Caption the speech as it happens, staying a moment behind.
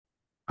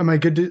Am I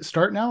good to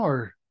start now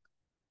or?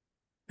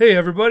 Hey,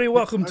 everybody,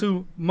 welcome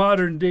to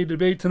Modern Day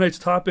Debate. Tonight's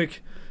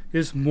topic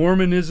is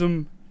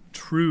Mormonism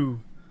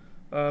true?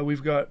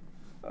 We've got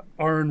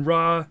Aron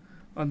Ra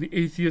on the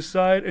atheist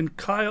side, and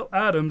Kyle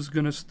Adams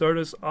going to start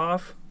us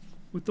off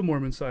with the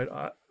Mormon side.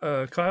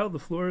 Kyle, the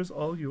floor is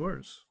all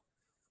yours.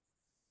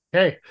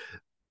 Hey,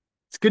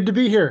 it's good to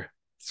be here.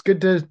 It's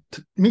good to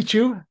meet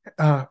you,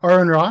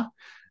 Aron Ra.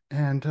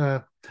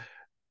 And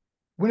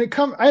when it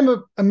comes, I'm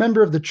a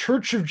member of the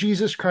Church of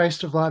Jesus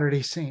Christ of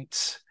Latter-day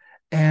Saints.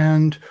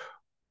 And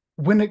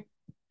when it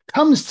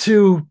comes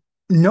to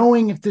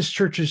knowing if this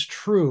church is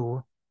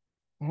true,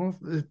 well,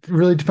 it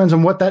really depends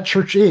on what that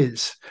church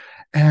is.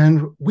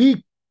 And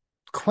we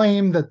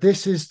claim that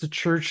this is the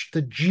church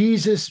that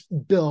Jesus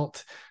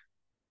built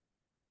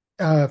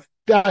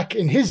back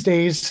in his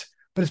days,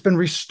 but it's been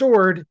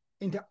restored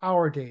into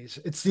our days.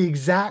 It's the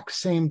exact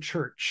same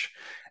church.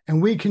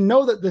 And we can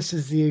know that this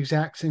is the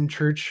exact same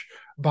church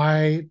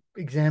by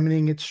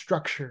examining its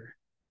structure.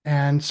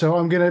 And so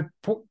I'm going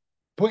to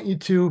point you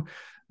to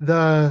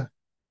the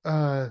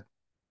uh,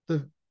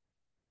 the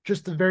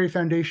just the very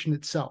foundation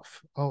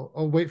itself.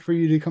 I'll wait for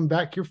you to come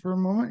back here for a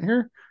moment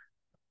here.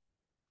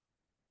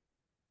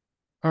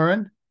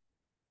 Aaron?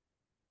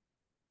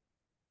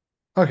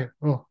 Okay.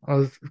 Well, I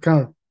was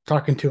kind of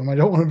talking to him. I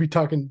don't want to be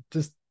talking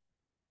just,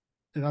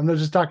 I'm not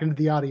just talking to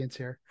the audience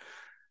here.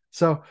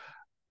 So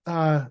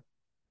uh,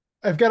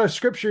 I've got a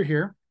scripture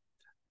here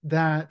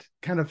that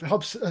kind of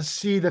helps us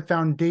see the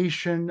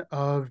foundation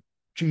of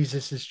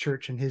Jesus's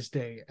church in his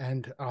day.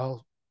 And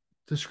I'll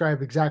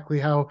describe exactly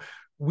how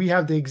we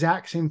have the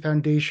exact same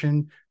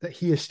foundation that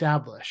he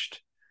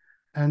established.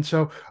 And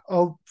so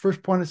I'll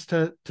first point us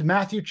to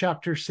Matthew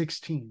chapter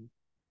 16.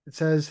 It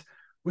says,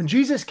 when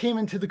Jesus came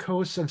into the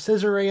coasts of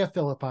Caesarea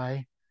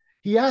Philippi,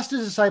 he asked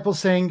his disciples,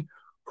 saying,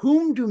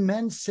 whom do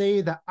men say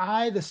that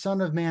I, the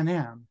Son of Man,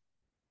 am?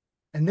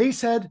 And they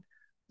said,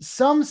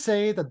 some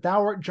say that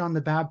thou art John the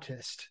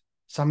Baptist,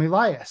 some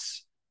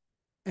Elias,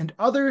 and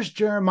others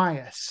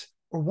Jeremias,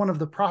 or one of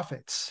the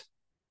prophets.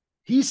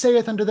 He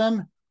saith unto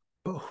them,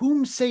 but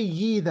whom say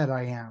ye that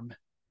I am?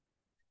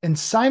 And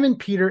Simon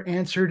Peter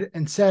answered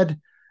and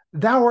said,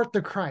 thou art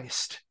the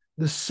Christ,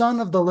 the Son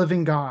of the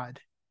living God.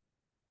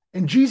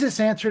 And Jesus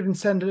answered and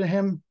said to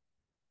him,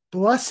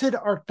 blessed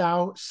art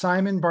thou,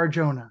 Simon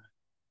Bar-Jonah,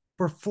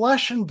 for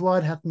flesh and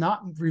blood hath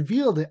not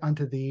revealed it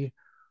unto thee,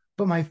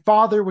 but my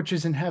Father which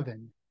is in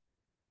heaven.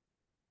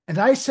 And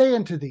I say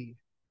unto thee,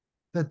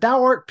 that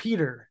thou art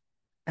Peter,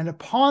 and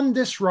upon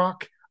this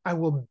rock I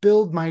will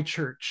build my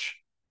church,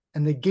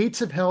 and the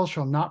gates of hell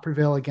shall not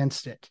prevail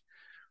against it.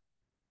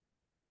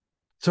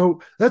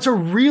 So that's a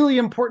really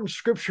important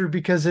scripture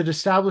because it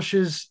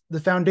establishes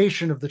the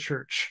foundation of the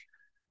church.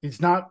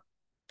 It's not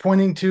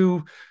pointing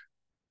to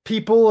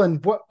people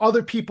and what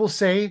other people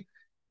say.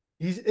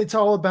 It's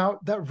all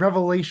about that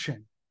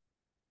revelation.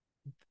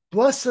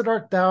 Blessed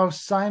art thou,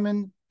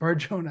 Simon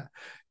Bar-Jonah.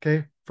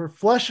 Okay. For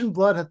flesh and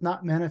blood hath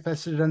not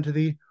manifested it unto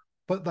thee,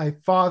 but thy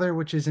Father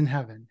which is in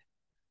heaven.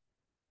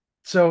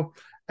 So,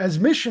 as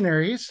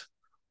missionaries,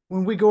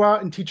 when we go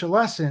out and teach a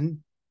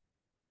lesson,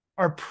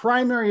 our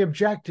primary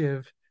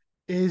objective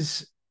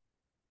is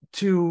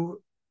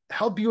to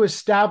help you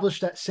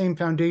establish that same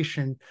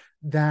foundation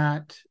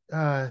that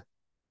that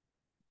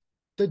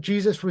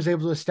Jesus was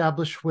able to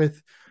establish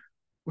with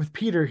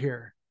Peter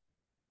here.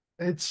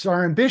 It's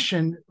our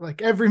ambition,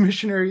 like every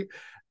missionary's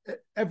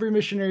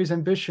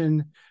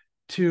ambition,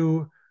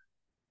 to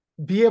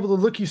be able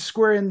to look you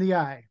square in the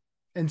eye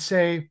and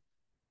say,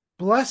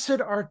 blessed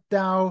art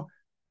thou,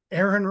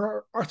 Aron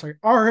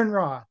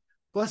Ra.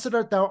 Blessed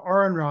art thou,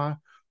 Aron Ra,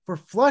 for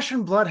flesh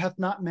and blood hath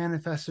not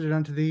manifested it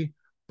unto thee,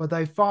 but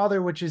thy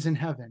Father which is in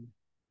heaven.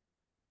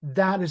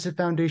 That is the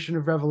foundation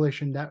of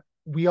revelation that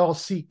we all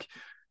seek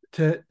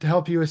to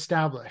help you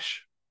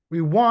establish.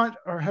 We want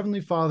our Heavenly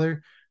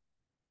Father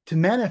to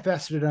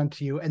manifest it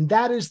unto you, and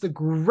that is the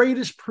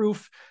greatest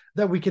proof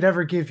that we could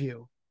ever give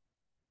you.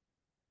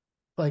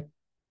 Like,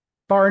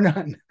 bar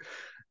none.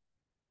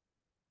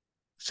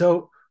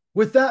 So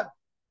with that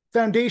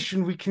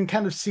foundation, we can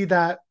kind of see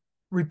that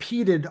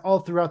repeated all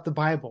throughout the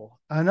Bible.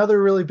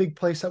 Another really big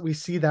place that we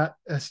see that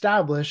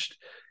established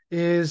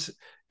is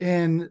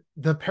in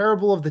the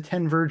parable of the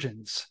 10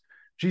 virgins.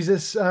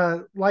 Jesus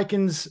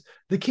likens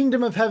the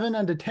kingdom of heaven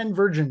unto 10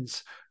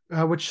 virgins,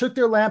 which took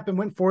their lamp and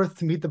went forth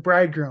to meet the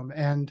bridegroom.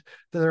 And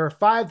there are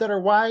 5 that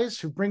are wise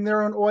who bring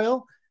their own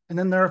oil, and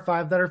then there are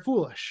 5 that are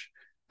foolish.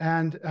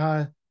 And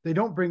they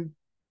don't bring,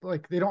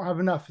 like, they don't have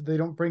enough. They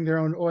don't bring their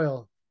own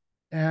oil.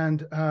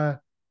 And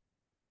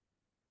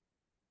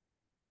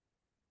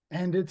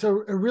it's a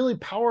really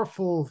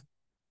powerful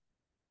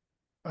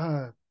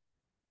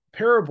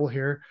parable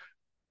here,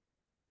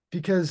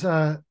 because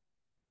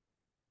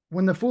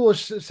when the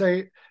foolish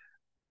say,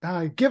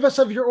 give us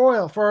of your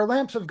oil, for our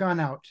lamps have gone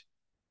out,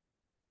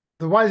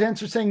 the wise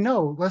answer saying,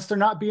 no, lest there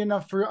not be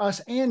enough for us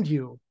and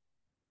you,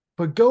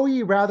 but go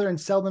ye rather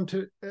and sell them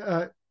to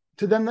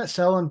them that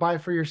sell, and buy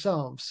for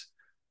yourselves.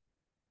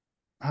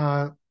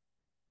 And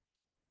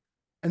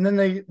then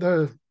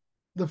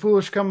the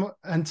foolish come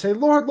and say,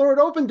 Lord, Lord,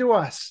 open to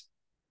us.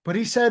 But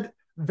he said,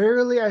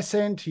 verily I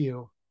say unto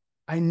you,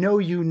 I know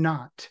you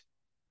not.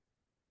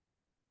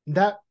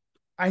 That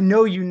I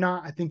know you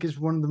not, I think, is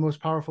one of the most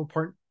powerful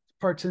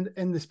parts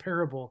in this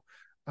parable,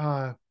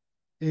 uh,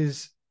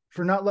 is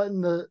for not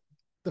letting the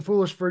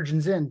foolish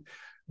virgins in,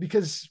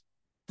 because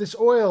this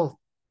oil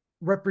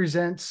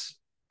represents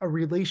a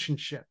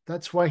relationship.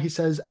 That's why he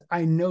says,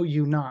 I know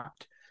you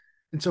not.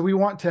 And so we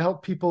want to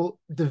help people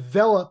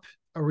develop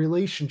a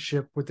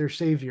relationship with their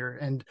Savior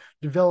and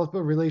develop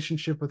a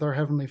relationship with our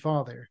Heavenly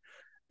Father.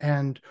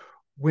 And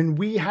when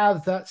we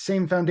have that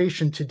same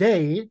foundation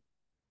today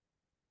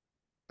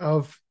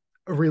of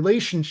a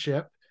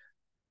relationship,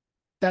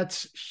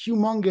 that's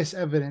humongous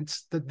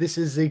evidence that this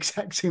is the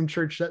exact same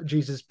church that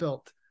Jesus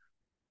built.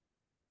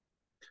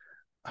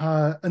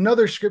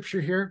 Another scripture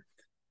here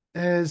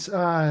is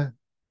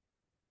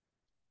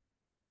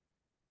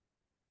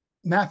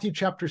Matthew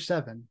chapter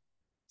 7.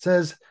 It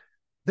says,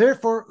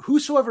 therefore,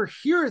 whosoever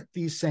heareth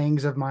these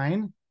sayings of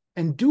mine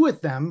and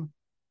doeth them,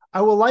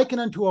 I will liken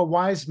unto a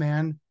wise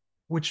man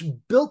which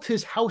built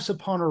his house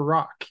upon a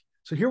rock.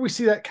 So here we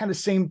see that kind of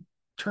same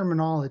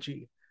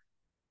terminology.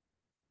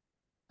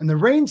 And the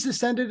rains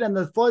descended, and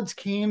the floods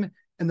came,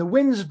 and the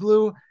winds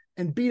blew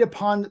and beat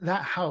upon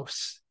that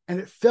house, and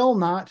it fell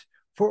not,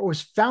 for it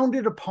was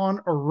founded upon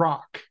a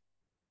rock.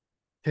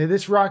 Okay,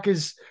 this rock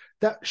is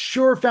that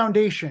sure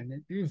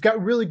foundation. You've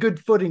got really good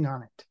footing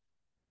on it.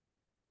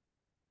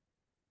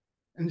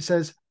 And it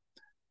says,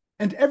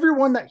 and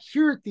everyone that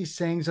heareth these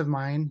sayings of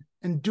mine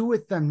and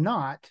doeth them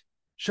not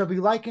shall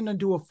be likened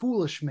unto a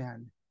foolish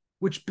man,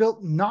 which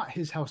built not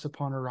his house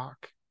upon a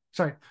rock.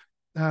 Sorry,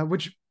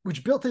 which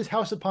built his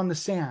house upon the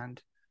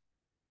sand.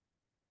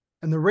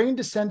 And the rain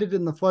descended,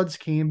 and the floods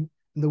came,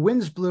 and the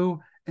winds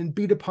blew and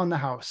beat upon the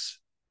house,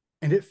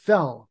 and it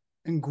fell,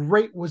 and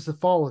great was the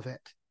fall of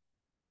it.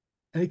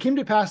 And it came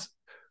to pass,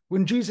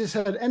 when Jesus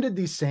had ended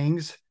these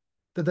sayings,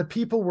 that the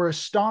people were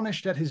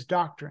astonished at his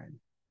doctrine.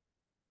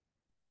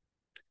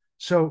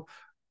 So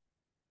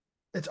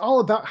it's all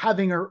about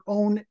having our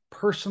own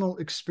personal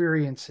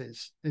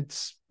experiences.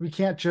 We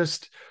can't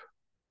just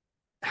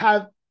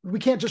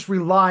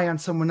rely on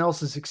someone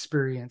else's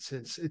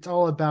experiences. It's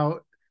all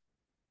about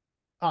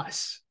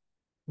us,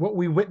 what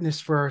we witness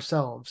for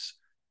ourselves.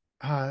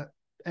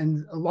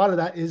 And a lot of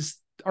that is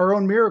our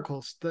own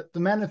miracles, the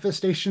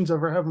manifestations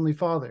of our Heavenly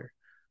Father.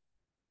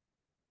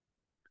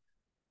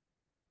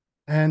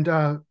 And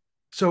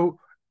so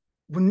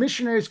when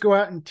missionaries go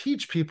out and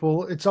teach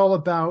people, it's all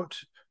about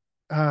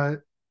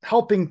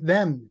helping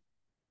them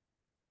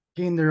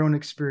gain their own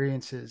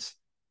experiences.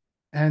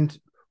 And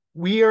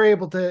we are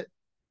able to,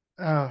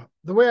 the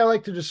way I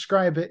like to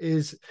describe it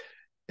is,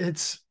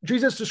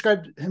 Jesus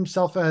described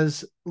himself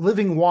as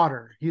living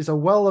water. He's a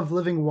well of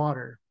living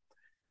water.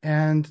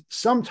 And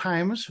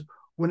sometimes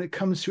when it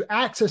comes to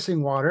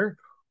accessing water,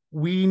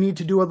 we need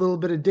to do a little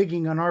bit of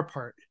digging on our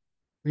part.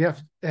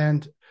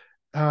 In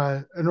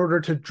order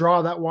to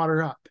draw that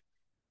water up.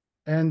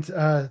 And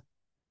so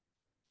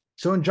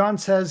in John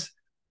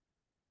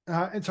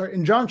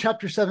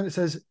chapter 7, it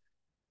says,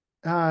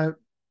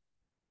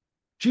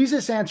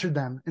 Jesus answered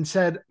them and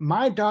said,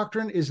 my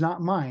doctrine is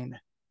not mine,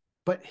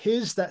 but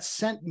his that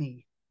sent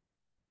me.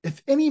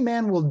 If any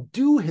man will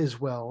do his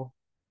will,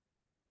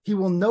 he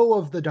will know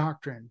of the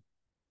doctrine,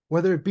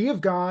 whether it be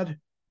of God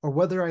or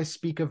whether I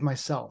speak of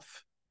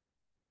myself.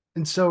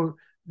 And so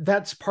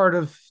that's part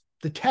of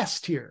the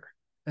test here.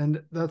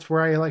 And that's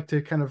where I like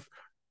to kind of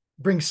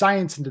bring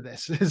science into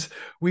this, is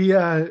we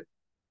have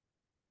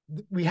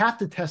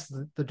to test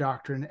the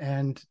doctrine.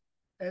 And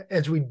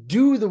as we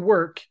do the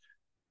work,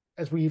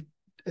 as we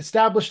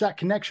establish that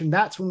connection,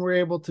 that's when we're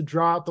able to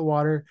draw out the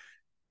water,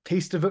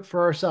 taste of it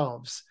for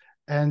ourselves,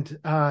 and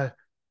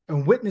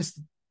witness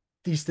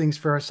these things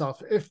for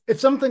ourselves.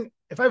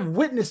 If I've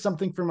witnessed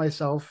something for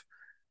myself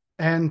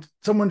and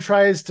someone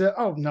tries to,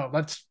 oh no,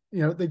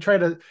 they try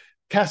to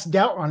cast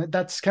doubt on it,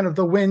 that's kind of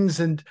the winds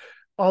and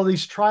all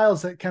these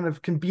trials that kind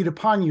of can beat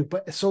upon you.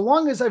 But so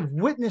long as I've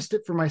witnessed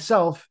it for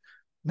myself,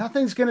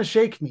 nothing's going to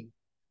shake me.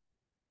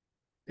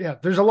 Yeah,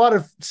 there's a lot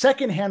of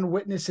secondhand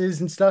witnesses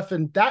and stuff,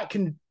 and that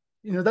can,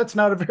 that's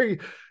not a very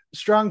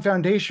strong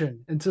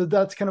foundation. And so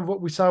that's kind of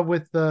what we saw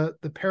with the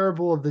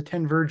parable of the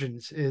 10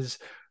 virgins, is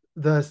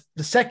the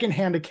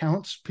secondhand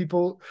accounts,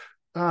 people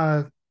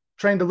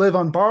trying to live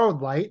on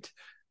borrowed light.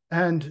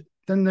 And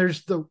then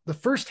there's the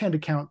firsthand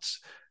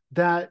accounts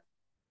that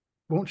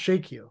won't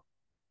shake you.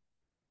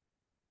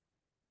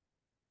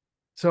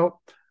 So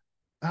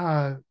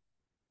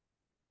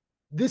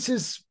this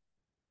is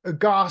a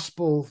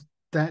gospel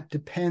that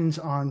depends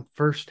on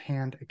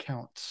firsthand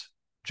accounts,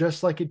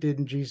 just like it did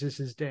in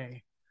Jesus's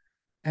day.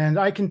 And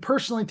I can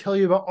personally tell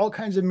you about all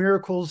kinds of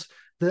miracles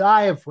that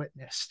I have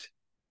witnessed,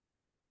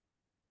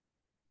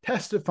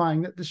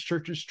 testifying that this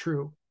church is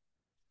true.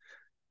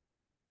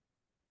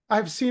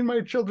 I've seen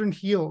my children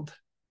healed.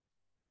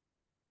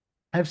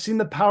 I've seen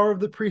the power of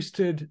the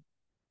priesthood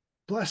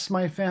bless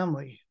my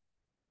family.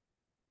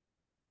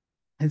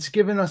 It's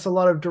given us a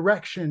lot of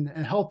direction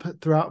and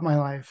help throughout my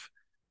life.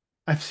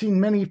 I've seen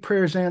many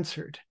prayers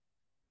answered.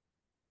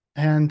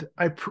 And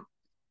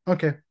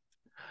okay,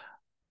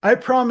 I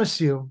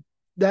promise you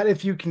that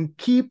if you can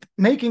keep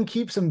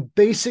some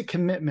basic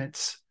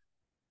commitments,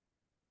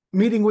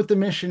 meeting with the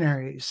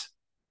missionaries,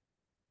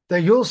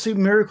 that you'll see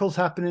miracles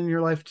happen in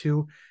your life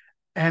too.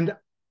 And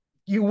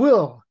you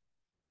will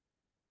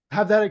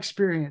have that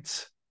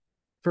experience.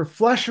 For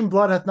flesh and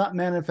blood hath not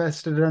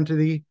manifested unto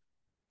thee,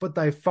 but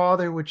thy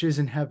Father which is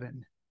in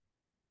heaven.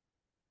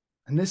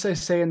 And this I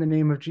say in the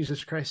name of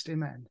Jesus Christ.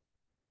 Amen.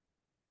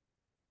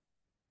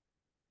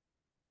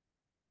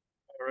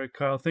 All right,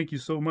 Kyle, thank you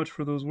so much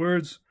for those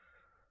words.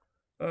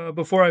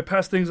 Before I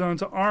pass things on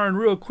to Aron,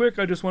 real quick,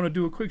 I just want to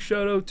do a quick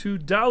shout out to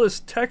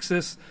Dallas,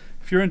 Texas.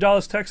 If you're in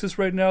Dallas, Texas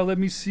right now, let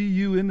me see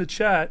you in the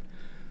chat.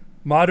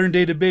 Modern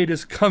Day Debate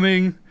is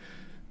coming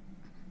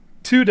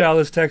to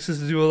Dallas, Texas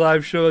to do a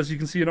live show. As you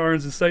can see in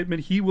Aron's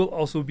incitement, he will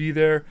also be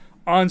there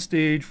on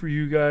stage for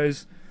you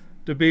guys,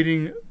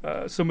 debating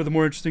some of the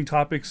more interesting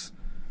topics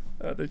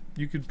that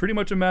you could pretty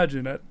much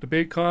imagine. At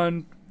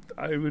DebateCon,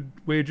 I would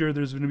wager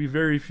there's going to be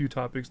very few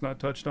topics not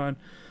touched on.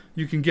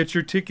 You can get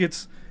your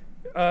tickets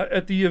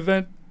at the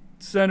event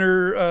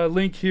center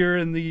link here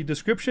in the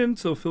description,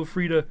 so feel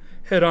free to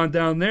head on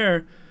down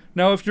there.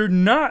 Now, if you're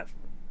not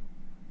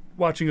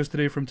watching us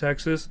today from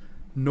Texas,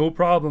 no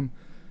problem.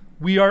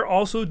 We are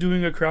also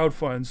doing a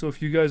crowdfund, so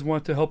if you guys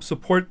want to help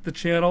support the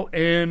channel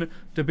and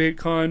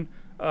DebateCon,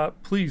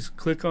 please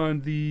click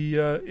on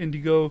the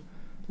Indigo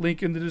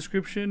link in the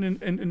description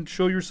and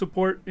show your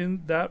support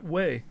in that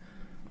way.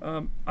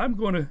 I'm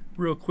going to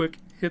real quick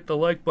hit the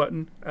like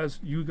button, as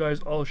you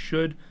guys all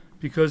should,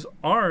 because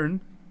Aron,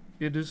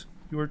 it is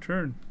your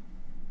turn.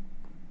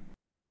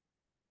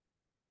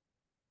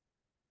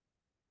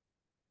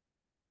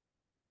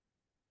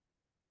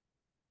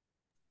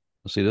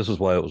 See, this is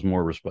why it was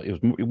more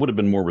it would have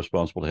been more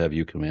responsible to have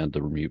you command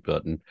the mute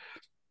button.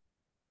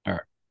 All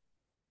right.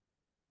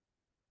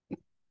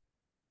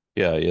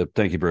 Yeah.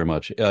 Thank you very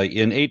much.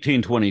 In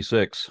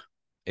 1826,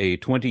 a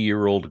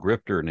 20-year-old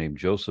grifter named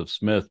Joseph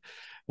Smith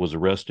was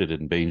arrested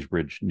in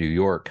Bainbridge, New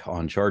York,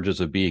 on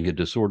charges of being a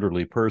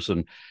disorderly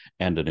person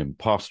and an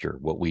imposter,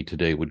 what we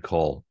today would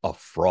call a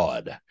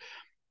fraud.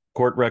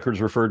 Court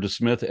records referred to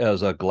Smith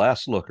as a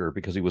glass looker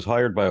because he was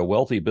hired by a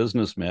wealthy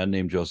businessman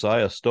named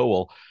Josiah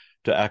Stowell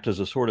to act as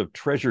a sort of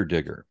treasure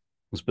digger,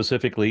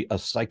 specifically a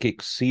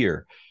psychic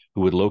seer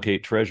who would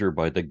locate treasure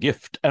by the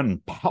gift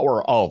and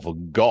power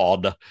of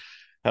God.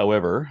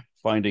 However,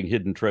 finding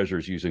hidden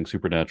treasures using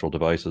supernatural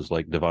devices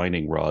like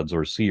divining rods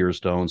or seer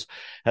stones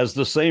has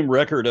the same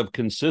record of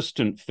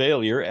consistent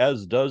failure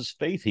as does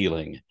faith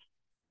healing.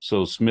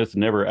 So Smith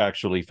never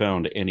actually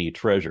found any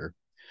treasure.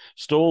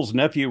 Stowell's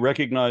nephew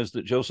recognized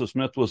that Joseph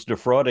Smith was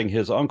defrauding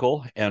his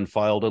uncle and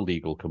filed a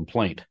legal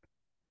complaint.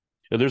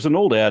 There's an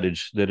old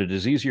adage that it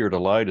is easier to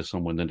lie to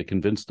someone than to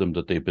convince them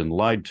that they've been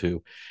lied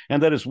to,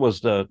 and that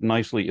was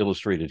nicely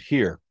illustrated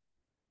here.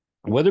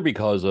 Whether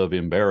because of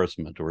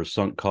embarrassment or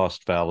sunk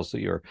cost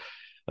fallacy or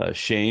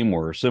shame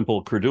or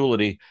simple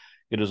credulity,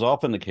 it is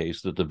often the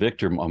case that the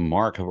victim, a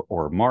mark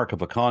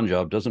of a con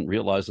job, doesn't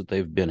realize that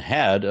they've been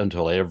had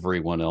until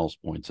everyone else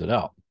points it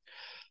out.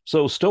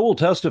 So Stowell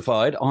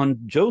testified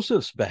on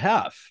Joseph's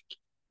behalf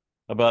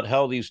about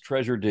how these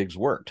treasure digs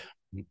worked.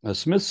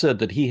 Smith said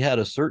that he had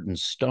a certain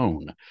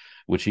stone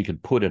which he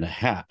could put in a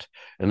hat,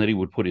 and that he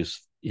would put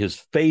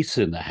his face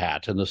in the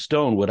hat, and the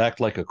stone would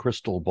act like a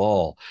crystal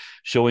ball,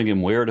 showing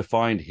him where to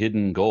find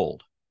hidden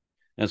gold.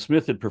 And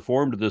Smith had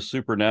performed this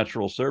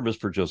supernatural service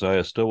for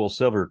Josiah Stowell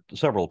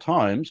several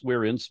times,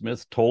 wherein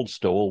Smith told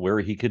Stowell where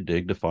he could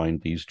dig to find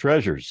these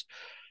treasures.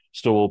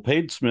 Stowell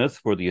paid Smith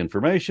for the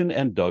information,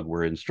 and dug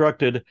where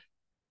instructed,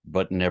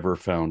 but never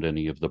found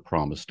any of the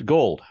promised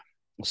gold.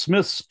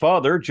 Smith's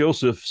father,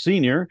 Joseph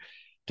Sr.,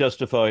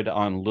 testified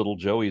on little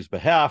Joey's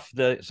behalf,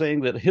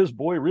 saying that his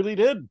boy really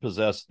did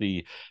possess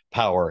the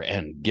power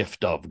and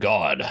gift of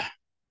God.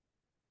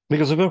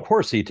 Because of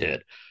course he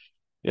did.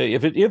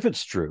 If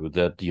it's true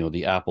that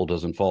the apple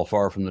doesn't fall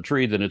far from the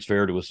tree, then it's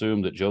fair to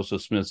assume that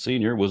Joseph Smith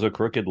Sr. was a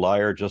crooked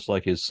liar just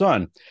like his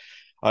son.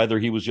 Either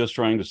he was just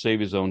trying to save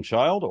his own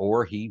child,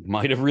 or he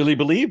might have really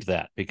believed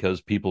that,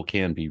 because people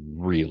can be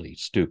really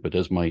stupid,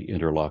 as my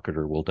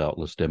interlocutor will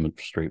doubtless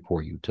demonstrate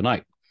for you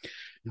tonight.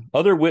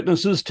 Other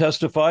witnesses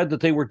testified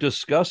that they were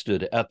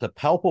disgusted at the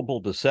palpable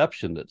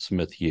deception that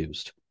Smith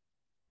used.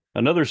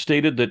 Another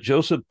stated that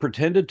Joseph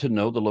pretended to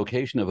know the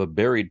location of a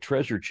buried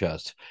treasure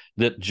chest,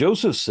 that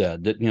Joseph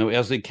said that,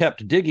 as they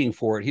kept digging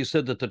for it, he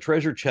said that the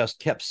treasure chest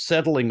kept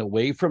settling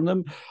away from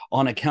them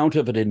on account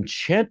of an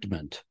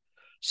enchantment,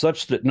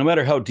 such that no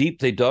matter how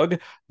deep they dug,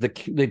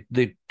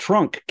 the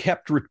trunk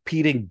kept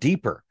repeating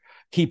deeper,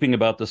 keeping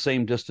about the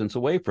same distance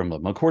away from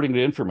them, according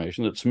to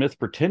information that Smith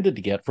pretended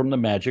to get from the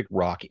magic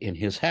rock in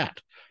his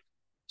hat.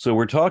 So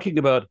we're talking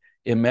about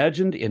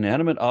imagined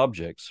inanimate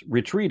objects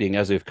retreating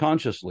as if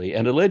consciously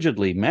and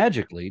allegedly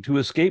magically to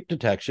escape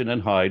detection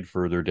and hide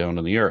further down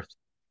in the earth.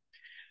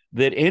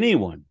 That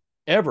anyone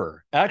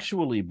ever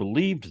actually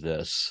believed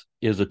this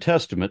is a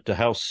testament to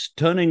how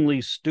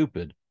stunningly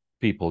stupid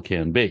people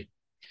can be.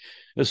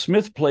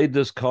 Smith played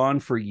this con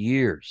for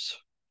years.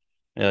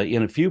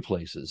 In a few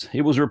places,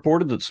 it was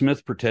reported that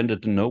Smith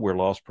pretended to know where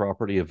lost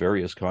property of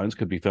various kinds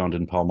could be found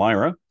in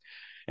Palmyra,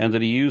 and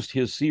that he used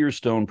his seer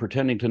stone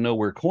pretending to know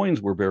where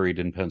coins were buried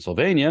in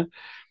Pennsylvania.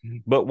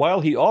 But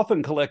while he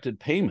often collected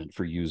payment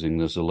for using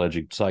this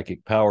alleged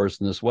psychic powers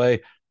in this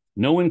way,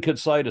 no one could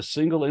cite a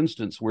single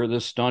instance where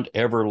this stunt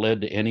ever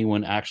led to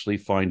anyone actually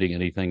finding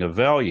anything of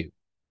value.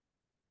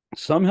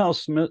 Somehow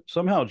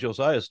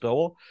Josiah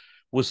Stowell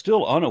was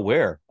still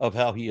unaware of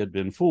how he had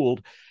been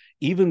fooled,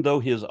 even though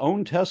his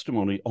own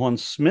testimony on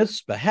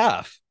Smith's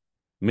behalf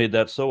made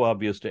that so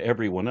obvious to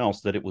everyone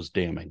else that it was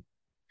damning.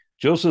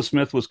 Joseph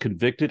Smith was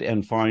convicted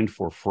and fined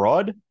for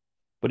fraud,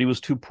 but he was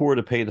too poor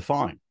to pay the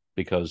fine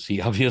because he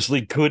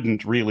obviously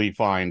couldn't really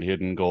find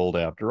hidden gold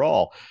after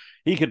all.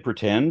 He could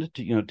pretend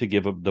to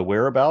give up the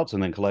whereabouts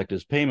and then collect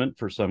his payment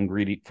from some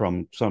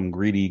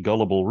greedy,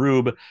 gullible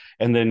rube,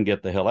 and then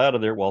get the hell out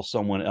of there while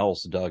someone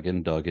else dug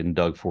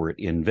for it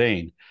in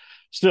vain.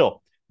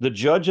 Still, the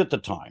judge at the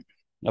time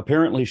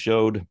apparently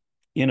showed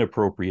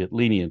inappropriate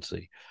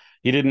leniency.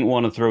 He didn't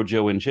want to throw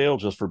Joe in jail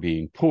just for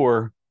being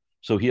poor,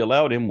 so he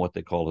allowed him what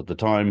they called at the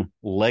time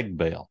leg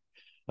bail,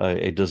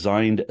 a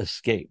designed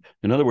escape.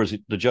 In other words,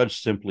 the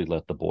judge simply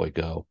let the boy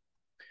go.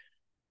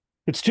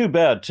 It's too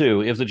bad,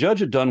 too. If the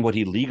judge had done what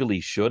he legally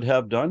should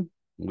have done,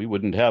 we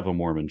wouldn't have a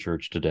Mormon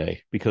church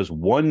today, because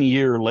 1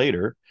 year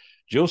later,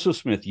 Joseph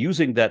Smith,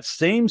 using that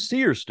same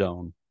seer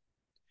stone,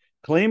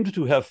 claimed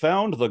to have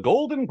found the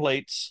golden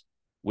plates,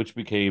 which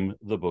became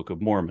the Book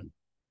of Mormon.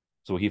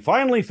 So he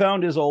finally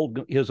found his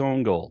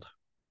own gold.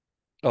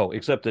 Oh,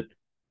 except that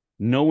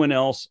no one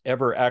else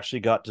ever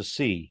actually got to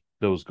see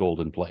those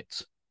golden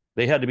plates.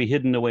 They had to be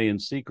hidden away in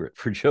secret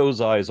for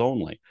Joe's eyes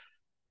only.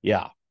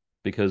 Yeah,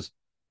 because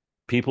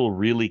people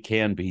really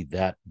can be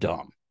that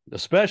dumb,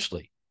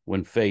 especially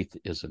when faith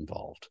is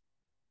involved,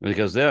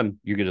 because then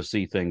you're going to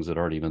see things that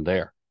aren't even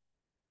there.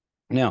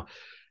 Now,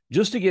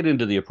 just to get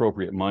into the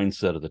appropriate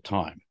mindset of the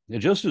time,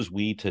 just as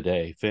we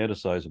today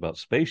fantasize about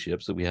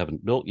spaceships that we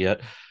haven't built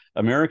yet,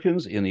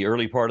 Americans in the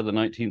early part of the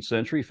 19th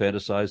century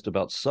fantasized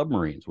about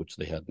submarines, which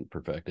they hadn't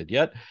perfected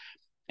yet.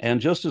 And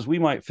just as we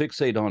might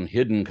fixate on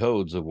hidden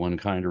codes of one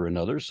kind or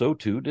another, so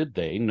too did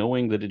they,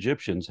 knowing that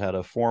Egyptians had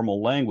a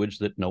formal language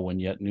that no one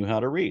yet knew how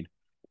to read.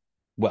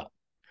 Well,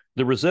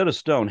 the Rosetta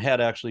Stone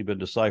had actually been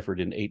deciphered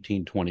in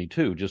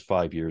 1822, just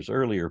 5 years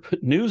earlier,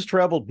 but news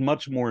traveled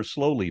much more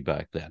slowly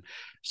back then.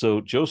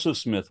 So Joseph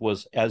Smith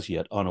was as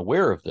yet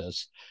unaware of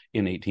this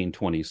in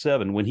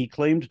 1827 when he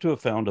claimed to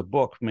have found a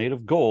book made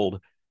of gold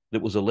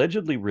that was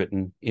allegedly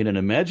written in an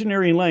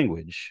imaginary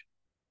language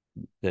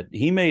that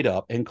he made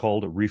up and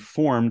called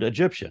Reformed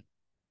Egyptian.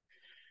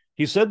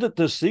 He said that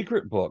this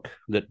secret book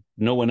that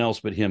no one else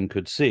but him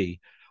could see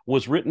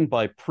was written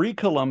by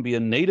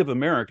pre-Columbian Native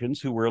Americans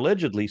who were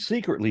allegedly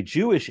secretly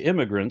Jewish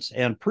immigrants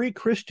and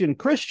pre-Christian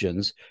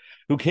Christians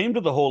who came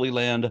to the Holy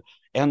Land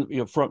and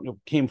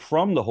came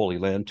from the Holy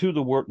Land to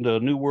the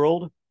New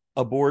World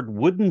aboard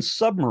wooden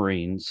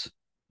submarines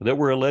that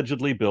were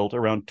allegedly built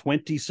around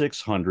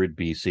 2600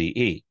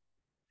 BCE.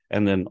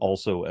 And then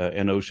also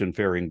an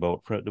ocean-faring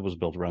boat that was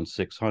built around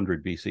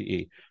 600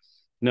 BCE.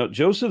 Now,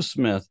 Joseph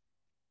Smith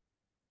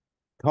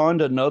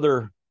conned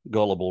another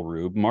gullible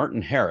rube,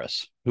 Martin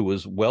Harris, who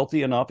was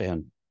wealthy enough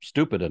and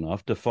stupid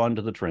enough to fund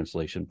the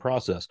translation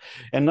process.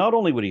 And not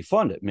only would he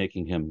fund it,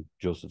 making him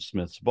Joseph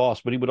Smith's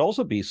boss, but he would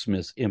also be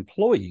Smith's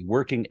employee,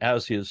 working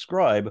as his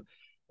scribe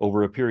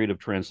over a period of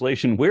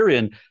translation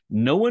wherein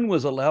no one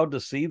was allowed to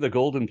see the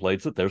golden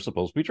plates that they're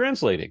supposed to be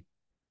translating.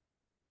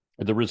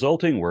 The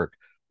resulting work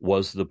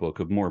was the Book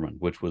of Mormon,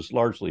 which was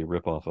largely a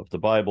ripoff of the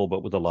Bible,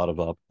 but with a lot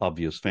of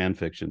obvious fan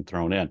fiction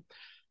thrown in.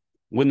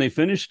 When they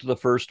finished the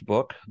first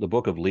book, the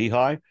Book of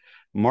Lehi,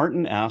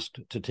 Martin asked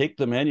to take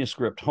the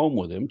manuscript home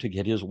with him to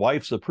get his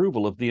wife's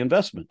approval of the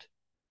investment.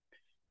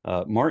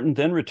 Martin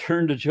then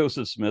returned to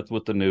Joseph Smith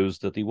with the news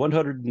that the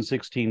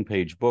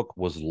 116-page book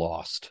was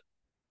lost.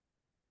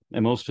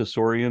 And most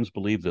historians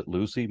believe that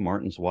Lucy,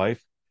 Martin's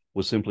wife,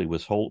 was simply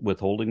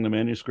withholding the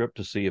manuscript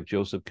to see if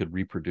Joseph could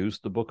reproduce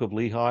the Book of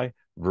Lehi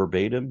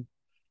verbatim.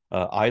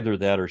 Either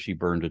that or she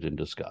burned it in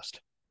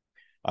disgust.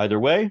 Either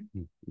way,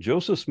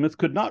 Joseph Smith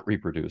could not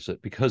reproduce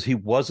it because he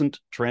wasn't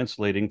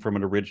translating from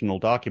an original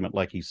document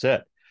like he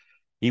said.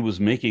 He was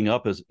making it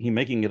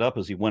up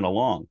as he went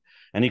along,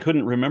 and he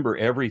couldn't remember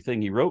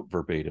everything he wrote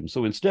verbatim.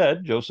 So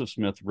instead, Joseph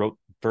Smith wrote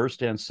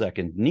 1st and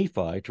 2nd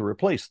Nephi to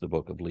replace the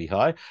Book of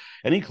Lehi,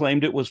 and he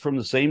claimed it was from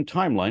the same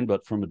timeline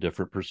but from a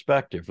different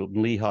perspective.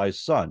 Lehi's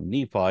son,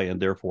 Nephi,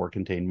 and therefore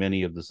contained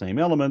many of the same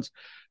elements,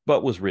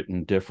 but was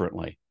written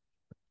differently.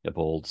 A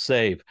bold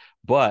save.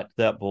 But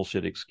that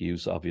bullshit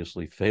excuse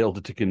obviously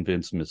failed to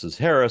convince Mrs.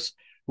 Harris,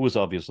 who was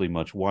obviously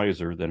much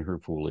wiser than her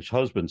foolish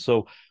husband.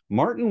 So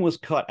Martin was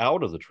cut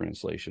out of the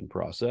translation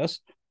process,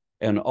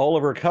 and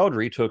Oliver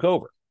Cowdery took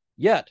over.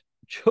 Yet,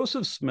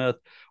 Joseph Smith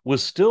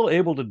was still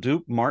able to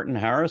dupe Martin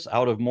Harris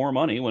out of more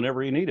money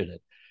whenever he needed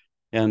it.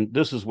 And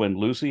this is when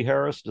Lucy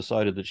Harris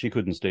decided that she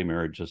couldn't stay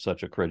married to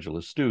such a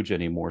credulous stooge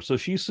anymore. So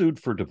she sued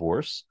for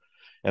divorce,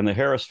 and the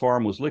Harris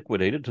farm was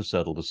liquidated to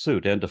settle the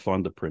suit and to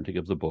fund the printing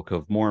of the Book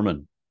of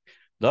Mormon.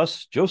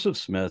 Thus, Joseph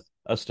Smith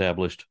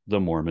established the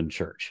Mormon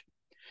Church.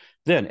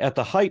 Then, at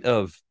the height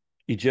of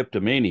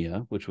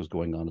Egyptomania, which was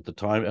going on at the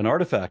time, an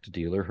artifact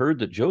dealer heard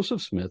that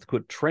Joseph Smith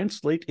could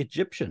translate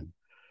Egyptian.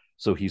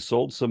 So he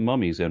sold some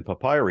mummies and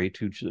papyri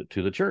to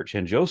the church,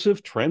 and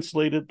Joseph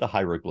translated the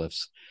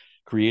hieroglyphs,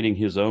 creating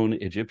his own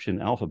Egyptian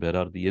alphabet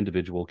out of the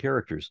individual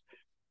characters.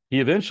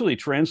 He eventually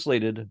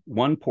translated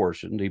one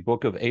portion, the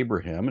Book of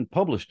Abraham, and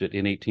published it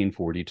in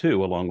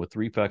 1842, along with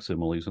 3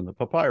 facsimiles in the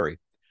papyri.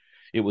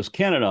 It was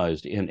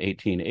canonized in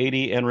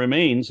 1880 and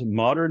remains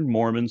modern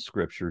Mormon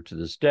scripture to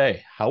this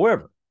day.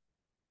 However,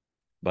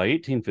 by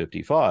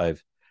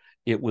 1855,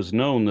 it was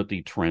known that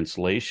the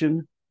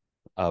translation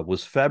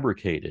was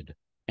fabricated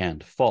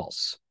and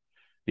false.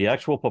 The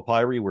actual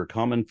papyri were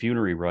common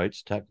funerary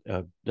rites,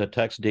 the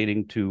text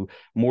dating to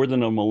more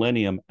than a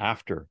millennium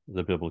after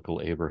the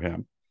biblical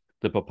Abraham.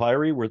 The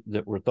papyri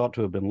that were thought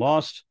to have been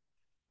lost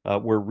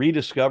were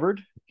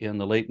rediscovered in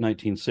the late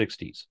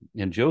 1960s,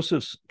 and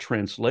Joseph's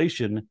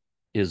translation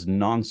is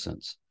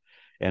nonsense,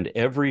 and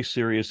every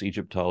serious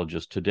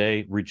Egyptologist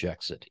today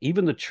rejects it.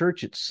 Even the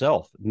church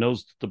itself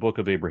knows that the Book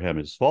of Abraham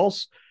is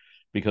false,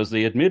 because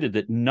they admitted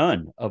that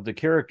none of the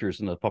characters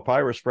in the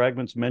papyrus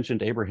fragments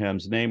mentioned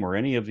Abraham's name or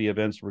any of the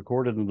events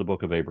recorded in the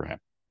Book of Abraham.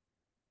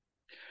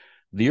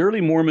 The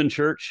early Mormon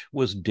church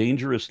was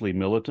dangerously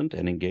militant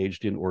and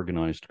engaged in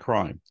organized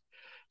crime.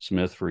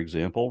 Smith, for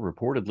example,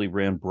 reportedly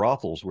ran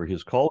brothels where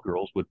his call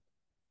girls would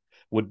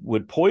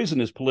poison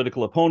his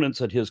political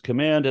opponents at his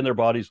command, and their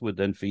bodies would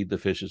then feed the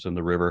fishes in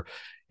the river.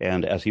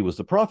 And as he was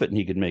the prophet and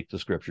he could make the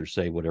scriptures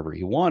say whatever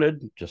he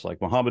wanted, just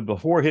like Muhammad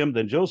before him,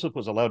 then Joseph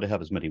was allowed to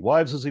have as many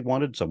wives as he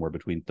wanted, somewhere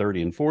between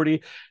 30 and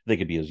 40. They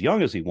could be as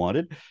young as he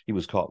wanted. He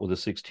was caught with a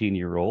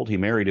 16-year-old. He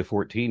married a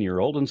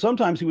 14-year-old. And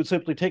sometimes he would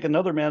simply take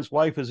another man's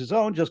wife as his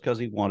own just because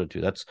he wanted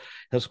to.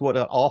 That's what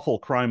an awful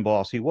crime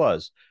boss he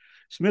was.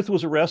 Smith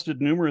was arrested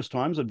numerous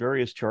times on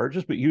various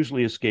charges, but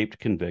usually escaped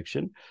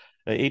conviction.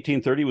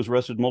 1830, was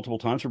arrested multiple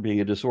times for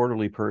being a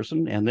disorderly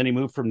person, and then he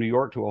moved from New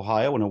York to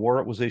Ohio, and a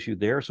warrant was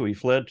issued there, so he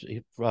fled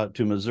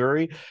to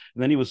Missouri.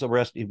 And then he was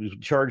arrested. He was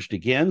charged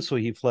again, so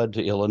he fled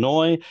to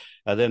Illinois.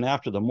 Then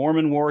after the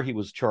Mormon War, he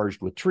was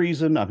charged with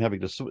treason. I'm having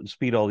to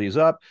speed all these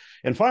up.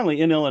 And finally,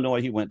 in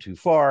Illinois, he went too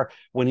far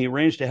when he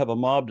arranged to have a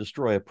mob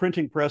destroy a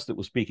printing press that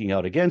was speaking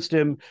out against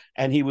him,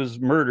 and he was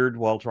murdered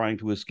while trying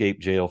to escape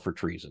jail for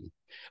treason.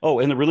 Oh,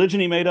 and the religion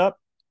he made up?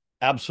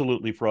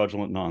 Absolutely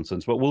fraudulent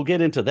nonsense, but we'll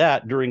get into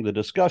that during the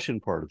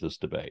discussion part of this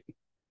debate.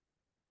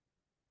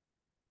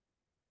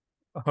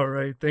 All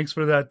right. Thanks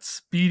for that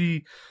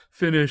speedy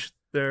finish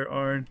there,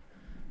 Aron.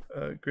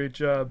 Great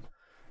job.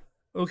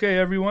 Okay,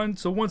 everyone.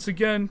 So once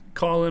again,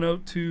 calling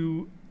out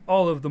to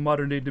all of the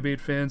Modern Day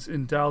Debate fans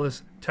in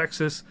Dallas,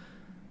 Texas.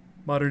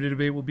 Modern Day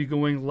Debate will be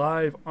going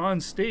live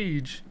on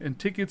stage, and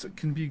tickets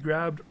can be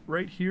grabbed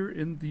right here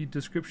in the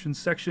description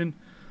section.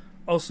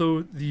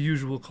 Also, the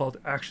usual call to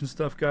action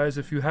stuff, guys.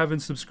 If you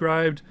haven't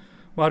subscribed,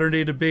 Modern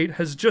Day Debate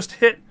has just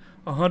hit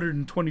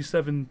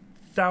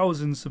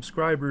 127,000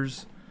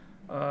 subscribers.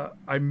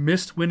 I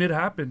missed when it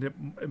happened.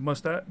 It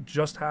must have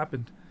just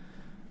happened.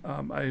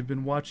 I've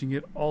been watching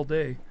it all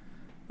day.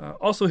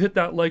 Also, hit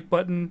that like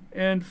button,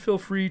 and feel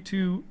free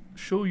to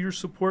show your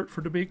support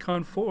for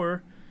DebateCon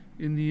 4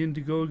 in the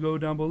Indiegogo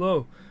down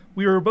below.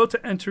 We are about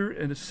to enter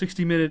in a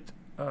 60-minute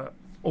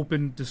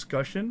open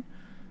discussion.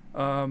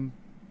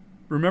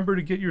 Remember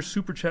to get your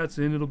super chats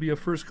in. It'll be a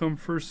first come,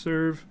 first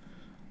serve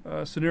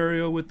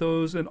scenario with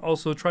those, and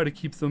also try to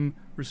keep them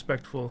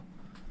respectful.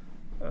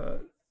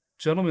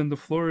 Gentlemen, the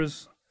floor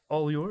is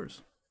all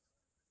yours.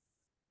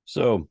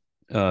 So,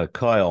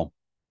 Kyle,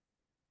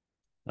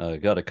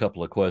 got a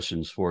couple of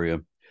questions for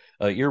you.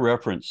 Your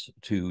reference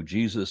to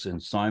Jesus and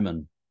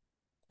Simon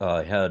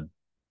had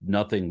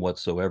nothing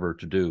whatsoever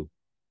to do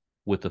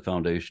with the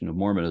foundation of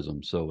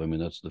Mormonism. So, I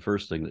mean, that's the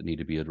first thing that need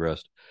to be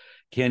addressed.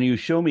 Can you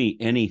show me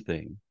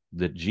anything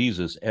that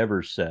Jesus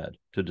ever said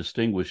to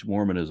distinguish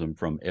Mormonism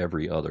from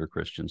every other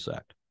Christian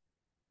sect?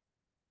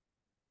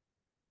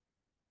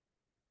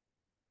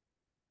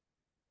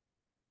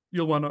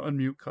 You'll want to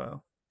unmute,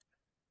 Kyle.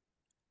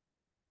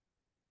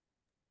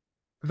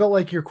 I felt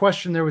like your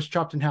question there was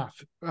chopped in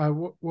half.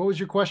 What was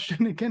your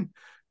question again?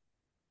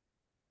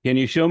 Can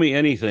you show me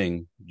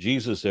anything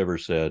Jesus ever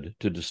said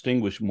to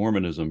distinguish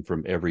Mormonism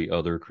from every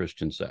other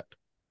Christian sect?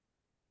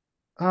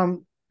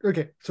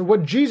 Okay, so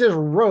what Jesus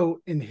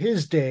wrote in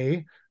his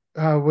day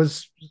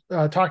was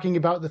talking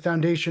about the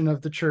foundation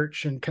of the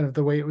church and kind of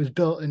the way it was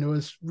built, and it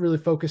was really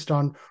focused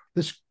on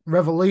this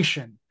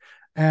revelation.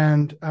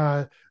 And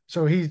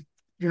so you're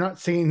not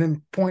seeing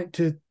him point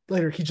to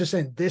later. He's just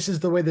saying, this is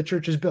the way the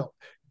church is built.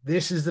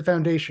 This is the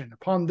foundation.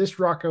 Upon this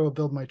rock, I will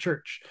build my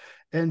church.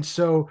 And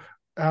so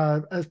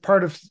as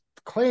part of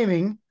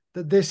claiming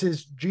that this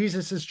is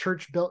Jesus's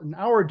church built in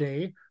our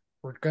day,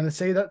 we're going to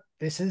say that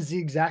this is the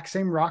exact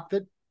same rock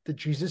that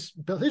Jesus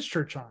built his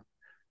church on.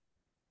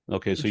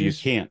 Okay, so you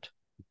can't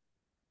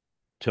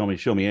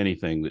show me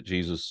anything that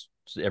Jesus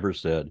ever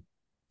said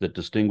that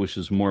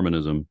distinguishes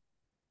Mormonism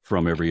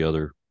from every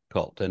other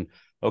cult. And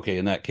okay,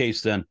 in that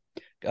case, then,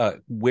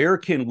 where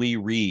can we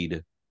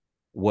read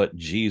what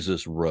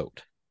Jesus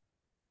wrote?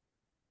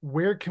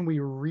 Where can we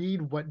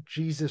read what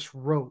Jesus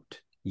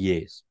wrote?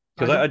 Yes,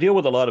 I because I don't. deal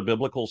with a lot of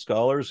biblical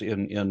scholars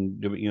in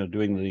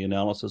doing the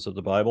analysis of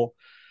the Bible,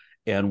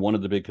 and one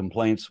of the big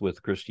complaints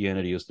with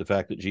Christianity is the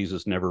fact that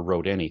Jesus never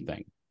wrote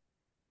anything.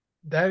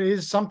 That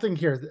is something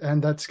here,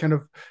 and that's kind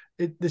of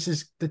it. This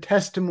is the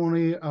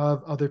testimony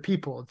of other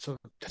people. It's a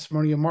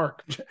testimony of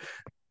Mark,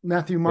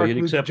 Matthew, Well, Mark, Luke,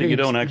 except that you James.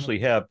 don't actually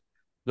have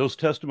those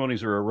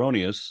testimonies are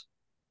erroneous.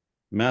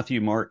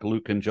 Matthew, Mark,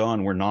 Luke, and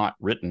John were not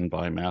written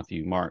by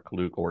Matthew, Mark,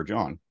 Luke, or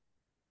John.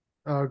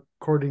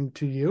 According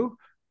to you.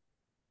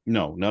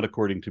 No, not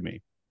according to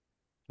me.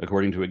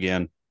 According to,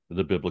 again,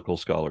 the biblical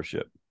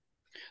scholarship.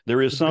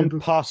 There is The some biblical.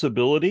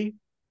 possibility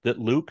that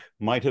Luke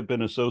might have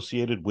been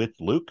associated with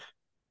Luke,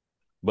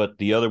 but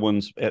the other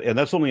ones, and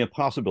that's only a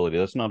possibility,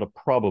 that's not a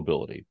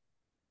probability.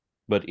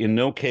 But in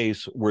no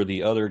case were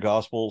the other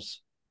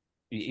gospels,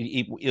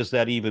 is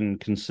that even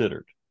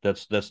considered?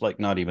 That's like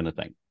not even a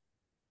thing.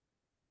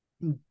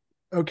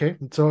 Okay,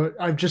 so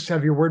I just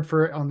have your word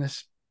for it on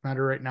this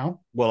matter right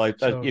now. Well,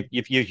 So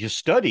if you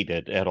studied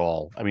it at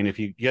all, I mean, if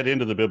you get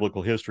into the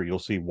biblical history, you'll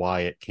see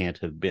why it can't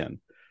have been.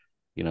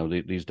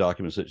 These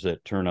documents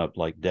that turn up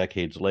like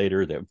decades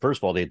later, that first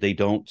of all, they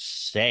don't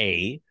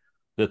say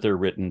that they're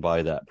written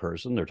by that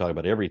person. They're talking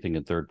about everything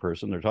in third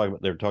person. They're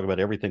talking about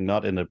everything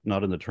not in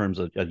the terms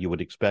that you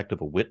would expect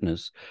of a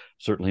witness,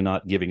 certainly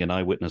not giving an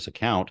eyewitness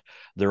account.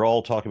 They're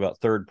all talking about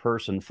third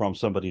person from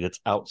somebody that's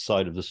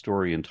outside of the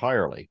story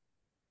entirely.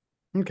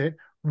 okay,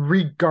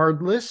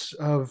 regardless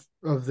of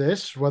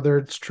this, whether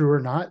it's true or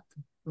not,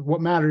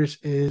 what matters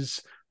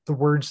is the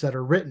words that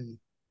are written,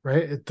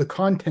 right? The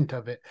content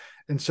of it.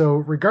 And so,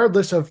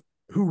 regardless of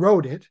who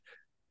wrote it,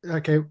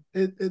 okay,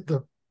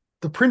 the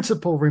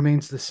principle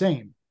remains the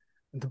same.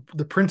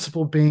 The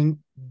principle being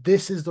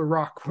this is the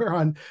rock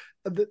whereon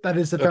that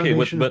is the Okay,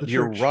 foundation of the but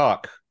church.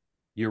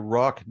 your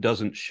rock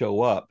doesn't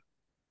show up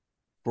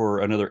for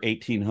another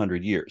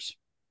 1,800 years.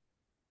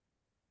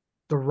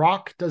 The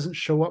rock doesn't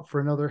show up for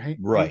another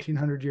Right.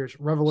 1800 years. So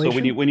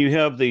when you Revelation. when you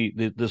have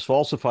this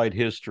falsified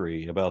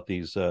history about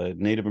these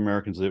Native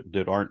Americans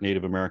that aren't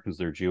Native Americans,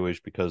 they're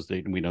Jewish, because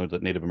we know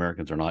that Native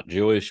Americans are not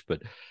Jewish,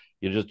 but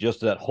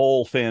just that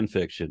whole fan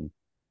fiction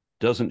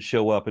doesn't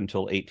show up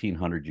until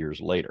 1,800 years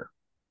later.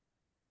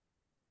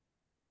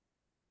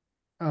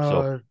 So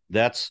uh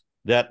that's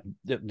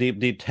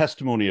the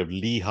testimony of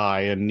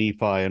Lehi and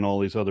Nephi and all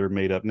these other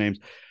made up names.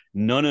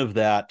 None of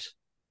that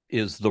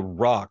is the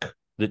rock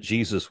that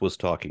Jesus was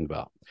talking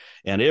about.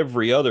 And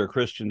every other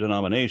Christian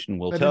denomination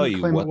will I tell didn't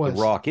you claim it what the was.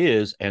 rock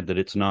is and that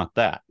it's not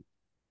that.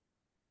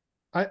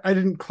 I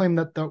didn't claim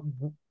that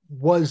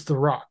was the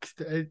rock.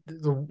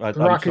 The I'm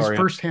rock is sorry.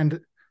 firsthand.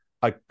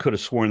 I could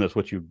have sworn that's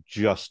what you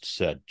just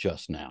said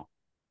just now.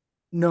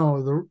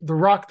 No, the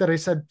rock that I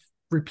said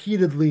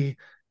repeatedly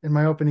in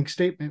my opening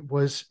statement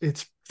was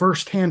its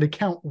firsthand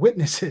account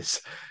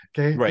witnesses.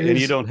 Okay, Right. it And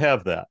you is. don't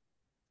have that.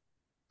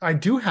 I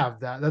do have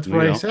that. That's No, you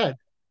what I don't. said.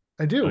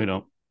 I No, you do.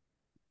 don't.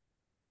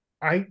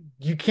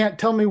 You can't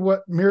tell me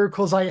what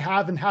miracles I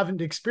have and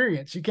haven't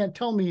experienced. You can't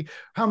tell me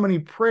how many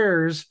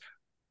prayers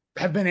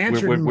have been We're,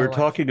 answered we're, in my we're life.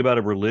 talking about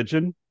a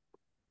religion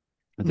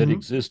that Mm-hmm.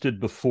 existed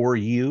before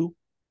you.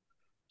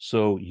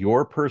 So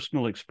your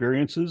personal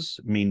experiences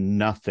mean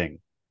nothing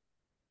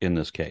in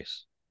this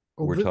case.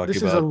 Well, We're talking this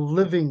is a about,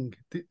 living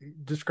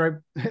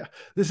describe.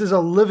 This is a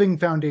living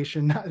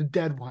foundation, not a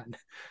dead one.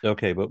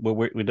 okay, but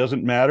it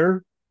doesn't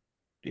matter.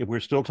 If we're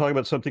still talking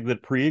about something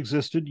that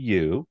pre-existed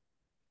you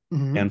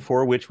Mm-hmm. and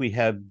for which we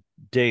have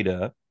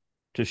data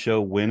to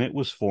show when it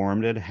was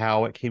formed and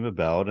how it came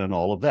about and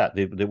all of that.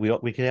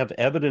 We can have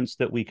evidence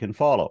that we can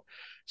follow.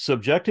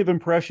 Subjective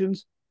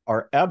impressions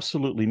are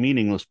absolutely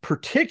meaningless,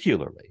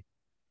 particularly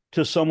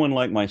to someone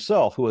like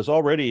myself who has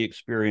already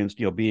experienced,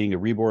 being a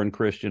reborn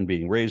Christian,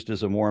 being raised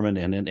as a Mormon,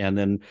 and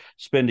then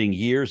spending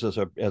years as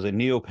a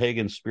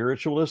neo-pagan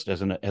spiritualist,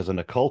 as an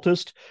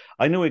occultist.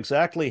 I know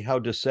exactly how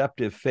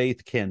deceptive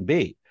faith can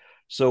be.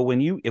 So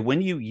when you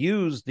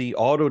use the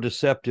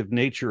auto-deceptive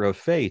nature of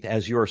faith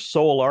as your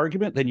sole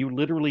argument, then you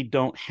literally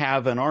don't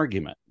have an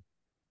argument.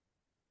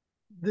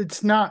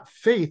 It's not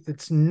faith;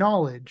 it's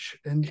knowledge.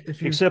 And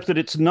if you, Except that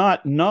it's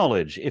not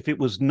knowledge. If it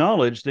was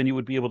knowledge, then you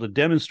would be able to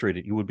demonstrate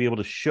it. You would be able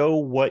to show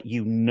what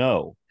you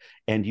know,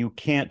 and you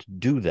can't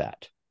do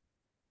that.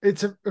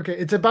 okay.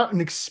 It's about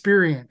an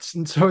experience,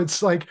 and so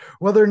it's like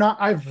whether or not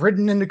I've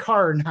ridden in the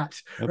car or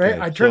not. Right?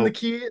 Okay, I turn the so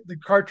key, the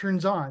car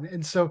turns on,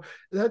 and so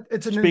that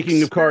it's an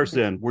speaking of cars, experience.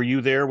 then, were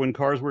you there when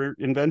cars were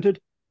invented?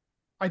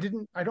 I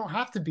didn't. I don't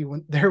have to be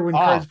there when Ah,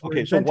 cars were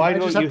okay. So invented. why I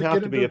just don't have you to have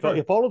get to into be? a car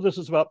If all of this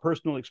is about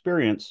personal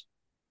experience,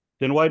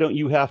 then why don't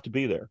you have to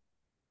be there?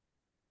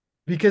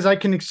 because I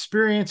can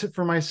experience it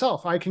for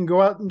myself. I can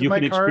go out into You my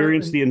can car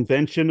experience and the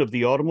invention of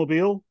the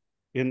automobile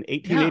in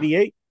yeah,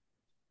 1888,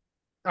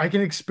 I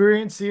can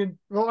experience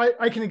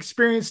I can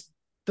experience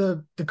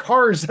the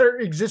cars that are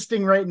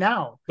existing right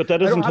now. but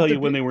that I don't doesn't have tell to you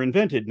when be. they were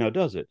invented, now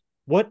does it?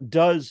 What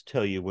does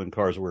tell you when cars were invented? What does tell you when cars were invented? Now, does it? What does tell you when cars were invented? Now, does it? What does tell you when cars were invented? What does tell you when cars were invented? What does tell you when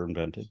cars were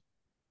invented?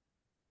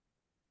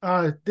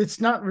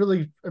 It's not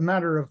really a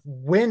matter of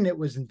when it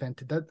was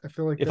invented. That I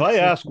feel like If I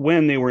that's ask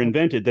when they were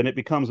invented, then it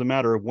becomes a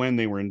matter of when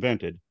they were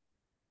invented.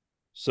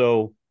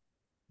 So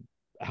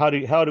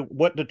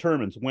what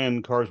determines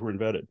when cars were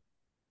invented?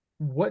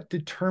 what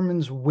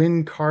determines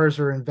when cars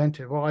are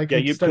invented. Well, I Yeah,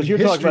 can because study you're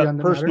talking history about on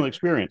the personal matter.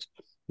 experience.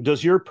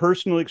 Does your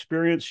personal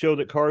experience show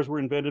that cars were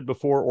invented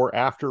before or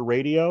after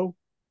radio?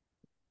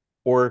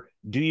 Or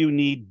do you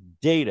need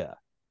data,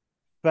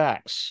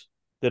 facts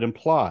that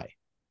imply?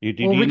 Do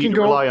Well, you we need can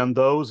to rely go. on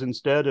those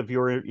instead of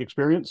your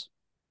experience?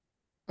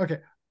 Okay,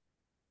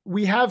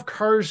 we have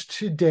cars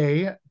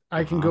today.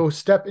 I can Uh-huh. go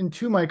step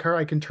into my car.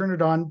 I can turn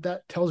it on.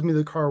 That tells me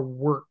the car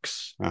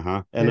works.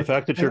 Uh-huh. And the Okay,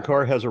 fact that and your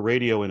car has a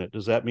radio in it,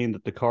 does that mean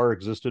that the car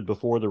existed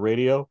before the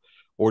radio?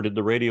 Or did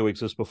the radio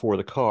exist before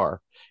the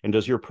car? And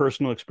does your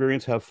personal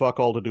experience have fuck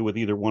all to do with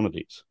either one of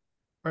these?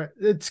 right,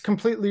 it's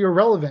completely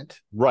irrelevant.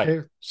 Right.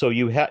 Okay, So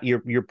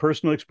your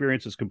personal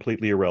experience is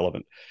completely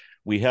irrelevant.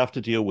 We have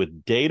to deal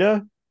with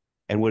data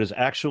and what is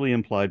actually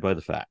implied by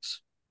the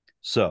facts.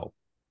 So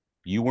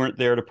you weren't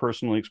there to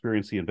personally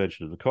experience the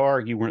invention of the car.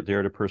 You weren't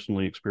there to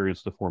personally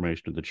experience the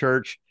formation of the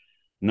church.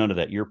 None of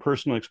that. Your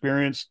personal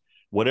experience,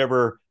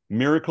 whatever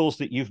miracles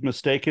that you've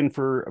mistaken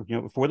for,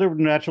 for whatever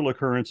natural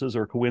occurrences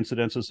or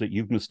coincidences that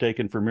you've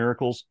mistaken for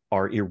miracles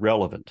are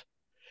irrelevant.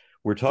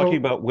 We're talking so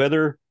about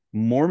whether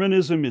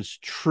Mormonism is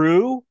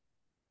true,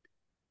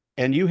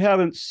 and you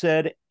haven't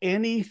said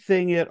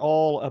anything at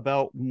all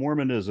about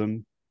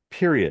Mormonism,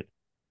 period.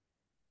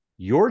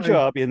 Your I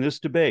job in this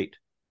debate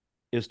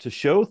is to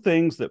show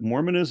things that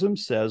Mormonism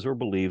says or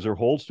believes or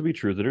holds to be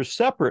true that are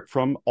separate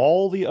from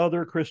all the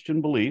other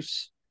Christian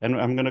beliefs. And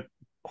I'm going to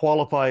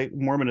qualify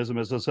Mormonism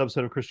as a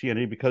subset of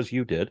Christianity because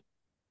you did.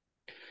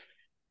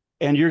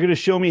 And you're going to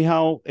show me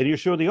how, and you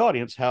show the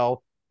audience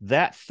how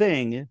that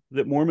thing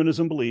that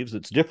Mormonism believes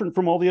that's different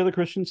from all the other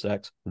Christian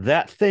sects,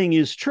 that thing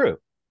is true.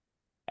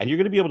 And you're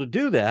going to be able to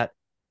do that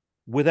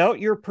without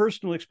your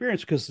personal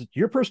experience, because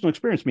your personal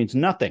experience means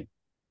nothing.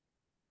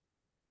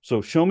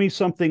 So show me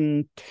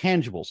something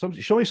tangible.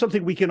 Show me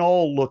something we can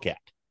all look at.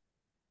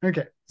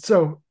 okay.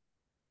 So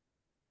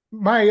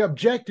my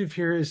objective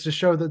here is to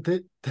show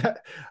that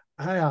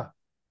I,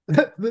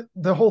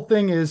 the whole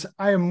thing is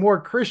I am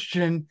more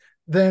Christian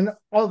than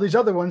all these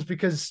other ones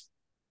because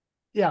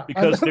yeah, I'm,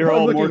 Because they're I'm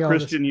all more looking at all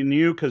this. Christian than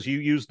you, because you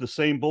use the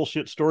same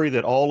bullshit story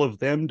that all of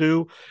them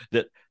do,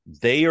 that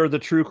they are the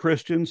true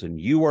Christians and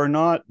you are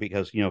not,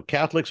 because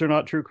Catholics are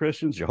not true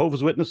Christians,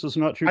 Jehovah's Witnesses are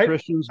not true I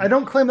Christians, I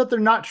don't claim that they're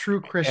not true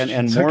and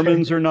Christians. Okay,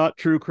 Mormons are not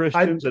true I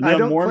Christians, and I then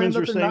don't claim Mormons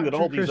that are they're saying not that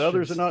all true these others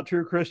are Christians. not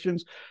true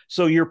Christians.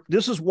 So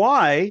this is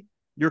why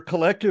your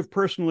collective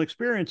personal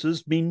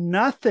experiences mean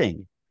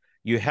nothing.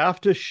 You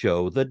have to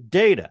show the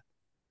data.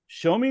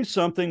 Show me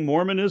something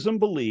Mormonism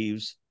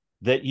believes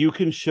that you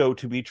can show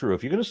to be true.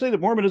 If you're going to say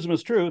that Mormonism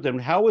is true, then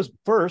how is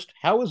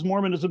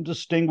Mormonism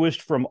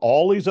distinguished from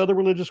all these other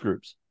religious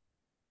groups?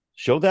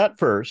 Show that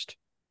first,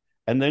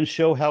 and then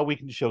show how we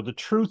can show the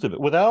truth of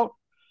it without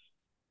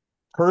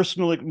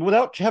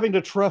having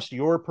to trust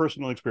your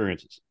personal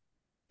experiences,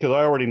 because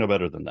I already know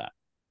better than that.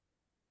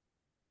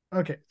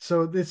 Okay,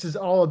 so this is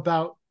all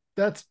about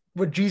that's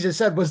what Jesus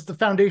said was the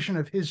foundation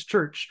of his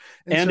church.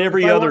 And And so if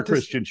every I other want to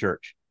Christian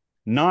church,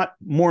 not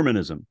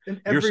Mormonism.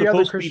 in You're every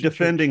other supposed to be Christian church.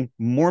 defending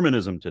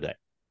Mormonism today.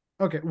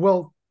 Okay,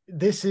 well,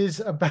 this is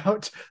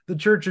about the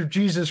Church of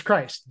Jesus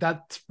Christ.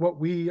 That's what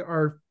we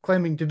are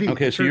claiming to be,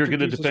 Okay, the so you're Church of going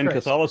to Jesus defend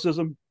Christ.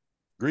 Catholicism,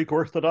 Greek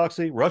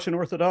Orthodoxy, Russian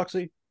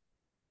Orthodoxy?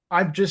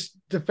 I'm just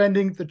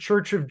defending the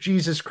Church of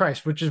Jesus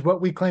Christ, which is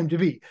what we claim to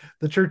be,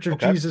 the Church of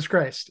Okay. Jesus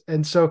Christ.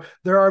 And so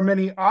there are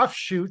many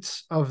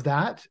offshoots of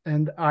that,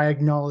 and I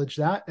acknowledge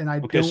that. And I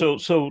Okay, don't,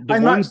 so the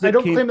I'm not, ones I that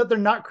don't came. claim that they're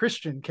not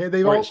Christian. Okay,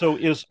 they All right, all, so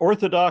is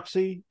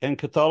Orthodoxy and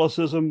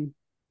Catholicism,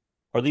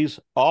 are these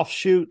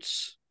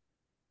offshoots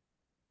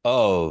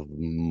of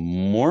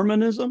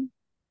Mormonism?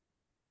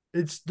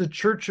 it's the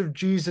Church of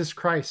Jesus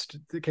Christ.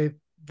 Okay,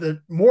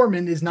 the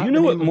Mormon is Do you not the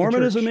know what name of the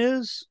Mormonism church.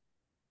 is?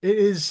 It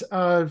is,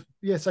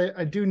 yes,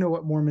 I do know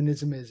what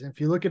Mormonism is.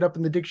 If you look it up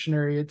in the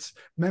dictionary, it's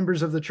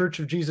members of the Church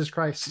of Jesus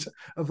Christ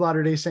of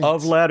Latter day Of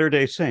Saints.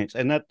 Latter-day Saints.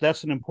 And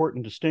that's an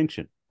important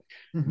distinction.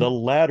 Mm-hmm. The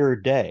latter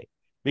day,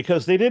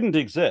 because they didn't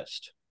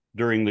exist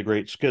during the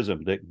Great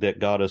Schism that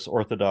got us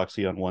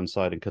Orthodoxy on one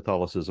side and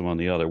Catholicism on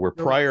the other. Where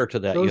No, prior to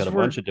that, you had those a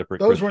bunch were of different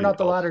those were Christian not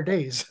the cults. latter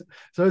days.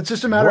 So it's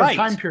just a matter of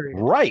time Right, period.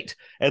 right.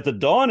 At the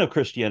dawn of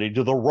Christianity,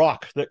 to the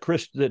rock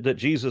that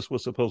Jesus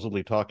was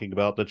supposedly talking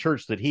about, the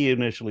church that he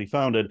initially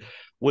founded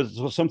was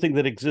something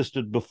that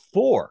existed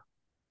before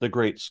the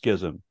Great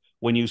Schism,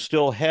 when you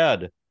still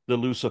had the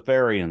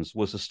Luciferians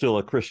was still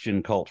a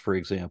Christian cult, for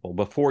example,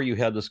 before you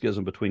had the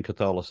schism between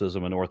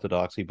Catholicism and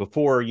Orthodoxy,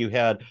 before you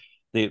had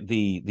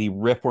the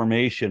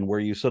Reformation,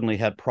 where you suddenly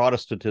had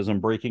Protestantism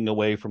breaking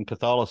away from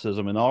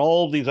Catholicism, and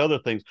all these other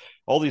things,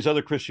 all these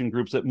other Christian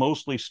groups that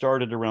mostly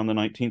started around the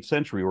 19th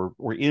century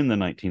or in the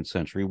 19th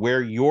century,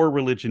 where your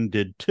religion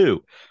did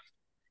too.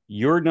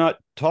 You're not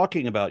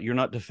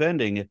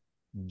defending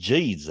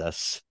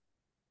Jesus.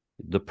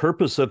 The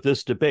purpose of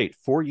this debate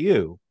for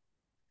you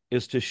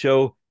is to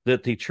show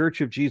that the Church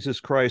of Jesus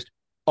Christ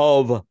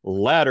of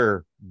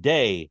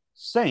Latter-day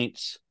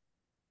Saints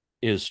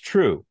is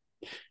true.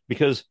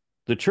 Because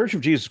the Church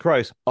of Jesus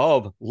Christ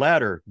of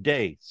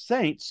Latter-day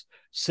Saints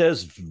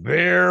says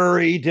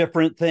very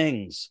different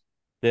things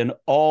than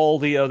all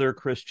the other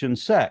Christian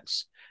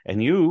sects.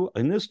 And you,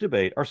 in this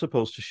debate, are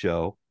supposed to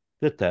show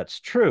that that's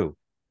true.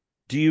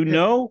 Do you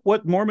know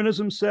what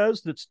Mormonism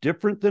says that's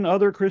different than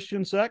other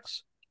Christian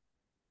sects?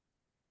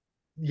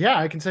 Yeah,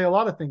 I can say a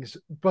lot of things,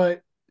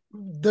 but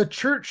the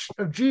Church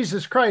of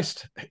Jesus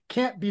Christ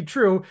can't be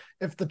true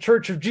if the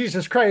Church of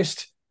Jesus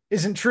Christ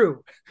isn't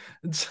true.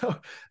 And so,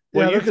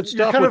 well, you could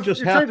stop with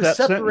just half that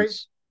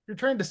sentence. You're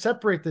trying to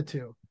separate the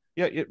two.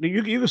 Yeah,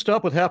 you can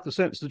stop with half the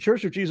sentence. The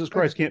Church of Jesus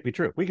Christ can't be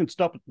true. We can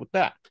stop with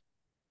that.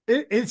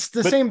 It's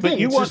the same thing.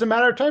 It's just a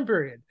matter of time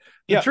period.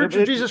 The Church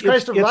of Jesus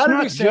Christ of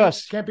Latter-day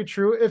Saints can't be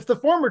true if the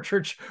former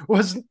church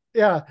wasn't.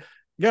 Yeah,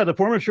 the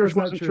former church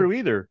wasn't true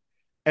either,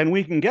 and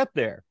we can get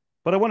there.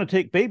 But I want to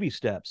take baby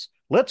steps.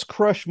 Let's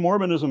crush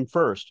Mormonism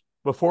first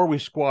before we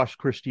squash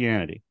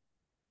Christianity.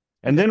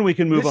 And then we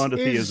can move on to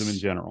theism in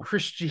general.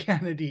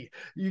 Christianity.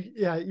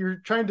 You're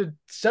trying to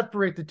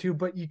separate the two,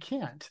 but you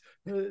can't.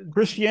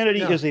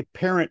 Christianity is a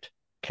parent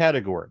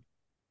category.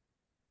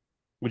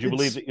 Would you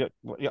believe that?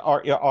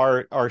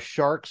 Are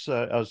sharks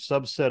a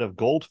subset of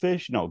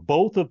goldfish? No,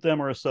 both of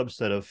them are a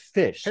subset of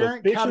fish.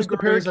 So fish is the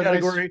parent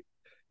category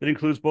that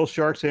includes both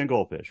sharks and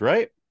goldfish,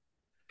 right?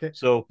 Okay.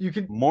 So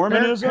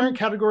Mormonism, parent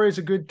category is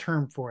a good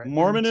term for it.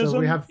 Mormonism, so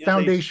we have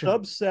foundation, is a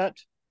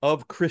subset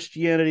of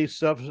Christianity,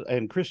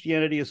 and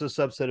Christianity is a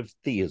subset of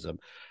theism.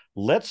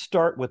 Let's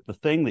start with the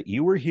thing that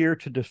you were here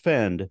to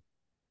defend.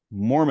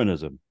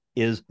 Mormonism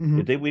is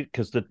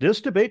because this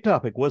debate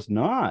topic was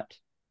not,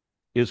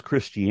 is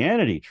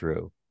Christianity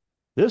true?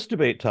 This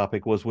debate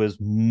topic was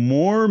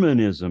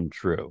Mormonism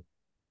true?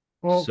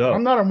 Well,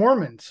 I'm not a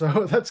Mormon,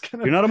 so that's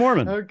gonna. You're not a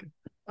Mormon. Okay.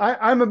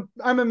 I'm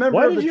a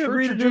member of the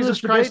Church of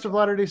Jesus Christ of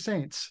Latter-day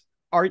Saints.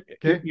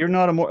 You're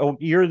not a Mormon?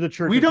 You're the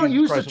Church. We don't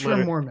use the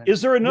term Mormon.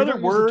 Is there another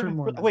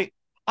word? Wait,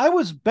 I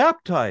was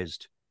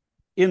baptized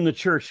in the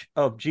Church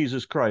of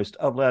Jesus Christ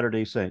of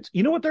Latter-day Saints.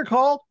 You know what they're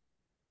called?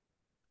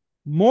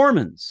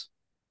 Mormons.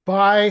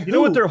 By who? You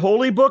know what their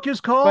holy book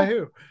is called? By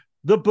who?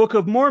 The Book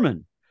of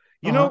Mormon.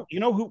 You know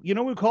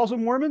who calls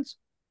them Mormons?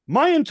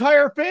 My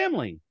entire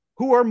family,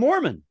 who are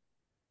Mormon.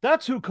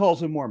 That's who calls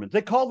them Mormons.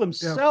 They call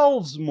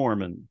themselves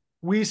Mormon.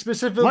 We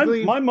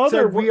specifically my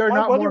mother said we are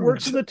not Mormons.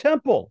 Works in the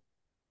temple.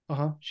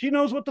 She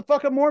knows what the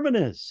fuck a Mormon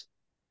is.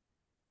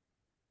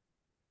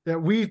 Yeah,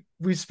 we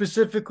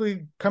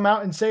specifically come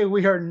out and say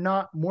we are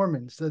not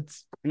Mormons.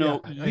 That's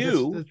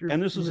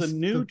and this is a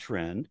new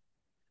trend,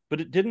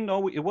 but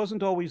it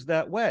wasn't always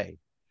that way.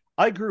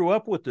 I grew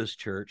up with this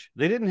church.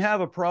 They didn't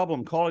have a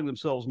problem calling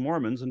themselves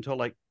Mormons until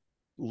like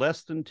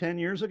less than 10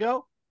 years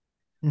ago.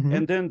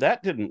 And then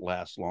that didn't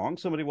last long.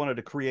 Somebody wanted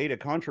to create a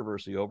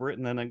controversy over it,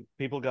 and then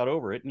people got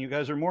over it, and you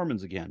guys are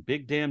Mormons again.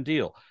 Big damn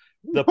deal.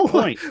 The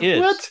point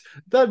is... What?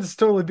 That's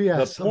totally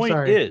BS. The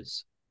point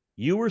is,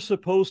 you were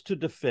supposed to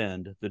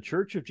defend the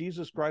Church of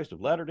Jesus Christ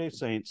of Latter-day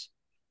Saints,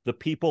 the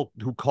people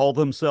who call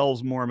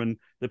themselves Mormon,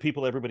 the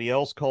people everybody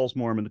else calls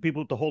Mormon, the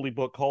people at the Holy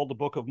Book called the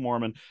Book of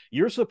Mormon.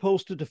 You're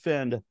supposed to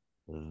defend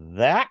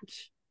that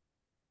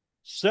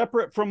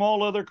separate from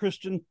all other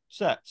Christian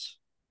sects.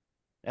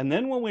 And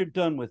then when we're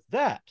done with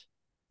that,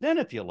 then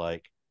if you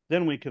like,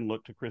 then we can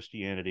look to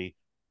Christianity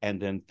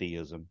and then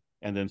theism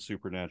and then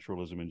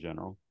supernaturalism in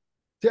general.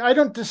 See, I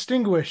don't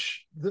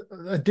distinguish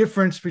a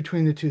difference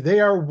between the two. They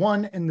are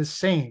one and the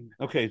same.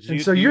 Okay,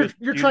 so you're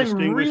trying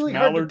really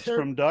hard mallards to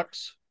from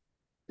ducks.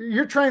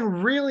 You're trying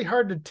really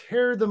hard to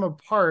tear them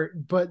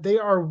apart, but they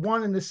are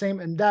one and the same,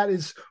 and that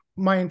is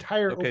my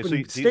entire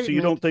opening statement. So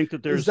you don't think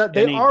that there's that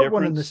they are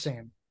one and the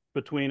same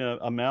between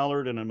a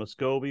mallard and a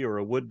Muscovy or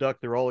a wood duck?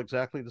 They're all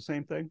exactly the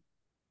same thing.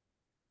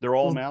 They're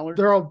all mallards.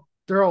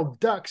 They're all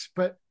ducks,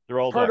 but they're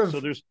all ducks.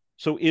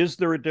 So is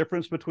there a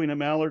difference between a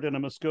mallard and a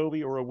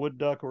Muscovy or a wood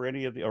duck or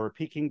or a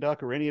Peking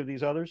duck or any of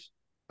these others?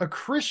 A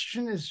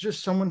Christian is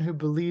just someone who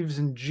believes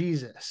in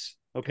Jesus.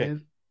 Okay.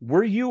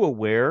 Were you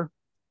aware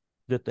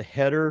that the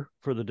header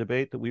for the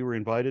debate that we were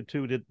invited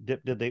to,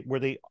 were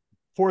they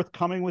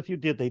forthcoming with you?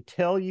 Did they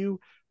tell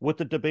you what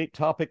the debate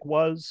topic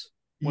was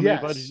when they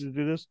invited you to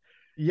do this?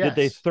 Yes. Did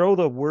they throw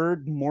the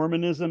word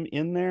Mormonism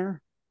in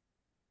there?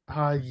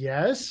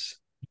 Yes.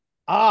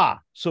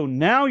 So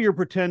now you're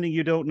pretending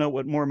you don't know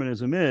what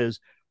Mormonism is,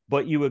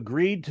 but you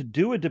agreed to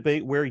do a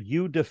debate where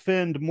you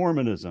defend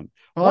Mormonism.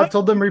 Well, I've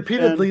told them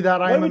repeatedly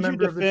that I am a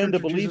member of the Church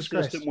of belief Jesus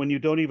Christ. system when you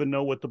don't even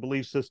know what the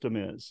belief system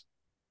is?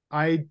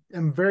 I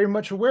am very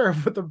much aware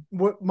of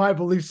what my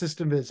belief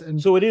system is.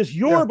 And so it is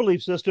your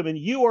belief system, and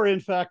you are in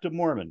fact a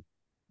Mormon.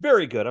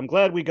 Very good. I'm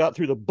glad we got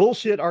through the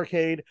bullshit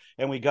arcade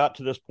and we got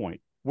to this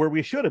point where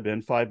we should have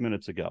been 5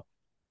 minutes ago.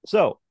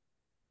 So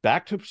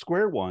back to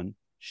square one.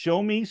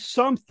 Show me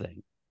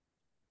something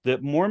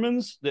that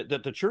Mormons, that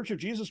the Church of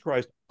Jesus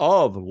Christ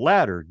of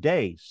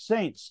Latter-day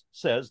Saints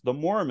says, the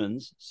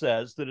Mormons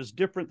says, that is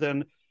different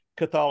than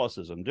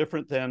Catholicism,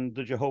 different than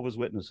the Jehovah's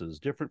Witnesses,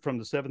 different from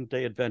the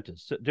Seventh-day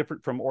Adventists,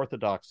 different from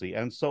Orthodoxy,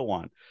 and so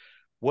on.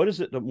 What is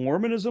it that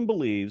Mormonism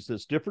believes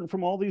that's different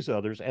from all these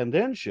others, and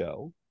then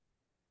show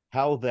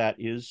how that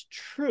is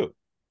true.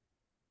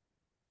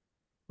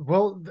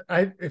 Well,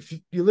 if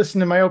you listen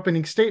to my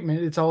opening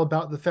statement, it's all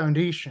about the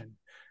foundation.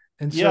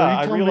 And so Yeah, you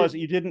I tell me realize that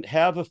you didn't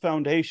have a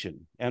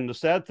foundation. And the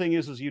sad thing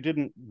is you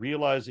didn't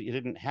realize that you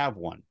didn't have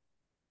one.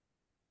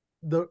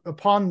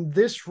 upon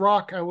this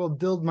rock I will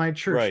build my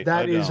church. Right.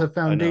 That is a I know.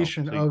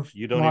 foundation So of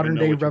you don't even modern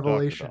know day what you're talking about.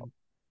 revelation.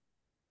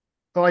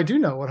 Oh, I do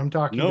know what I'm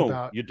talking No,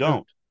 about. you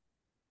don't.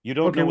 You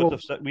don't Okay, know well,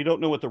 we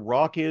don't know what the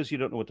rock is. You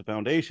don't know what the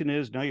foundation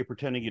is. Now you're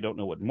pretending you don't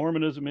know what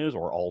Mormonism is,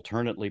 or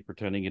alternately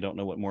pretending you don't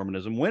know what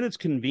Mormonism. When it's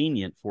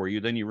convenient for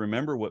you, then you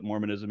remember what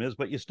Mormonism is,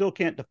 but you still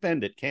can't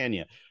defend it, can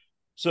you?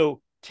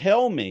 So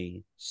tell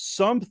me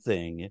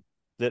something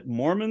that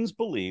Mormons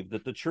believe,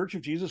 that the Church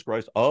of Jesus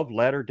Christ of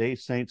Latter-day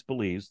Saints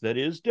believes, that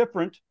is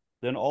different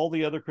than all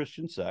the other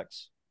Christian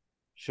sects.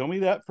 Show me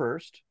that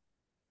first,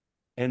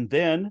 and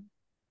then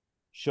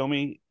show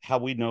me how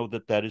we know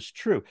that that is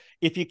true.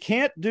 If you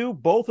can't do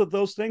both of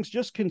those things,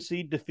 just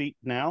concede defeat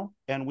now,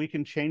 and we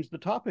can change the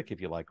topic if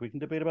you like. We can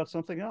debate about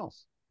something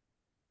else.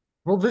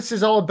 well, this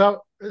is all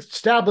about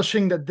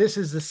establishing that this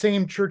is the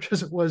same church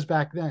as it was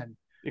back then.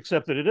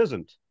 Except that it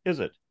isn't, is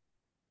it?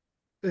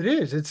 It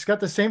is. It's got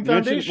the same You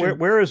mentioned foundation.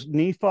 where is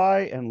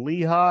Nephi and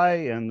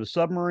Lehi and the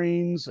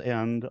submarines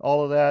and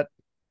all of that?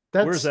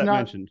 Where is That's that not.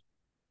 mentioned?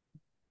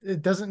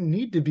 It doesn't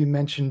need to be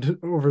mentioned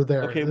over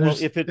there. Okay, well,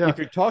 There's yeah. if you're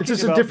It's talking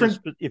just a about this,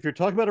 different. if you're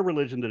talking about a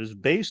religion that is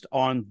based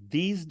on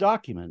these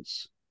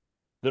documents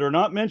that are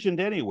not mentioned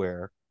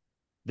anywhere,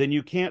 then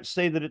you can't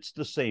say that it's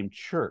the same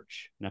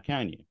church. Now,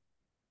 can you?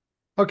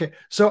 Okay,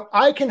 so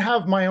I can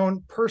have my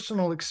own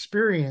personal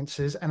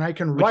experiences, and I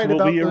can Which write will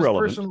be about those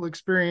irrelevant. personal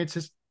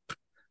experiences.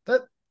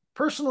 That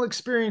personal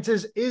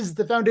experiences is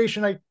the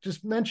foundation I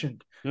just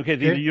mentioned. Okay,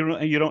 Okay,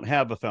 you don't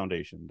have a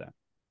foundation then.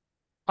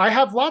 I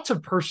have lots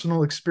of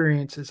personal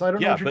experiences. I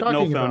don't know Yeah, what you're but no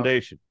talking about.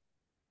 foundation.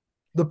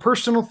 The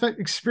personal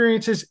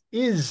experiences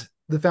is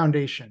the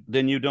foundation.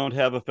 Then you don't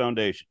have a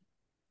foundation.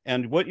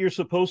 And what you're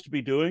supposed to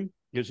be doing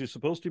is you're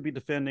supposed to be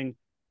defending,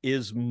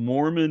 is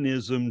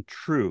Mormonism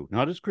true?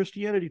 Not is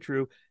Christianity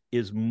true,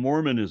 is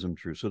Mormonism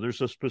true? So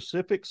there's a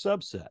specific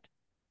subset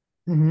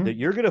that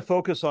you're going to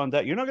focus on.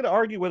 That you're not going to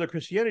argue whether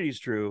Christianity is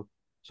true.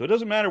 So it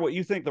doesn't matter what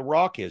you think the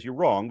rock is. You're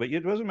wrong, but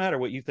it doesn't matter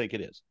what you think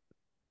it is.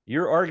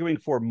 You're arguing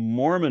for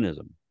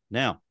Mormonism.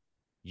 Now,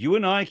 you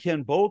and I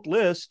can both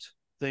list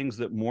things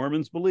that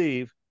Mormons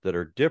believe that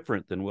are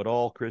different than what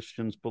all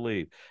Christians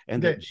believe,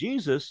 and that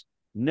Jesus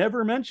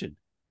never mentioned.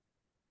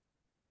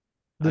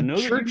 I The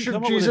know that you can Church of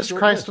come up with a Jesus short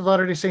Christ list. of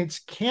Latter-day Saints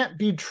can't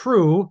be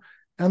true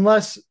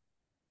unless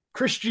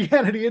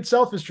Christianity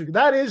itself is true.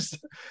 That is,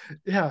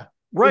 yeah, it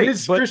Right,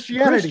 is but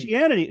Christianity.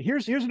 Christianity,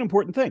 here's an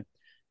important thing.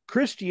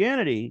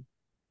 Christianity,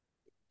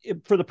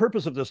 for the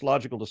purpose of this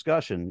logical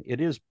discussion, it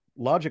is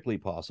logically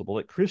possible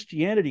that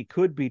Christianity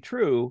could be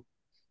true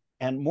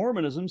and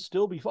Mormonism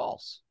still be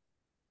false.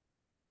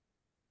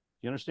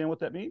 You understand what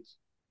that means?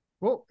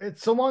 Well,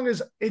 it's so long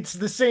as it's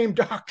the same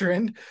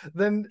doctrine,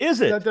 then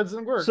Is it? that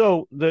doesn't work.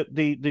 So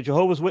the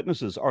Jehovah's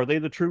Witnesses, are they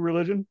the true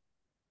religion?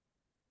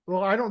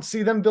 Well, I don't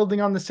see them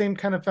building on the same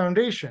kind of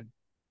foundation.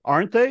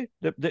 Aren't they?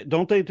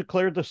 Don't they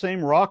declare the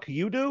same rock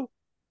you do?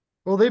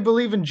 Well, they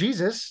believe in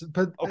Jesus,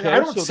 but Okay, I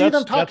don't so see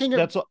them talking.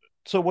 that's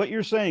so what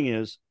you're saying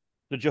is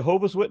the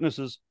Jehovah's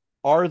Witnesses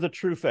are the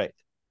true faith.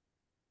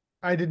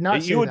 I did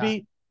not say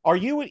that. Are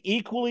you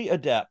equally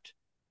adept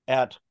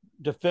at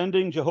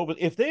defending Jehovah?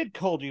 If they had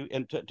called you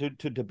and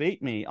to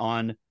debate me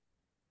on,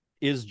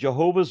 is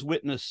Jehovah's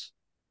Witness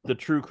the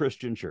true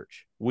Christian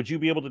church, would you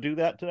be able to do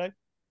that today?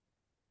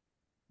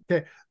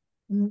 Okay,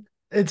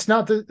 it's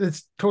not that.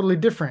 It's totally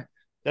different.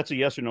 That's a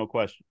yes or no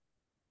question.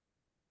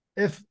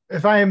 If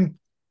I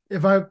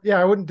yeah,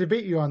 I wouldn't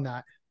debate you on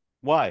that.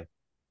 Why?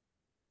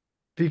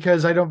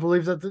 Because I don't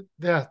believe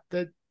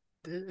that.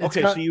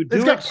 Okay, so you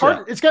do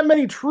accept. It's got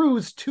many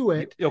truths to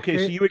it. Okay,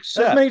 so you It has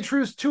accept. many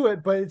truths to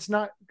it, but it's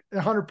not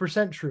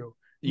 100% true.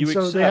 You so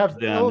accept they have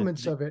then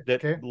elements of it.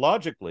 that Okay.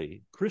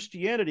 logically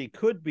Christianity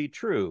could be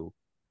true,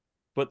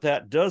 but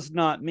that does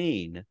not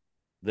mean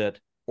that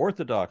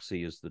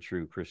Orthodoxy is the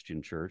true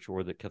Christian church,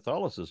 or that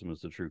Catholicism is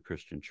the true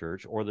Christian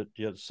church, or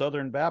that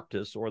Southern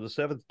Baptists or the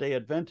Seventh-day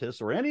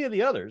Adventists or any of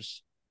the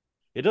others.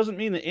 It doesn't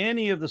mean that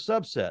any of the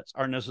subsets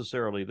are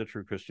necessarily the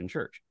true Christian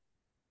church.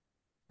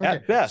 Okay.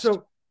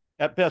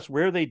 At best,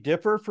 where they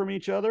differ from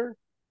each other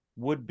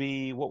would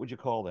be, what would you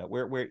call that?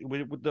 Where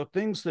the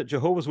things that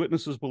Jehovah's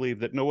Witnesses believe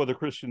that no other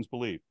Christians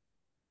believe,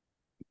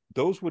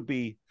 those would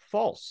be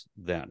false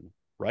then,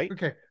 right?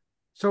 Okay.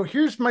 So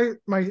here's my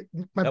That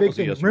big was a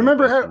thing. yes or no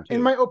Remember how question, too.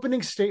 in my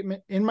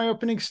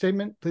opening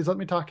statement, please let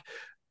me talk.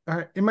 All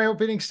right. In my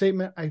opening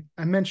statement,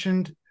 I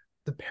mentioned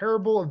the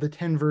parable of the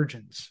 10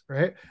 virgins,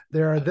 right?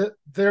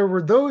 There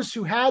were those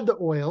who had the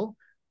oil,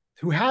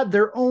 who had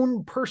their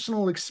own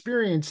personal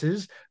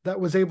experiences that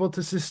was able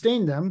to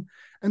sustain them.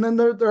 And then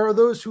there are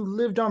those who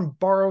lived on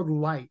borrowed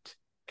light,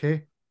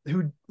 okay,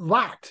 who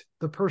lacked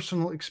the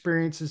personal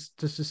experiences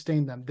to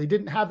sustain them. They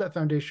didn't have that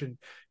foundation,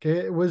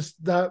 okay? It was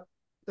that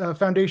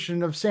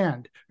foundation of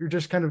sand. You're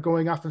just kind of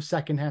going off of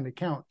secondhand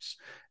accounts.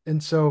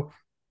 And so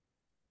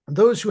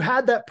those who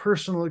had that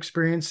personal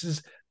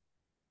experiences,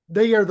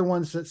 they are the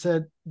ones that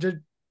said,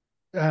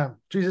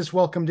 Jesus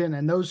welcomed in.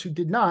 And those who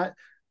did not,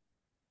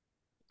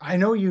 I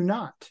know you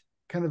not,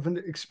 kind of an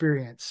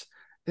experience.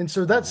 And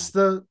so Uh-huh. that's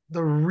the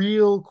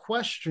real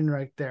question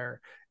right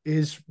there,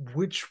 is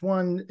which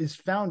one is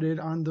founded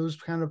on those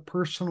kind of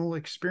personal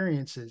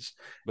experiences.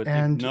 But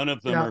And none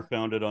of them yeah, are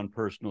founded on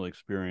personal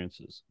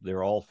experiences.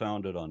 They're all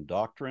founded on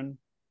doctrine,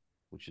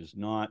 which is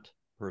not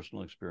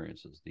personal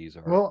experiences. These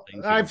are well,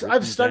 things that are I've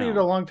written studied a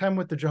down. long time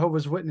with the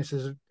Jehovah's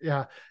Witnesses.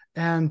 Yeah.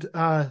 And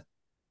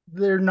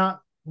they're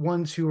not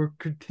ones who are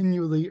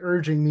continually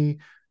urging me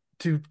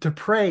to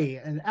pray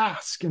and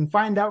ask and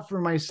find out for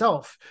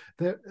myself.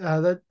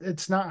 That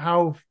it's not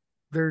how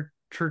their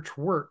church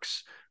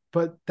works.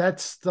 But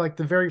that's like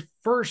the very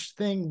first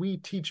thing we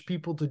teach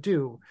people to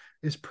do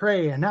is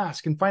pray and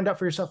ask and find out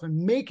for yourself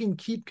and make and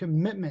keep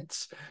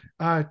commitments.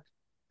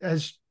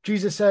 As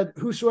Jesus said,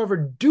 "Whosoever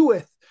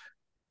doeth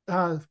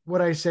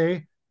what I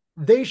say,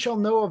 they shall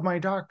know of my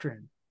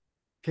doctrine."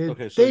 Okay,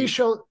 Okay,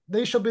 so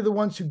they shall be the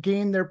ones who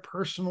gain their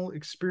personal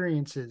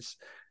experiences.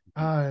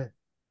 Uh,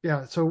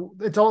 yeah, so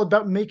it's all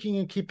about making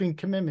and keeping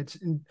commitments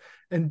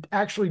and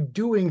actually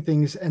doing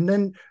things, and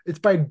then it's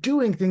by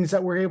doing things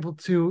that we're able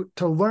to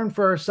learn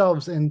for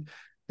ourselves. And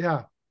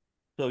yeah,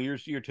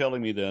 you're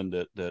telling me then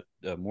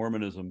that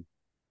Mormonism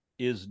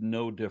is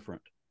no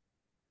different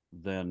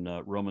than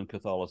Roman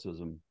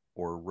Catholicism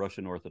or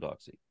Russian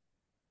Orthodoxy.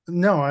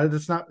 no,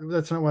 that's not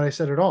what I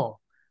said at all.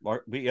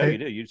 But yeah, you Okay,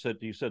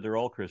 did. You said they're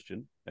all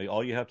Christian.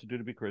 All you have to do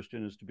to be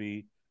Christian is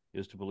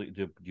to believe.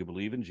 You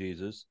believe in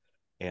Jesus,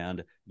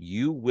 and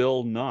you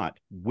will not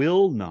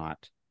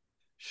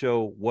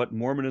show what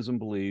Mormonism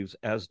believes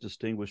as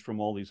distinguished from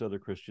all these other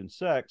Christian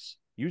sects.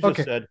 You just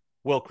okay, said,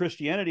 well,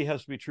 Christianity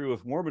has to be true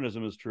if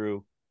Mormonism is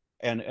true,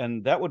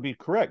 and that would be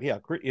correct. Yeah,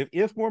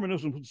 if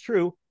Mormonism was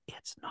true,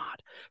 it's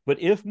not.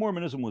 But if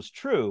Mormonism was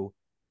true,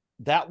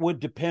 that would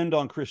depend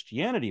on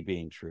Christianity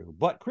being true.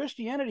 But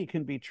Christianity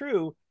can be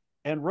true,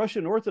 and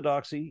Russian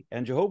Orthodoxy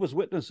and Jehovah's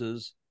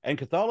Witnesses and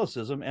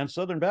Catholicism and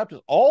Southern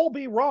Baptists all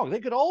be wrong. They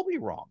could all be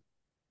wrong.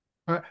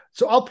 all right.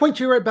 So I'll point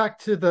you right back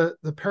to the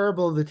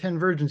parable of the 10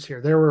 virgins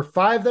here. There were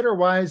five that are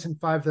wise and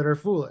five that are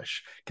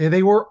foolish. Okay,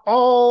 they were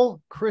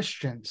all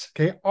Christians.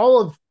 Okay,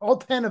 all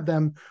 10 of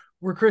them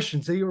were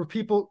Christians. They were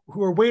people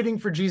who were waiting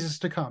for Jesus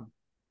to come.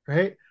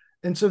 Right,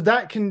 and so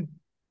that can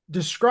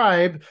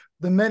describe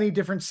the many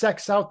different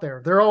sects out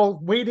there. They're all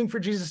waiting for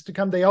Jesus to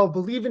come. They all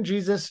believe in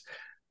Jesus,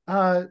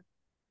 uh,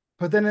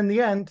 but then in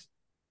the end,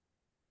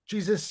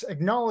 Jesus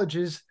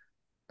acknowledges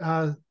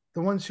uh,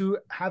 the ones who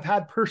have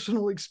had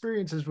personal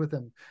experiences with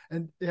him.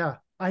 And yeah,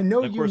 I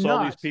know And of you course, all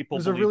these not people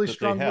was a believe really that they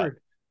strong had. word.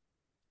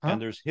 Huh?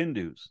 And there's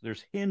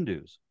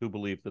Hindus who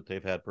believe that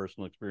they've had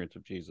personal experience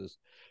of Jesus,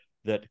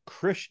 that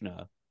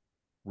Krishna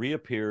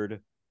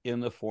reappeared in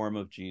the form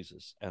of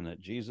Jesus, and that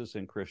Jesus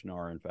and Krishna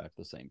are in fact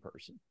the same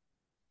person.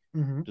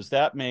 Mm-hmm. Does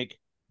that make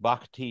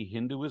Bhakti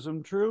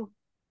Hinduism true?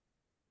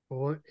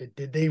 Well,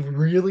 did they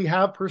really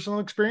have personal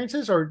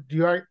experiences, or do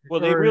you Well,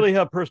 they or really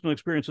have personal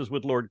experiences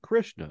with Lord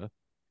Krishna,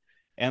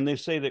 and they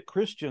say that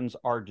Christians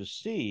are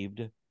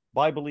deceived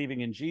by believing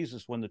in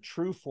Jesus when the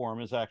true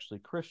form is actually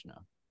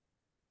Krishna.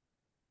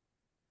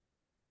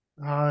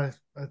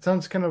 it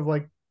sounds kind of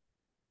like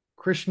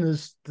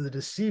Krishna's the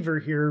deceiver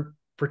here,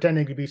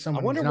 pretending to be I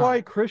someone he's wonder why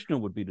not. Krishna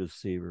would be a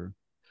deceiver.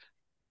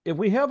 If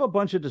we have a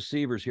bunch of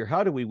deceivers here,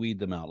 how do we weed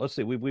them out? Let's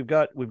see. We've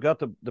got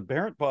the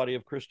parent body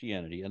of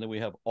Christianity, and then we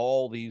have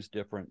all these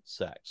different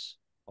sects,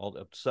 all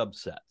the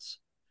subsets,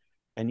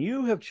 and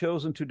you have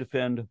chosen to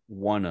defend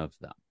one of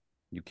them.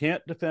 You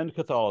can't defend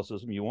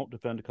Catholicism. You won't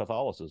defend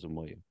Catholicism,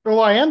 will you? Well,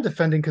 I am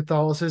defending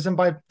Catholicism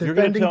by You're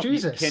going to defending tell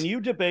me, can Jesus.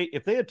 you debate,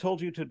 if they had told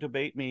you to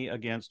debate me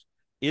against,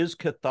 is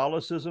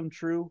Catholicism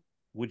true?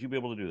 Would you be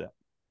able to do that?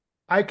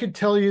 I could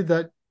tell you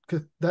that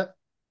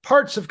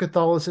parts of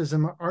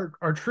Catholicism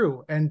are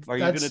true, and Are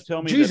you going to that's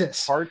tell me that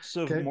Jesus. parts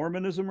of Okay.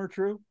 Mormonism are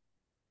true?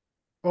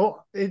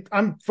 Well,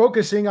 I'm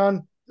focusing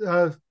on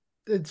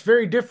it's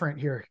very different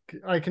here.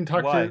 I can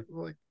talk Why? to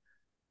like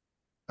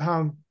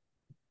um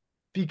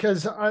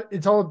because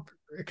it's all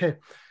okay.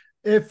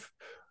 If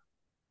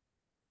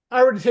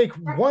I were to take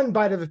one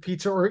bite of a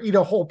pizza or eat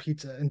a whole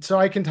pizza, and so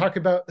I can talk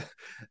about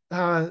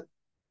uh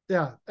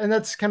yeah, and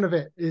that's kind of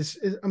it. Is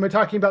am I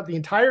talking about the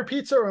entire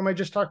pizza, or am I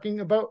just talking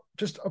about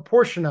just a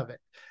portion of it?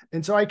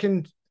 And so I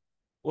can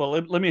Well,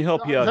 let me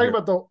help you I'm out talking here.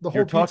 about the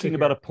You're whole pizza talking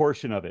about a here.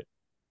 portion of it.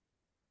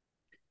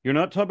 You're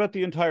not talking about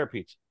the entire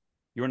pizza.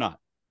 You're not.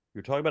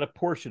 You're talking about a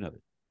portion of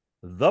it.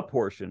 The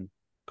portion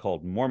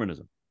called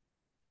Mormonism.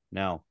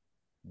 Now,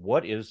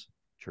 what is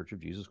Church of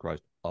Jesus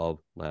Christ of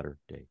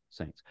Latter-day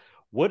Saints?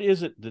 What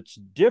is it that's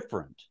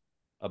different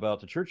about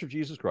the Church of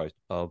Jesus Christ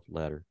of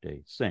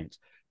Latter-day Saints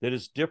that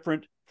is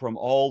different from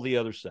all the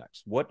other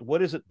sects?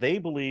 What is it they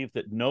believe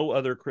that no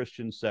other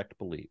Christian sect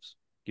believes?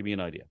 Give me an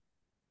idea.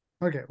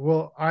 Okay,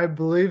 well, I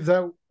believe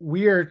that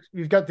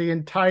we've got the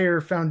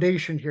entire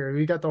foundation here.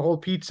 We got the whole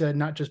pizza,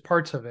 not just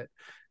parts of it.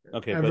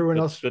 Okay, Everyone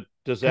else but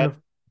does kind that,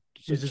 of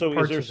uses so is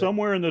parts there of it.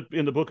 somewhere in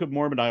the Book of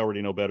Mormon, I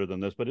already know better than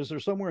this, but is there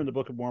somewhere in the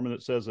Book of Mormon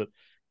that says that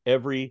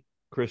every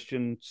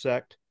Christian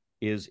sect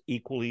is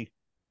equally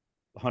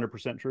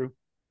 100% true?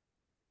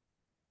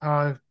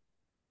 Uh,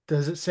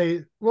 does it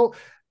say, well,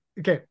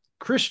 okay,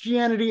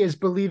 Christianity is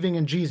believing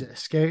in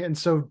Jesus, okay? And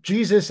so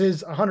Jesus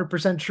is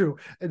 100% true.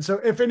 And so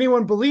if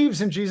anyone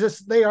believes in Jesus,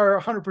 they are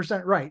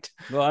 100% right.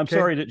 Well, I'm Okay?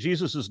 sorry that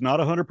Jesus is not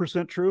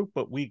 100% true,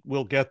 but we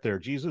will get there.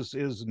 Jesus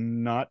is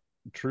not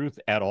truth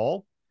at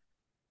all,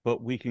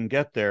 but we can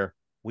get there.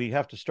 We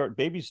have to start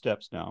baby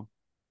steps now.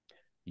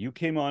 You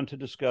came on to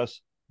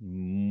discuss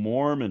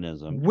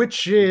Mormonism,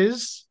 Which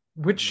is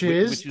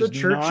the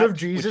Church of which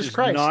Jesus is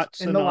Christ not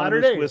in the latter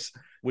synonymous with, days.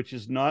 which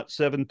is not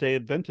Seventh-day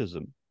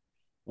Adventism,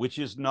 which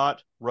is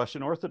not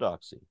Russian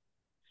Orthodoxy.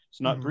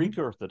 It's not Mm-hmm. Greek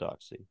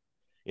Orthodoxy.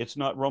 It's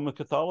not Roman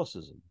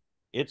Catholicism.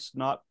 It's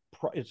not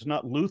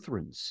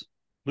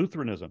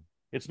Lutheranism.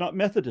 It's not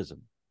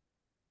Methodism.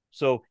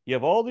 So you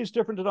have all these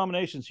different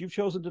denominations. You've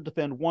chosen to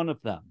defend one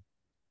of them.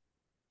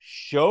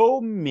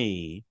 Show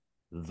me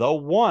the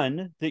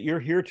one that you're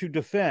here to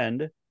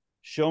defend.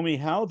 Show me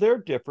how they're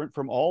different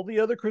from all the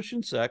other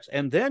Christian sects,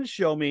 and then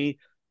show me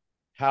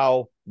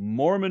how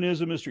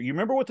Mormonism is true. You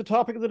remember what the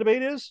topic of the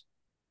debate is?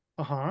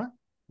 Uh-huh.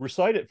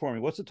 Recite it for me.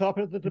 What's the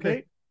topic of the Okay.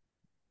 debate?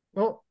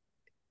 Well,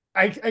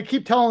 I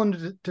keep telling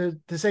them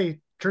to say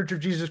Church of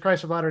Jesus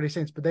Christ of Latter-day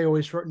Saints, but they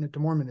always shorten it to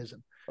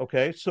Mormonism.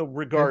 Okay, so Okay.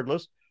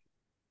 regardless,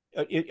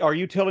 are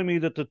you telling me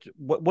that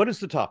what is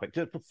the topic?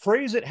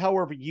 Phrase it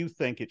however you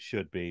think it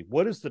should be.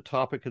 What is the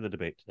topic of the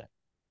debate today?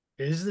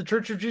 Is the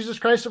Church of Jesus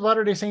Christ of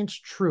Latter-day Saints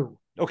true?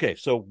 Okay,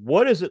 so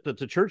what is it that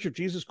the Church of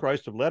Jesus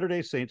Christ of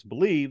Latter-day Saints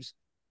believes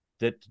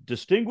that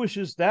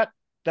distinguishes that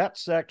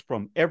sect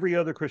from every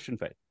other Christian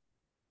faith?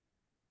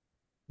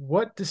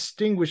 What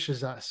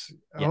distinguishes us?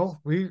 Yes. Oh,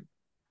 we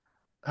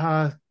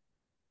uh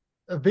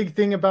a big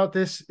thing about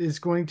this is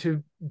going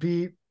to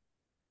be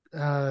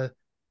uh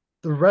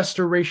the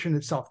restoration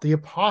itself, the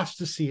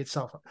apostasy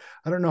itself.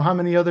 I don't know how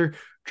many other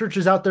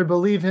churches out there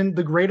believe in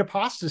the great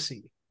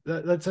apostasy.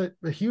 That's a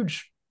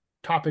huge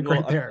topic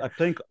Well, right there. I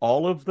think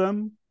all of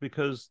them,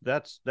 because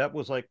that's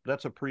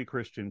a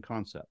pre-Christian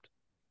concept.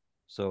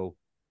 So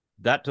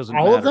that doesn't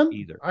All of matter them?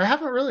 either. I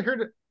haven't really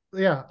heard it.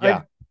 Yeah,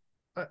 Yeah,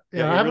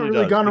 yeah, I it haven't really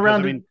really does. gone Because I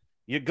around mean, and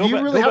you do you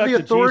really go have back the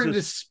to authority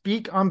to Jesus.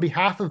 speak on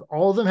behalf of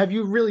all of them? Have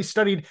you really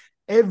studied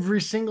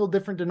every single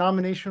different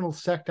denominational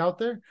sect out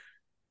there?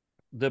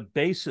 The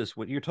basis,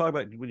 what you're talking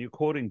about when you're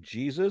quoting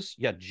Jesus,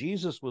 yeah,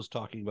 Jesus was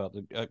talking about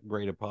the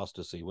great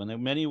apostasy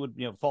when many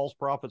would, false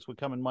prophets would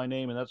come in my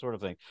name and that sort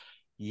of thing.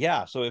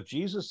 Yeah, so if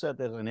Jesus said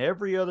that and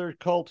every other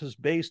cult is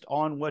based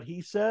on what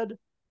he said,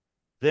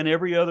 then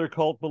every other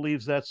cult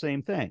believes that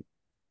same thing.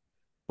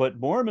 But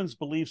Mormons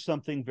believe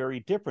something very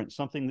different,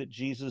 something that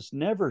Jesus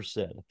never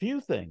said, a few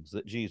things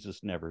that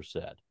Jesus never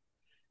said.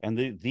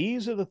 And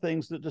these are the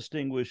things that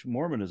distinguish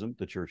Mormonism,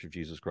 the Church of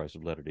Jesus Christ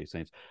of Latter-day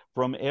Saints,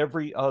 from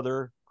every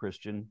other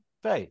Christian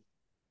faith.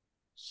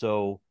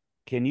 So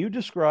can you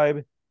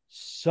describe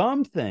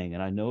something,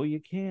 and I know you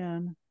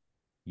can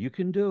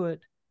do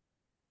it,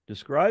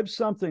 describe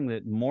something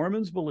that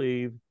Mormons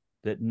believe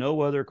that no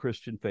other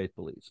Christian faith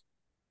believes?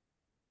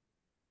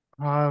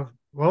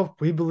 Well,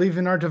 we believe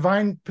in our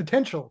divine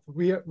potential.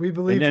 We And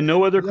believe then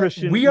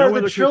that we are no the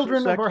other Christian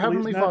children of sect our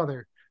believes in heavenly that.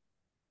 Father.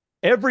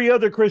 Every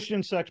other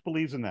Christian sect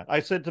believes in that. I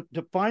said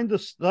to find the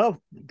stuff,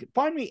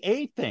 find me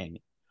a thing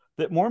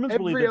that Mormons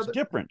believe Every that's other,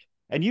 different,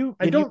 I and you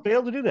don't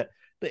failed to do that.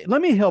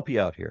 Let me help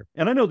you out here,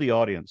 and I know the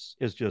audience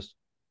is just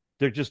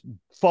they're just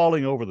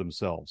falling over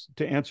themselves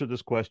to answer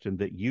this question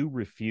that you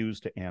refuse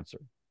to answer.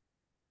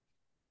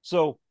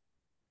 So,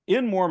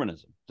 in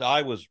Mormonism,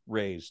 I was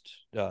raised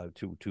I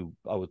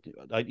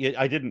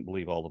didn't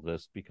believe all of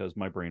this because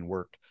my brain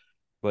worked,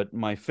 but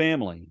my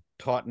family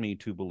taught me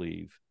to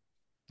believe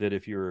that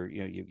if you're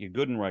a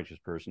good and righteous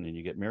person and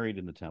you get married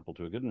in the temple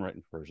to a good and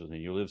righteous person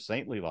and you live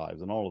saintly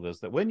lives and all of this,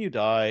 that when you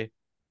die,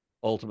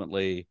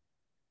 ultimately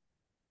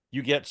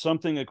you get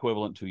something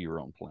equivalent to your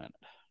own planet.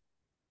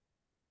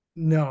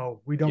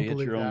 no, we You don't get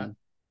believe your that. own.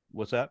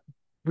 What's that?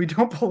 We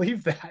don't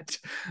believe that.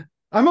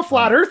 I'm a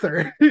flat Um,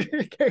 earther.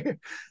 Okay.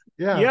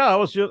 Yeah. yeah, I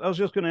was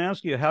just going to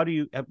ask you, how do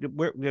you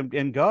where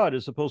and God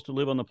is supposed to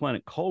live on the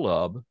planet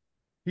Kolob?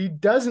 He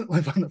doesn't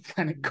live on the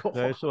planet Okay,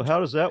 Gold. so how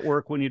does that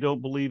work when you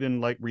don't believe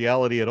in like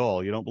reality at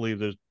all? You don't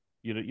believe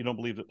you don't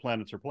believe that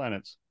planets are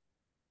planets.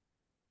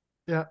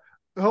 Yeah.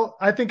 Well,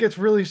 I think it's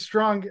really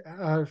strong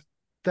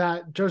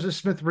that Joseph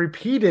Smith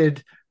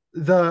repeated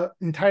the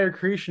entire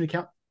creation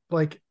account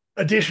like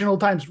additional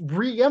times,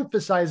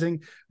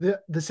 re-emphasizing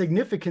the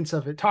significance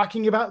of it,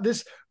 talking about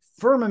this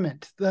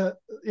firmament, that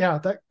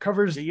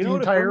covers You know the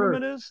what a entire earth.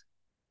 firmament is?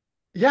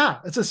 Yeah,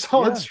 it's a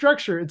solid Yeah,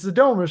 structure. It's a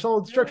dome or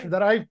solid structure yeah.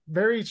 that I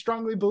very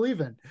strongly believe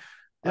in.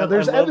 I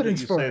There's love that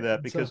evidence you for say it.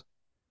 that So because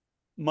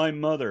my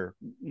mother,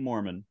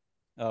 Mormon,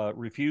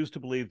 refused to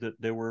believe that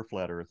there were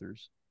flat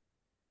earthers.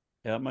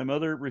 My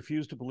mother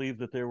refused to believe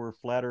that there were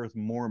flat earth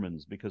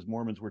Mormons because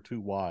Mormons were too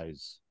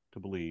wise to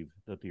believe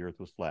that the earth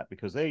was flat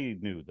because they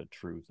knew the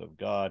truth of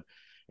God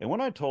And when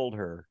I told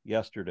her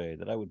yesterday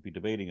that I would be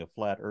debating a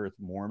flat earth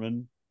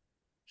Mormon,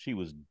 she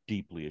was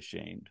deeply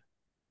ashamed.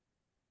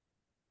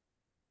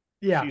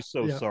 Yeah, She's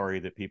so yeah. sorry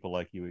that people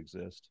like you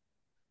exist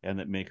and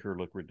that make her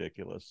look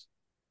ridiculous.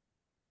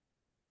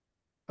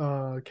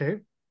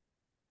 Okay.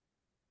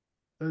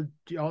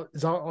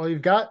 Is all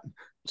you've got?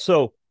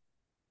 So,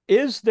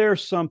 is there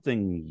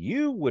something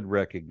you would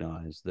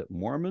recognize that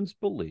Mormons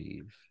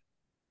believe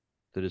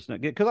that is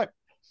not good? Because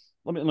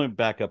let me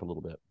back up a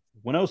little bit.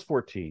 When I was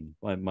 14,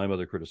 my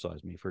mother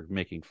criticized me for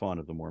making fun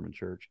of the Mormon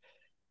Church,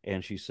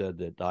 and she said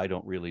that I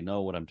don't really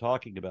know what I'm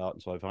talking about,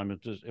 and so if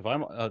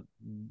I'm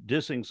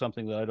dissing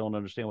something that I don't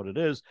understand what it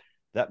is,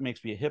 that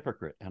makes me a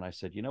hypocrite. And I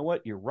said, you know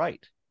what? You're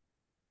right.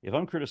 If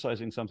I'm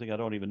criticizing something I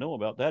don't even know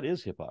about, that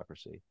is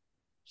hypocrisy.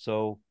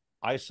 So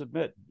I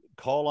submit,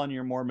 call on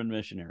your Mormon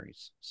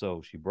missionaries.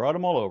 So she brought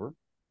them all over.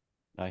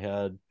 I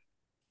had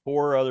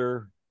four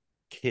other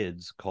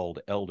kids called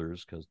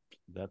elders because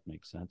that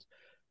makes sense.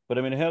 But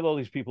I mean, I had all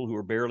these people who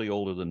are barely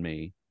older than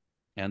me,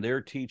 and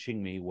they're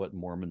teaching me what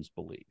Mormons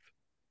believe.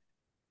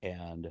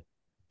 And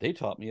they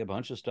taught me a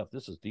bunch of stuff.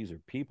 These are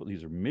people,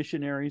 these are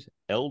missionaries,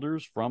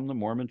 elders from the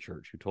Mormon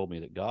church who told me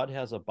that God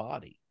has a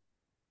body.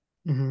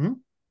 Mm-hmm.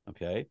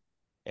 Okay.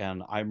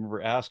 And I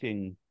remember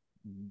asking,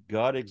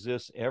 God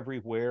exists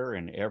everywhere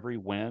and every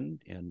when,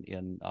 and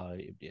in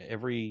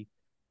every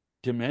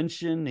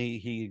dimension.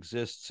 He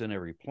exists in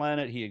every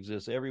planet. He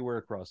exists everywhere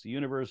across the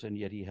universe, and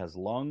yet he has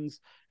lungs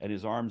and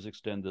his arms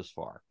extend this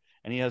far.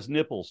 And he has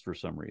nipples for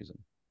some reason.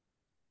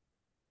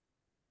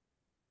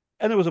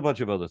 And there was a bunch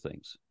of other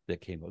things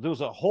that came up. There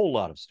was a whole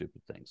lot of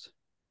stupid things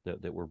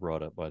that were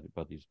brought up by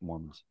these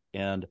Mormons.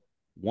 And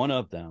one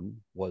of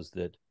them was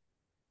that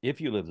if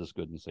you live this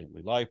good and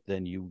saintly life,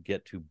 then you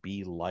get to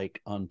be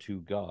like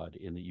unto God,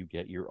 in that you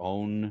get your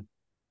own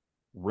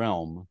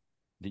realm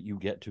that you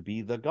get to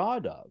be the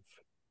God of.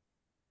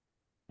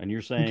 And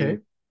you're saying Okay.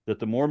 that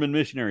the Mormon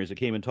missionaries that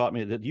came and taught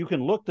me that you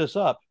can look this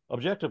up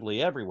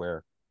objectively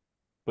everywhere,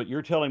 but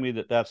you're telling me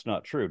that that's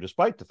not true,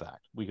 despite the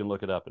fact we can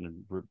look it up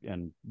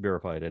and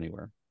verify it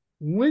anywhere.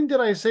 When did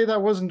I say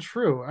that wasn't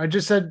true? I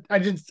said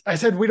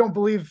we don't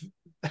believe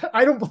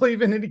I don't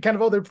believe in any kind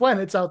of other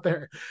planets out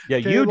there. Yeah,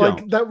 Okay, you like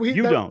don't. that we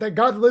You don't. that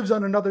God lives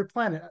on another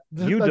planet.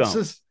 You That's don't.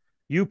 just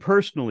You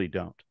personally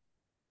don't.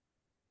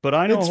 But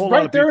I know a it's whole lot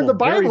right of there in people the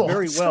very, Bible.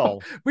 very So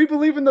well. we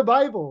believe in the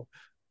Bible.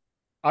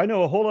 I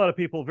know a whole lot of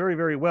people very,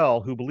 very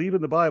well who believe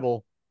in the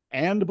Bible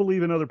and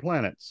believe in other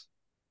planets.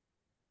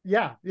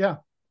 Yeah, yeah.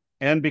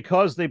 And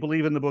because they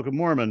believe in the Book of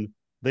Mormon,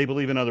 they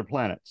believe in other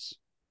planets.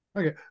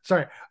 Okay,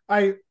 sorry.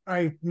 I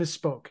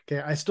misspoke. Okay,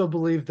 I still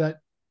believe that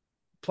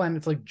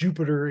planets like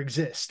Jupiter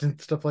exist and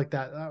stuff like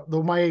that.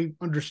 Though my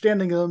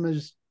understanding of them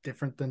is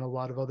different than a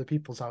lot of other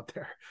people's out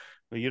there.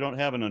 But you don't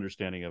have an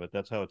understanding of it.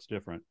 That's how it's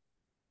different.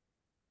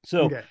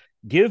 So Okay.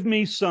 give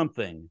me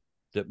something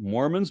that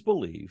Mormons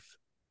believe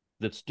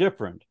that's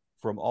different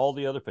from all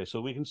the other faiths.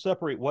 So we can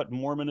separate what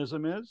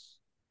Mormonism is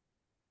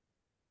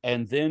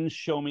and then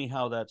show me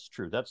how that's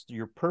true. That's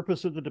your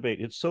purpose of the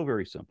debate. It's so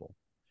very simple.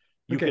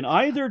 You Okay. can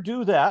either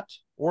do that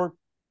or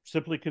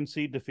simply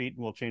concede defeat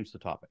and we'll change the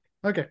topic.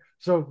 Okay.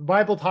 So the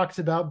Bible talks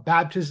about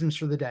baptisms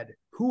for the dead.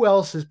 Who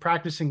else is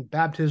practicing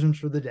baptisms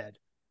for the dead?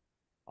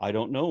 I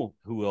don't know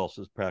who else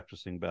is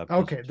practicing Okay,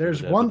 baptisms for the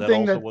there's dead, but one that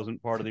thing also that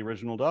wasn't part of the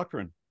original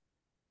doctrine.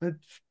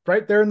 it's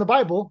right there in the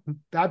Bible,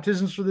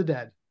 baptisms for the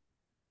dead.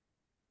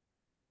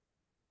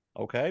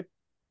 Okay.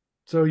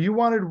 So you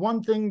wanted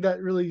one thing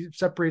that really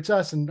separates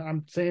us, and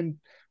I'm saying,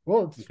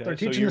 well, they're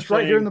Okay. So teaching this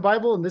right here in the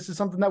Bible, and this is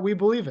something that we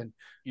believe in.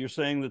 you're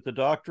saying that the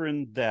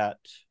doctrine that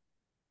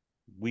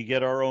we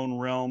get our own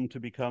realm to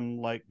become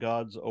like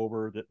gods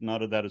over, that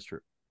none of that is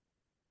true.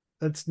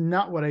 That's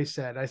not what I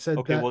said. I said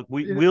Okay, that, well,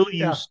 will you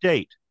yeah.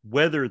 state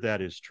whether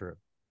that is true?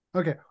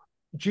 Okay.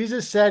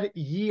 Jesus said,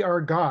 Ye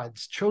are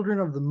gods, children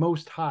of the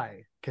Most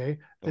High. Okay.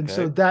 And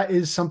so Okay. that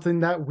is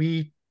something that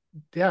when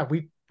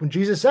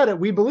Jesus said it,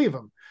 we believe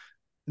him.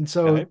 And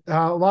Okay. so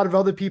a lot of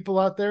other people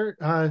out there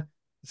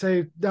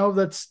say, no,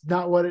 that's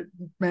not what it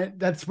meant.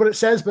 That's what it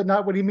says, but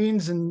not what he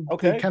means. And they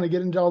Okay. kind of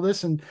get into all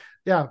this. And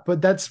yeah,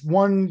 but that's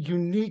one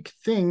unique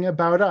thing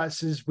about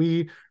us is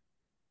we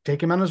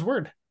take him on his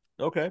word.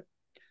 Okay.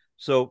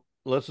 So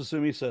let's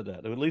assume he said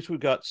that. At least we've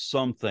got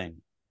something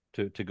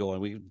to go on.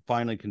 We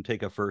finally can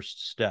take a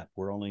first step.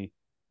 We're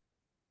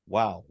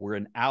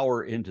an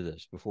hour into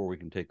this before we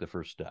can take the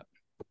first step.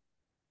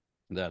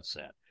 That's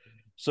sad.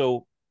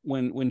 So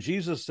when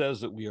Jesus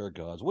says that we are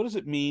gods, what does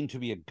it mean to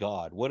be a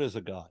god? What is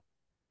a god?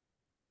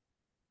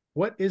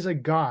 What is a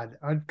God?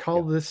 I'd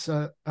call Yeah. this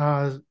a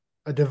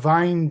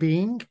divine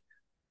being,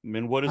 I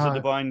mean, what is a uh,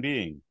 divine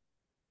being?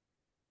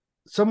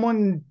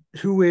 someone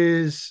who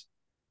is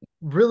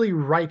really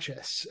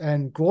righteous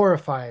and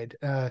glorified.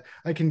 I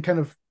can kind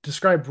of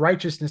describe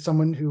righteousness,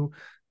 someone who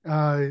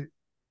uh,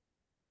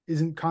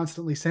 isn't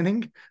constantly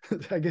sinning.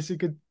 I guess you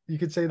could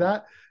say Uh,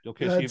 that.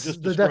 okay, so you've That's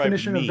just the described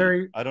definition of me.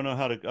 very I don't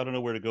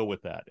know where to go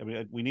with that. I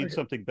mean, we need okay.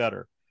 something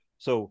better.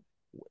 So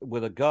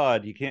with a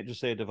god, you can't just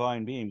say a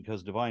divine being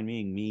because divine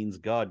being means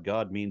God.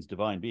 God means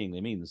divine being.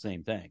 They mean the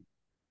same thing.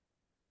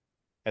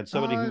 and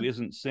somebody Uh, who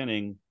isn't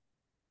sinning.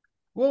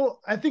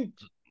 well, I think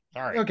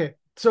Sorry. okay.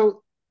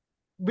 So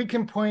we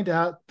can point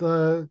out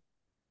the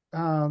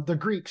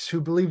Greeks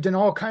who believed in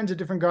all kinds of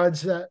different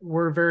gods that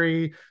were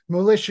very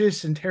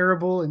malicious and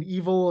terrible and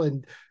evil,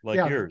 and Like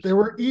yeah, yours. there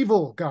were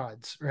evil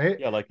gods, right?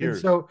 Yeah, like And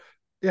yours. so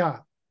yeah,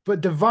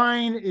 but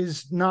divine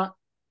is not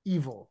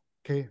evil.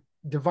 Okay,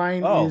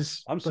 divine Oh,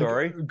 is I'm like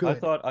sorry. I good.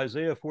 thought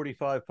Isaiah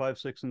 45, 5,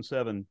 6, and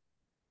 7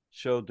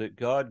 showed that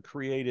God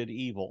created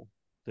evil,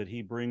 that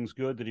he brings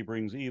good, that he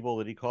brings evil,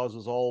 that he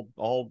causes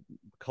all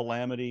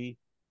calamity,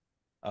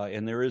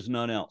 and there is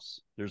none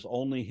else. There's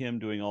only him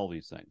doing all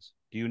these things.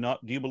 Do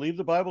you believe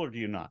the Bible or do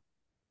you not?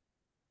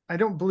 I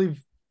don't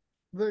believe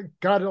that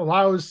God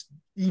allows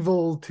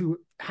evil to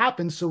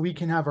happen so we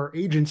can have our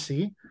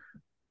agency.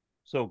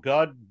 So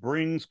God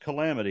brings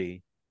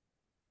calamity,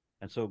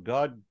 and so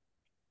God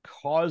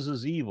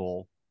causes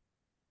evil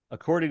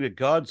according to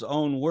God's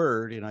own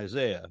word in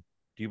Isaiah.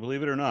 Do you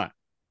believe it or not?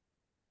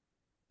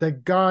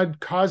 That God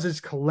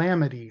causes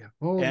calamity.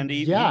 Well, And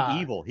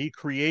yeah. he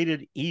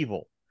created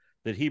evil,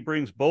 that he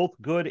brings both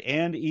good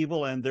and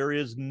evil, and there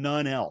is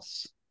none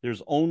else.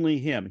 There's only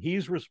him.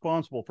 He's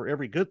responsible for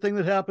every good thing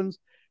that happens,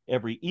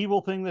 every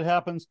evil thing that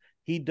happens.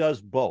 He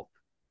does both.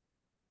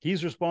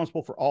 He's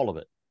responsible for all of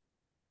it.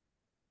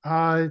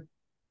 Uh,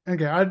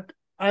 okay,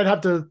 I'd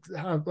have to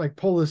like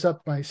pull this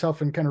up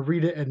myself and kind of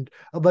read it, and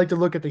I'd like to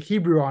look at the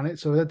Hebrew on it.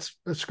 So that's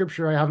a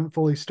scripture I haven't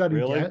fully studied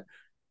Really? yet.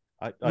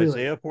 Really,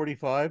 Isaiah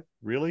 45?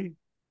 Really?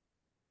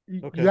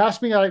 you Okay.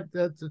 asked me. I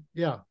that's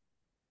yeah.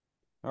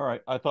 All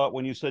right. I thought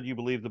when you said you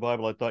believed the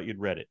Bible, I thought you'd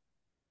read it.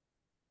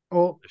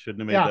 Oh, I shouldn't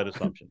have made yeah. that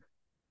assumption.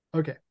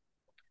 Okay.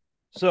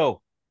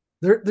 So,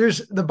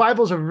 There's the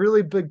Bible's a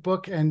really big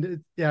book,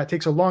 and yeah, it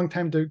takes a long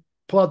time to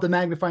pull out the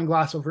magnifying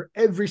glass over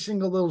every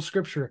single little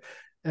scripture.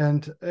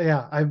 And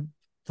yeah, I'm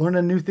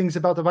learning new things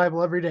about the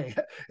Bible every day.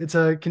 It's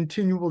a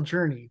continual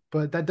journey,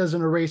 but that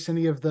doesn't erase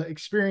any of the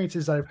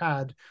experiences I've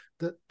had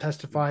that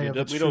testify of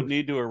its we don't truth.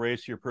 need to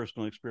erase your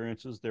personal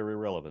experiences, they're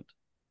irrelevant.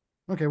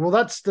 Okay, well,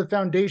 that's the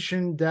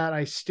foundation that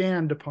I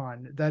stand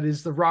upon. That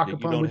is the rock You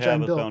upon don't which have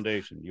I'm a built.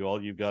 foundation.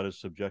 All you've got is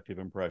subjective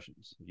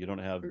impressions. You don't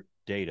have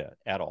data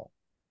at all.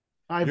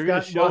 I've You're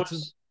going to got show lots of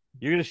us.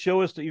 You're going to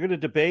show us that you're going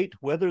to debate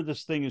whether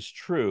this thing is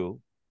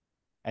true,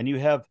 and you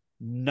have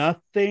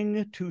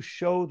nothing to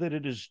show that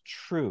it is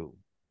true.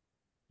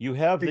 You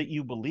have that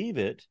you believe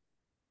it,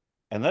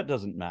 and that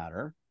doesn't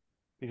matter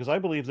because I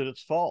believe that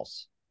it's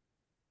false.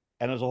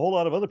 And there's a whole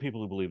lot of other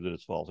people who believe that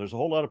it's false. There's a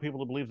whole lot of people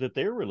who believe that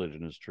their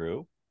religion is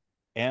true,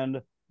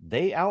 and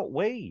they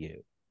outweigh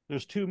you.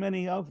 There's too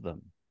many of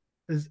them.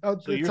 So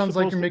it you're sounds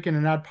like supposed you're to. making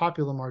an ad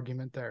populum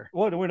argument there.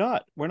 What? We're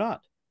not. We're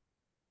not.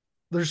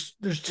 There's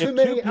too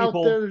many out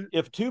there.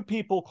 If two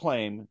people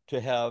claim to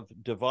have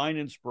divine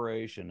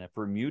inspiration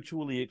for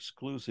mutually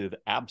exclusive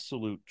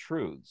absolute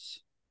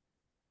truths,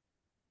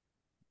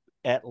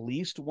 at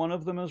least one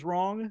of them is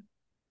wrong.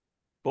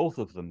 Both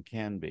of them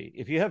can be.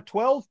 If you have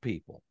 12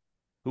 people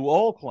who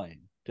all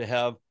claim to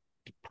have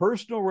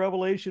personal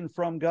revelation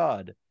from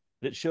God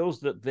that shows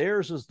that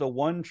theirs is the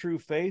one true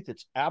faith,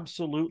 it's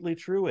absolutely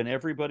true, and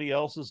everybody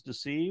else is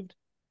deceived.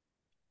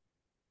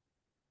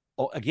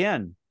 Oh,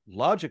 again,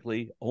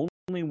 logically,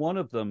 only one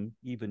of them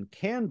even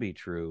can be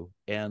true,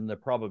 and the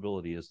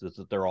probability is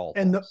that they're all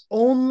And the false.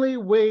 only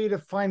way to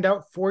find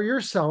out for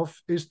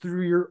yourself is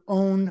through your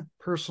own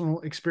personal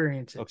Okay,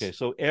 experiences.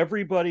 so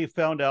everybody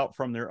found out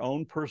from their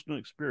own personal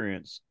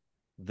experience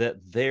that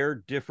their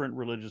different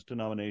religious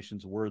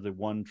denominations were the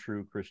one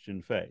true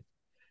Christian faith.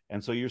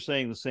 And so you're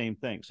saying the same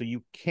thing. So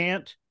you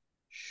can't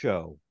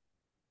show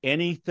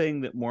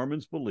anything that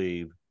Mormons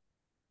believe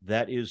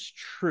that is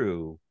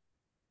true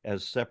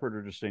as separate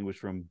or distinguished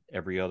from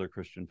every other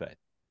Christian faith.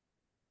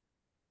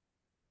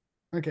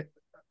 Okay.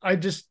 I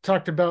just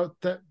talked about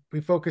that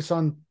we focus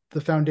on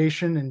the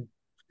foundation, and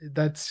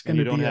that's And going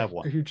you to don't be have a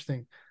one. huge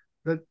thing.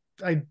 But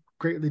I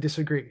greatly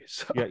disagree.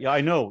 So Yeah,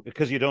 I know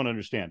because you don't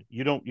understand.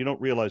 You don't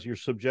realize your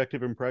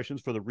subjective impressions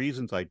for the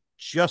reasons I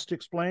just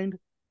explained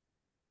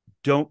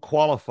don't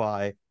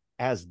qualify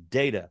as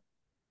data.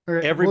 all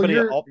right. Well, Everybody,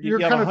 you're you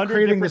have kind a of hundred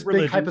creating this different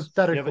big religions.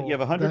 You have hypothetical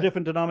 100 that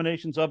different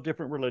denominations of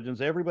different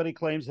religions. Everybody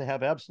claims to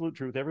have absolute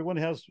truth. Everyone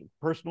has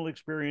personal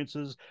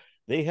experiences.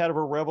 They have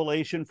a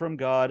revelation from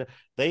God.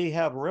 They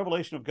have a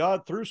revelation of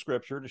God through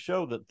Scripture to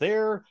show that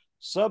their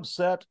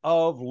subset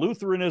of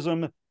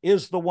Lutheranism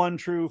is the one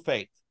true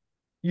faith.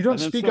 you don't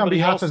And then speak on somebody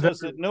behalf else of says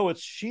that everyone. no,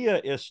 it's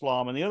Shia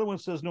Islam, and the other one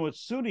says no,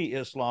 it's Sunni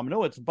Islam,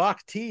 no, it's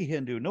Bhakti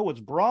Hindu, no, it's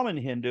Brahmin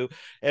Hindu,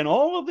 and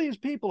all of these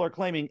people are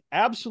claiming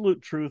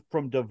absolute truth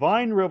from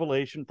divine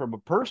revelation, from a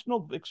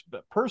personal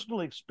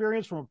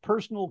experience, from a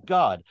personal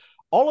God.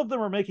 All of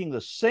them are making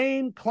the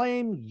same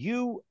claim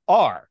you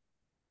are.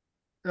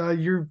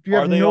 You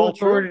have Are they no all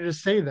true? authority to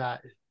say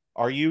that.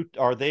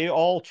 Are they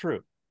all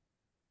true?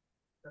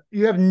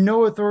 You have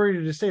no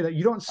authority to say that.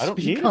 You don't I don't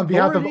speak need on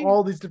behalf of authority.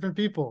 all these different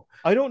people.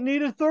 I don't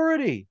need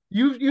authority.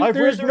 You I've read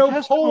there's their no poll.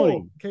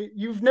 testimony. Okay,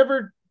 you've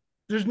never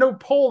there's no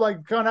poll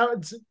like gone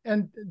out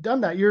and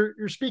done that.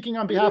 You're speaking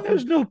on What do you mean behalf of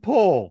there's no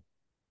poll?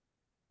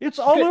 It's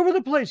all Okay, over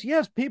the place.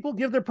 Yes, people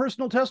give their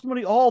personal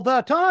testimony all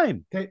the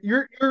time. okay,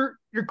 you're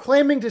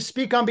claiming to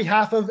speak on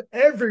behalf of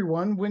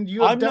everyone when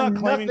you have I'm not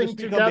done claiming to nothing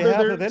to speak on gather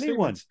behalf of their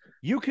anyone. statements.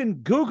 You can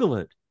Google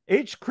it.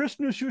 H.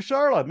 Krishna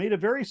Shusharla made a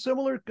very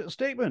similar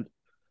statement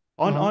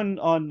on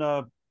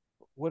Uh-huh.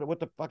 what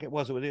the fuck it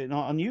was on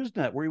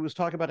Usenet, where he was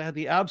talking about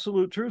the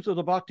absolute truth of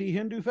the Bhakti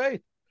Hindu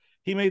faith.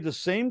 He made the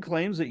same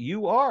claims that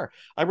you are.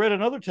 I read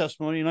another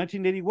testimony in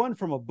 1981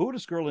 from a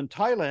Buddhist girl in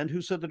Thailand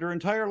who said that her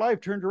entire life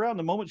turned around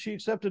the moment she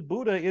accepted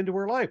Buddha into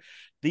her life.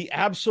 The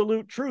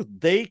absolute truth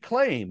they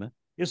claim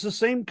is the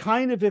same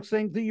kind of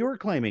thing that you're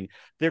claiming.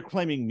 They're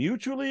claiming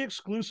mutually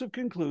exclusive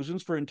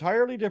conclusions for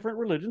entirely different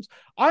religions.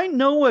 I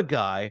know a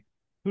guy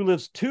who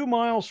lives 2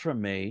 miles from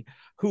me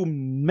who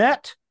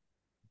met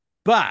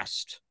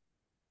Bast.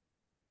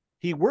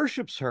 He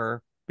worships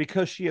her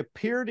because she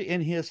appeared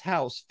in his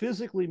house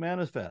physically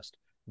manifest,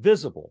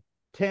 visible,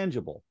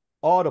 tangible,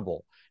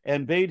 audible,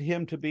 and bade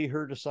him to be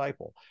her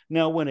disciple.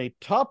 Now, when a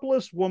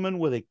topless woman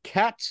with a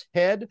cat's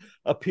head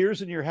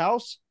appears in your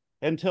house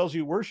and tells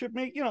you, worship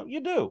me,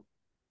 you do,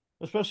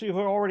 especially if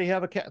you already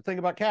have a thing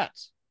about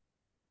cats.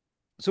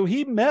 So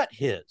he met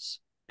his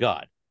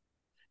God.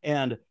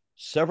 And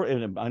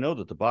I know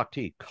that the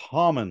Bhakti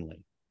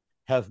commonly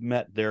have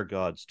met their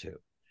gods too.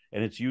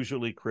 And it's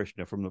usually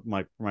Krishna. From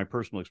my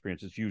personal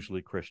experience, it's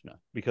usually Krishna,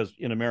 because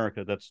in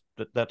America, that's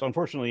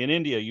unfortunately, in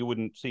India you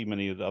wouldn't see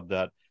many of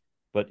that,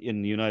 but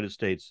in the United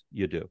States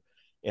you do.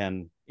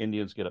 And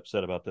Indians get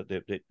upset about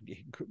that.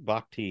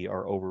 Bhakti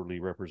are overly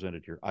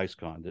represented here.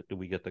 ISKCON, that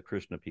we get the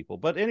Krishna people.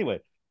 But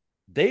anyway,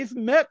 they've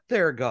met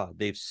their God.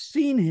 They've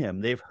seen him.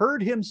 They've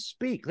heard him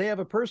speak. They have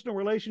a personal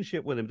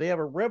relationship with him. They have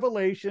a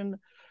revelation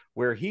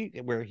where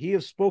he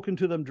has spoken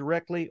to them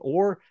directly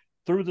or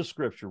through the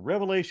scripture.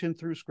 Revelation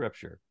through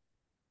scripture.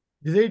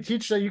 Do they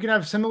teach that you can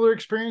have similar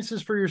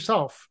experiences for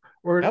yourself,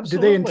 or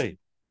Absolutely.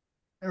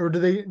 do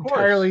they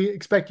entirely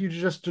expect you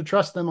to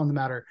trust them on the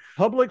matter?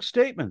 Public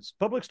statements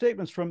from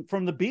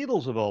the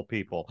Beatles, of all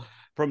people,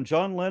 from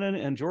John Lennon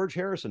and George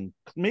Harrison,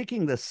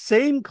 making the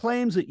same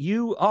claims that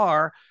you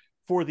are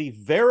for the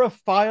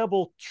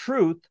verifiable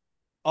truth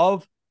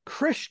of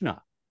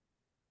Krishna.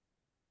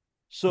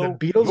 So The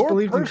Beatles your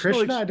believed in personal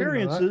Krishna? I didn't know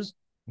that. experiences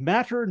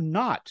matter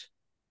not.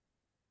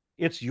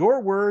 It's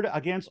your word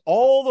against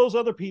all those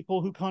other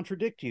people who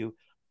contradict you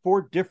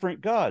for different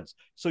gods.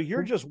 So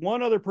you're just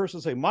one other person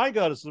saying, my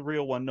God is the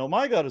real one. No,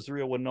 my God is the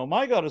real one. No,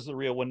 my God is the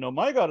real one. No,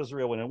 my God is the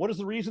real one. And what is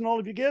the reason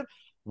all of you give?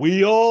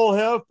 We all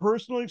have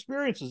personal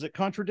experiences that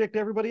contradict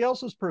everybody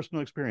else's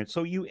personal experience.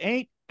 So you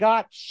ain't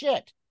got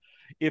shit.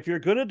 If you're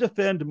going to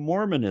defend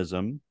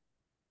Mormonism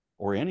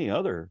or any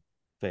other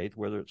faith,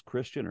 whether it's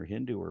Christian or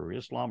Hindu or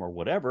Islam or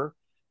whatever,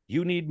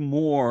 you need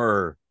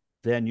more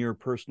than your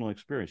personal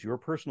experience. Your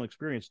personal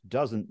experience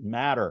doesn't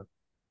matter.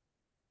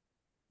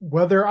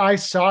 Whether I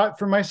saw it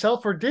for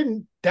myself or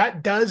didn't,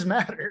 that does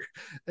matter.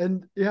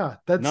 And yeah,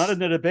 that's not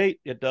in a debate.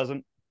 It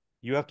doesn't.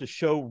 You have to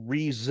show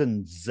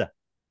reasons.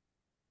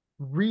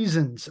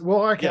 Reasons.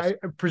 Well, okay, yes,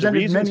 I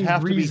presented many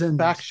have reasons. To be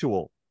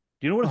factual.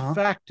 Do you know what a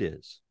fact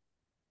is?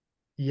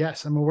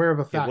 Yes, I'm aware of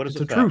a fact. What is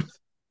it's a fact? Truth.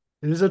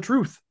 It is a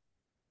truth.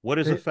 What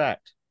is a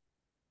fact?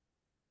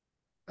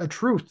 A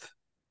truth.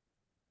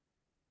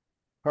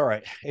 All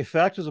right. A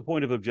fact is a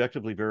point of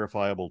objectively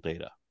verifiable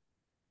data.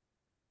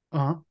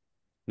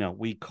 Now,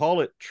 we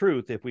call it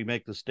truth if we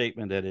make the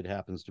statement that it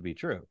happens to be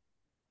true,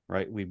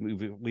 right?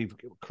 We've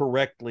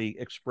correctly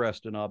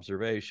expressed an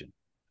observation.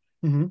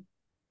 Mm-hmm.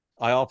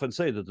 I often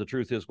say that the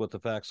truth is what the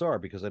facts are,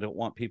 because I don't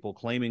want people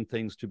claiming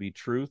things to be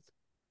truth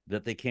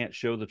that they can't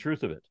show the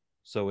truth of it.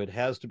 So it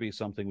has to be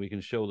something we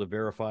can show the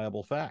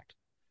verifiable fact.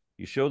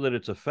 You show that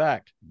it's a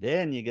fact,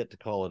 then you get to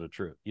call it a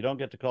truth. You don't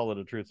get to call it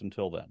a truth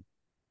until then,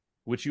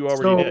 which you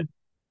already did.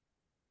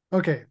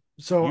 Okay,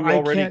 so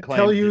I can't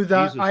tell you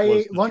that I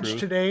ate lunch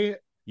today.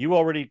 You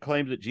already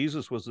claimed that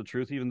Jesus was the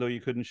truth, even though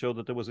you couldn't show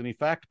that there was any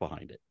fact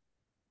behind it.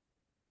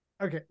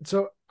 Okay,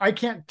 so I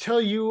can't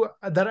tell you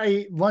that I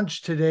ate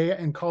lunch today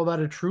and call that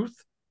a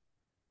truth.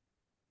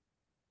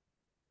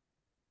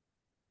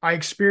 I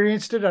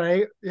experienced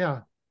it.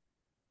 Yeah.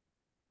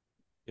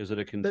 Is it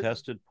a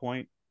contested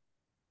point?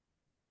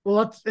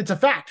 Well, it's a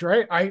fact,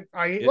 right? I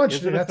ate lunch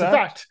today. That's a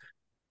fact.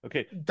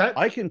 Okay, that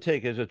I can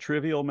take as a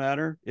trivial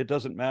matter. It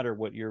doesn't matter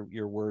what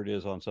your word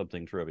is on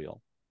something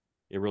trivial.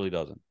 It really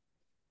doesn't.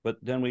 But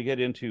then we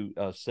get into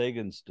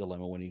Sagan's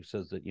dilemma when he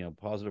says that,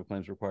 positive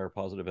claims require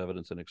positive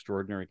evidence and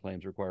extraordinary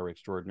claims require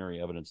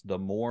extraordinary evidence. The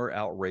more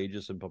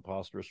outrageous and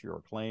preposterous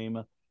your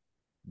claim,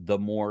 the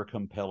more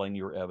compelling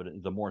your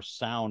evidence, the more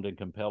sound and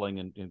compelling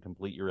and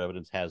complete your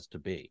evidence has to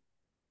be.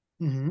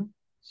 Mm-hmm.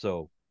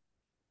 So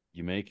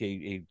you make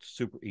an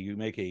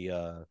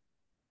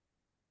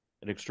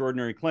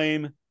extraordinary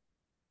claim,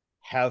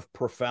 have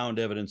profound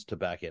evidence to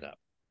back it up.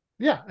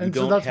 Yeah, and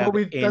so that's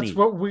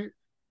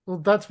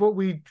what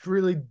we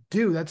really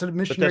do. That's a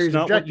missionary's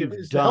objective,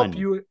 is to help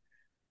you.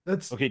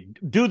 That's okay.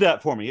 Do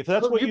that for me. If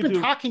that's what you've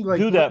been talking like,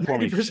 do that for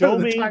me.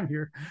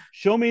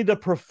 Show me the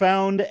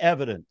profound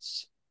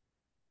evidence.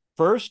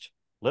 First,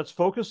 let's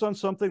focus on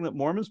something that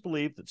Mormons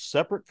believe that's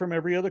separate from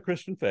every other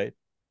Christian faith.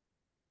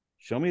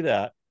 Show me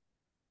that.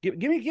 Give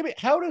me.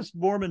 How does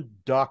Mormon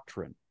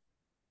doctrine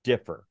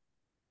differ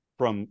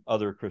from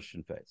other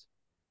Christian faiths?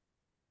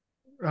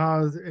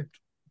 It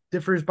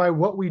differs by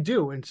what we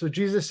do. And so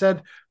Jesus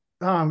said,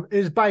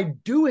 is by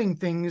doing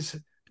things,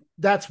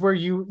 that's where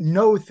you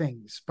know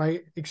things, by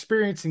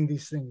experiencing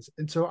these things.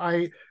 And so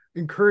I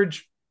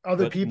encourage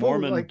other But people,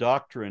 Mormon like,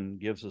 doctrine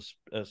gives us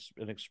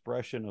an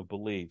expression of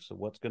belief. So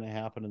what's going to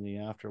happen in the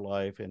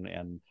afterlife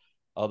and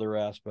other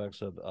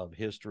aspects of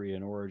history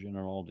and origin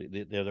and all.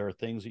 There are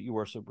things that you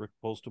are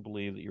supposed to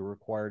believe, that you're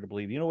required to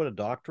believe. You know what a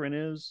doctrine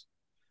is?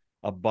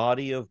 A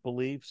body of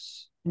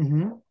beliefs.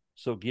 mm-hmm.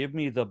 So give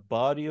me the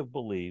body of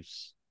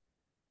beliefs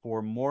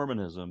for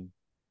Mormonism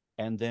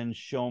and then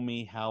show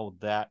me how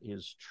that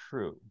is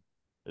true.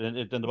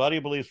 And the body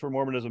of beliefs for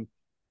Mormonism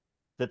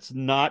that's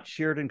not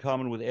shared in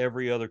common with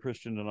every other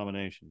Christian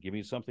denomination. Give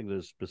me something that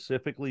is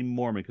specifically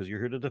Mormon, because you're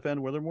here to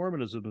defend whether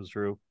Mormonism is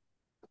true.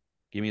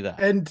 Give me that.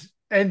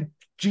 And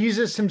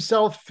Jesus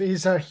himself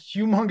is a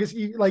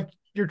humongous, like,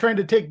 you're trying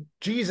to take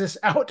Jesus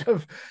out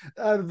of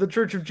the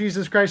Church of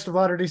Jesus Christ of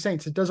Latter-day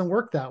Saints. It doesn't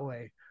work that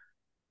way.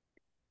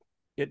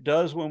 It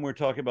does when we're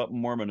talking about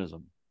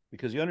Mormonism,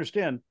 because you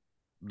understand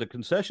the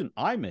concession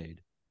I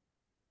made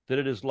that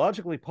it is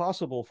logically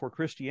possible for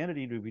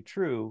Christianity to be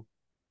true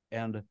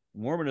and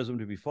Mormonism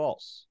to be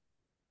false.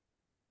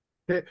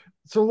 Okay.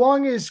 So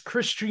long as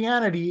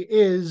Christianity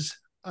is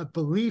a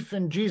belief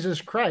in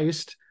Jesus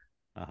Christ,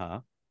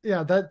 Uh-huh.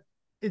 yeah, that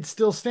it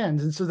still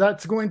stands. And so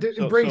that's going to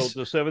So embrace,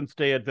 the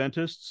Seventh-day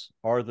Adventists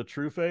are the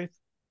true faith.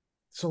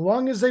 so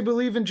long as they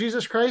believe in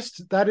Jesus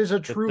Christ, that is a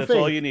true That's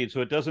all faith. you need.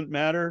 So it doesn't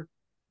matter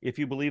if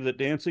you believe that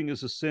dancing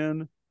is a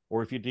sin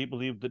or if you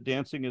believe that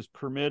dancing is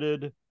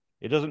permitted.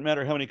 It doesn't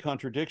matter how many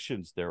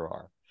contradictions there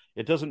are.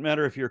 It doesn't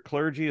matter if your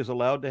clergy is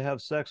allowed to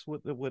have sex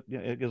with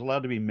is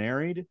allowed to be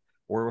married,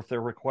 or if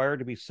they're required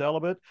to be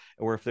celibate,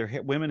 or if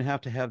their women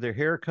have to have their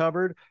hair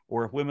covered,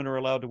 or if women are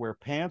allowed to wear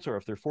pants, or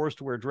if they're forced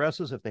to wear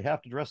dresses, if they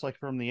have to dress like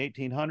from the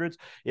 1800s.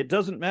 It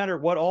doesn't matter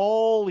what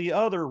all the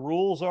other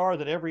rules are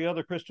that every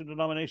other Christian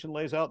denomination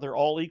lays out. They're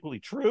all equally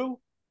true, So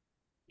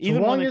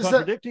even when long they as that,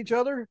 contradict each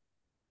other.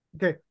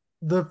 okay,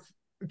 the,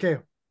 okay,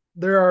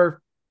 there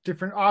are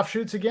different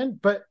offshoots again,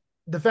 but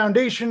the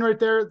foundation right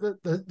there,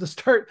 the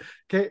start,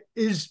 okay,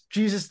 is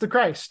Jesus the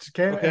Christ.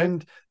 Okay. Okay,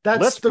 And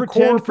that's let's the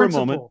core pretend for a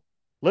moment. principle.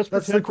 Let's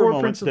That's the pretend for a core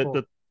moment that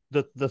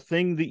principle. the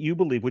thing that you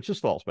believe, which is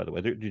false, by the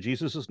way,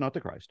 Jesus is not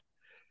the Christ,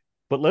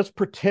 but let's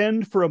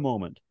pretend for a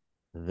moment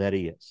that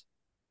he is.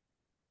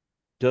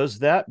 Does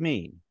that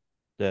mean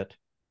that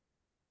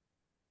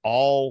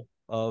all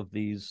of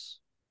these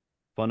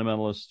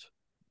fundamentalists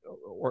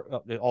or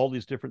all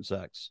these different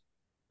sects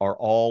are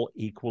all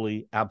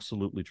equally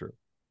absolutely true?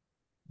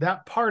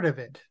 That part of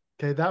it.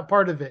 Okay. That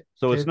part of it.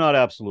 So it's Okay. not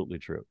absolutely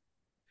true.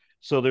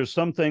 So there's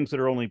some things that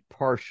are only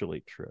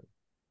partially true.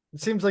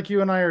 It seems like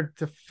you and I are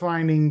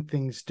defining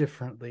things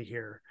differently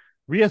here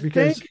You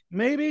because, think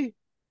maybe?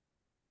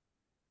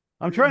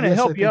 I'm trying to yes,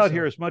 I help you think out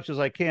here so. as much as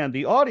I can.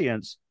 The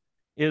audience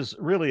is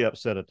really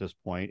upset at this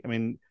point. I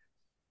mean,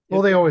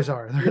 Well, it, they it, always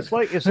are. They're a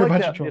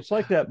bunch of trolls. it's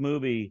like that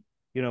movie,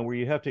 where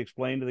you have to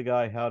explain to the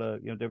guy how to,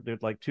 they're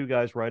like two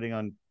guys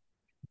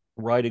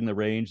riding the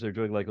range. They're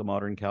doing like the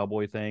modern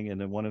cowboy thing, and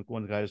then one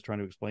guy is trying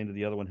to explain to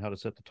the other one how to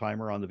set the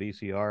timer on the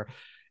VCR,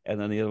 and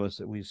then the other one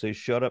we say,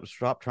 "Shut up!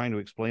 Stop trying to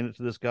explain it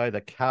to this guy.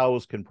 The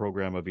cows can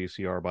program a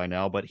VCR by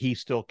now, but he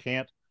still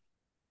can't."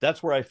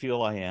 That's where I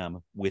feel I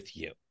am with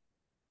you.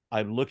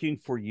 I'm looking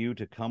for you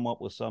to come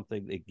up with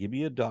something that give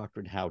me a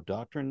doctrine, how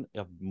doctrine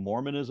of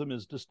Mormonism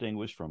is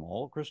distinguished from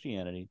all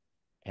Christianity,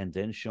 and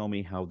then show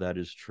me how that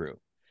is true.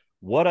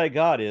 What I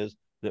got is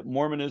that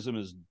Mormonism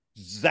is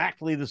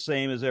exactly the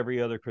same as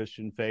every other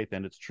Christian faith,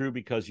 and it's true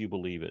because you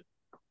believe it.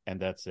 And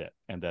that's it.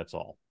 And that's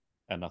all.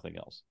 And nothing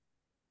else.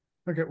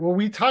 Okay. Well,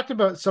 we talked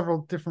about several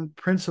different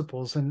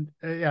principles, and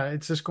yeah,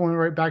 it's just going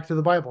right back to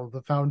the Bible.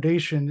 The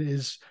foundation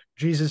is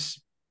Jesus,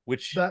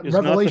 Which that is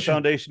not the revelation.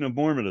 foundation of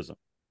Mormonism.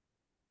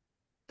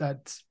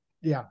 That's,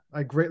 yeah,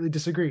 I greatly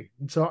disagree.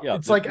 And so Yeah,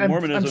 it's the like I'm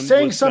Mormonism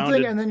saying was something,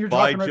 founded and then you're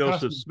by talking right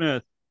past Joseph me.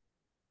 Smith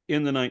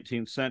in the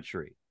 19th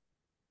century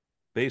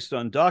based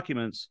on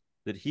documents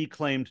that he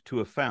claimed to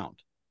have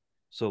found.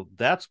 So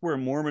that's where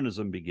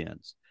Mormonism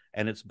begins.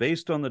 And it's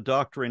based on the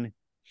doctrine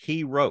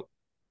he wrote.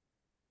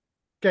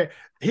 Okay,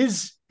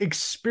 his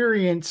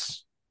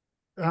experience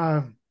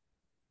uh,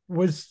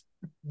 was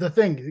the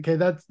thing. Okay,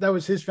 that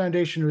was his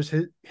foundation. Was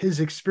his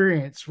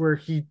experience where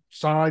he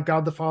saw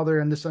God the Father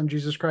and the Son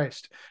Jesus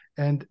Christ,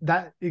 and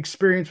that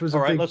experience was All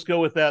a right, big. let's go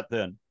with that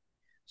then.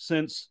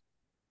 Since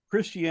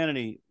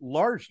Christianity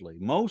largely,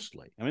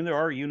 mostly, I mean, there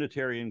are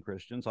Unitarian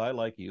Christians. I,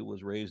 like you,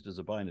 was raised as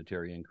a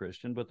Binitarian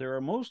Christian, but there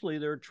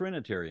are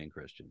Trinitarian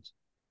Christians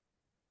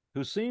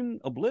who seem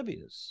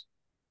oblivious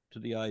to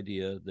the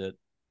idea that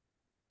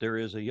there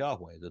is a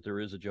Yahweh, that there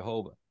is a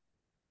Jehovah.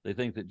 They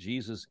think that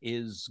Jesus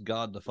is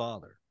God the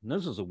Father. And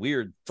this is a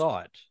weird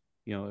thought.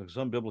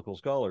 Some biblical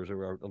scholars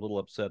are a little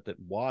upset that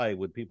why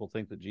would people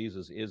think that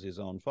Jesus is his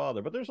own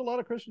father? But there's a lot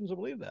of Christians who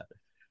believe that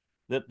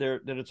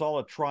it's all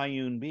a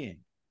triune being.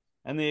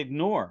 And they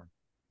ignore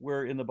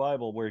where in the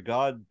Bible where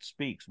God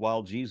speaks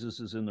while Jesus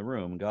is in the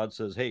room? God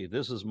says, "Hey,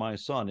 this is my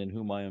son in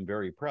whom I am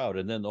very proud,"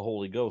 and then the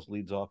Holy Ghost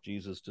leads off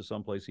Jesus to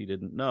someplace he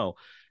didn't know.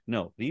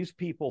 No, these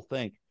people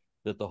think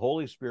that the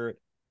Holy Spirit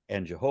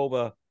and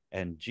Jehovah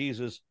and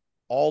Jesus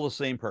all the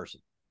same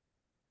person,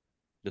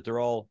 that they're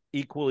all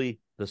equally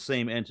the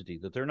same entity,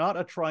 that they're not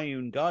a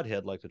triune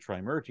Godhead like the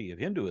Trimurti of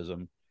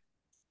Hinduism.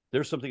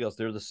 There's something else.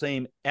 They're the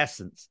same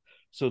essence,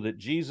 so that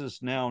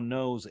Jesus now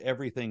knows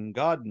everything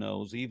God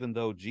knows, even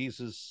though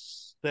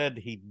Jesus said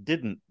he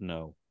didn't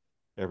know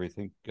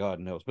everything God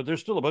knows. But there's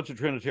still a bunch of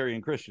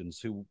Trinitarian Christians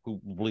who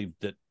believe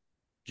that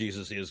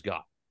Jesus is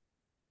God.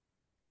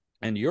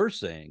 And you're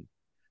saying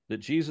that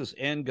Jesus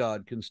and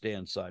God can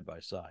stand side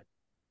by side.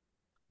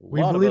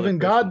 We believe in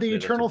God, the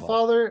eternal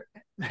Father,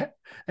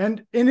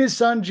 and in his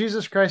Son,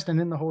 Jesus Christ,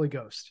 and in the Holy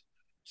Ghost.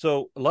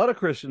 So a lot of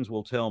Christians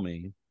will tell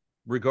me,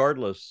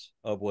 regardless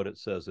of what it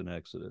says in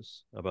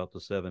Exodus about the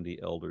 70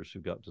 elders who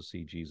got to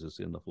see Jesus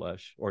in the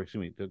flesh, or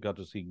excuse me, who got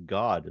to see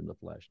God in the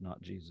flesh,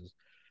 not Jesus,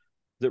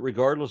 that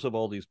regardless of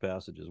all these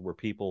passages where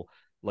people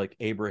like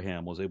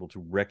Abraham was able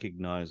to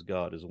recognize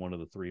God as one of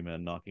the three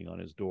men knocking on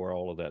his door,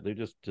 all of that, they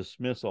just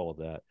dismiss all of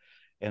that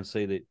and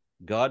say that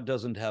God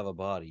doesn't have a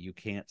body. You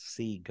can't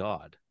see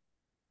God.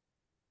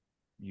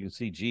 You can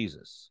see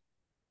Jesus.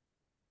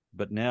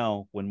 But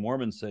now, when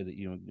Mormons say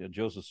that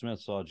Joseph Smith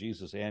saw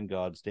Jesus and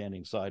God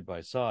standing side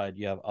by side,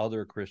 you have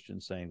other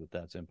Christians saying that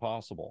that's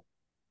impossible.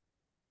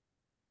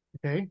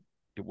 Okay.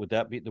 Would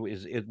that be?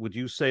 Would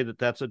you say that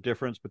that's a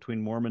difference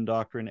between Mormon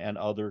doctrine and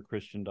other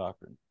Christian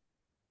doctrine?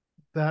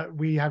 That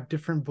we have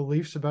different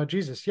beliefs about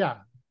Jesus. Yeah.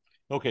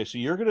 Okay, so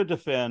you're going to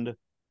defend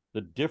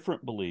the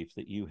different belief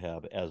that you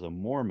have as a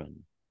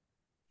Mormon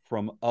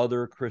from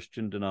other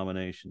Christian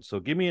denominations. So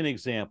give me an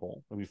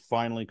example. We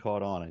finally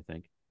caught on, I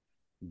think.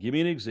 Give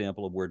me an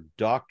example of where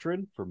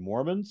doctrine for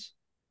Mormons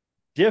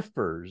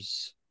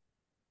differs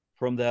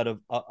from that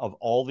of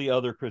all the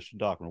other Christian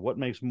doctrine. What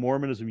makes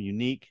Mormonism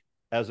unique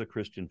as a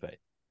Christian faith?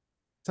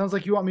 Sounds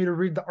like you want me to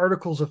read the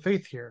Articles of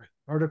Faith here.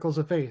 Articles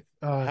of Faith.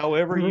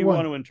 However you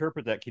want to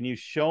interpret that, can you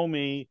show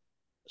me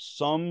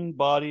some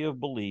body of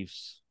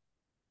beliefs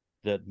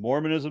that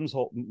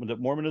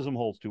Mormonism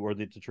holds to, or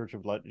that the Church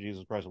of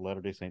Jesus Christ of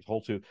Latter-day Saints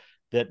holds to,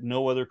 that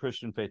no other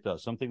Christian faith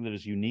does? Something that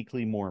is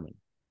uniquely Mormon.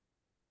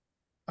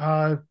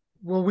 Well,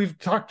 we've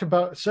talked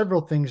about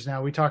several things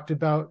now. We talked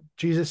about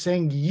Jesus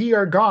saying, "Ye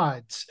are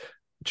gods,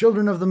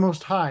 children of the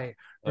Most High."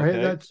 Right?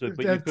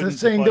 Okay, that's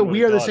saying that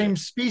we are the same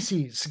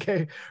species.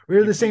 Okay, we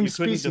are the same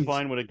species. You couldn't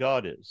define what a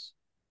god is.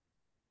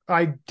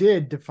 I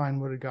did define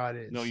what a god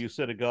is. No, you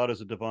said a god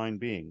is a divine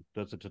being.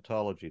 That's a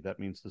tautology. That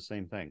means the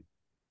same thing.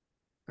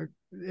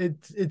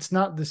 It's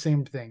not the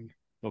same thing.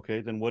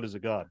 Okay, then what is a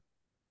god?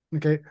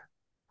 Okay.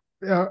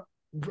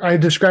 I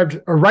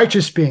described a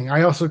righteous being.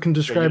 I also can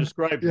describe. So you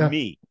described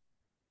me.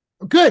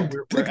 Good.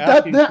 We're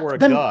asking for a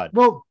god.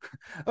 Well,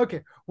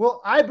 okay.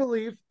 Well, I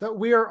believe that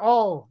we are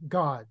all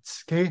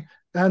gods. Okay,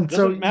 and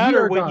doesn't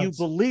matter what you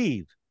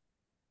believe.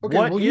 Okay.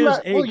 What is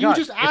a god? You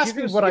just asked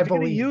me what I believe. If you're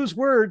going to use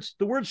words,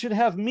 the words should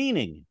have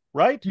meaning,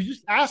 right? You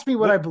just asked me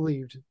what I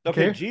believed.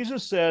 Okay.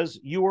 Jesus says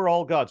you are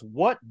all gods.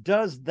 What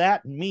does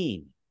that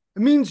mean?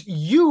 It means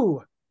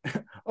you,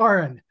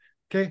 Aron.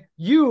 Okay,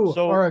 you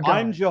are a god.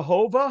 I'm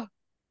Jehovah.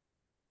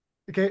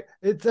 Okay,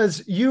 it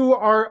says you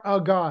are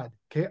a god.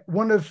 Okay,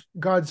 one of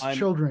God's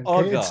children.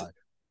 Okay, it's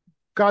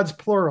God's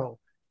plural.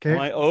 Okay,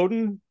 am I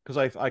Odin?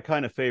 Because I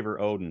kind of favor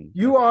Odin.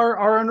 You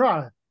are Aron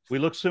Ra. We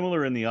look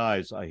similar in the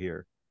eyes, I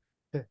hear.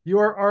 Okay. You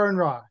are Aron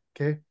Ra.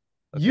 Okay,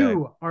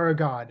 you are a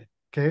god.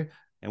 Okay,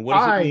 and what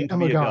does it mean to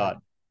be a god?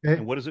 Okay?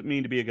 And what does it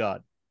mean to be a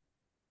god?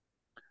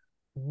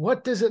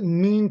 What does it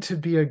mean to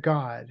be a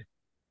god?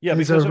 Yeah,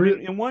 because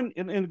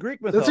in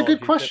Greek mythology, that's a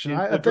good question.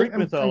 Greek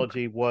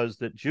mythology was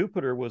that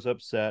Jupiter was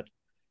upset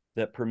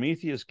that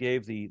Prometheus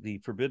gave the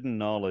forbidden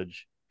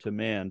knowledge to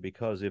man,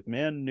 because if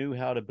man knew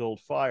how to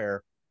build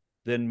fire,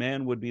 then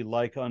man would be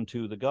like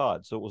unto the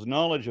gods. So it was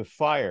knowledge of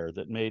fire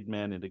that made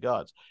man into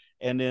gods.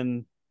 And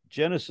in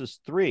Genesis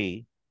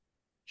 3,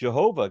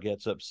 Jehovah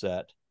gets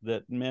upset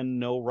that men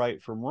know right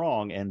from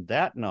wrong, and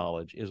that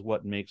knowledge is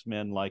what makes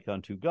men like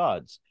unto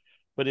gods.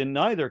 But in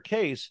neither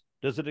case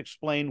does it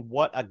explain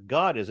what a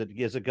god is.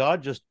 Is a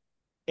god just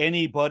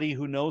anybody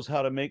who knows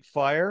how to make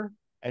fire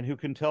and who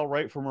can tell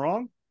right from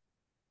wrong?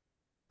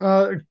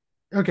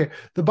 Okay.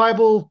 The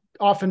Bible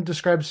often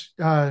use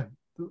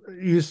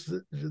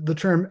the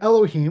term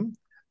Elohim.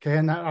 Okay,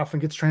 and that often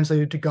gets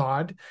translated to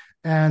God,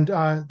 and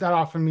that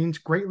often means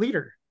great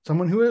leader,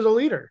 someone who is a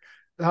leader.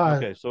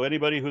 Okay, so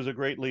anybody who's a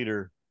great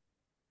leader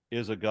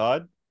is a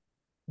god.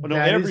 Well, no,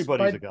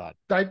 everybody's a god.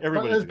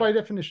 Everybody's by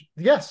definition.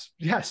 Yes.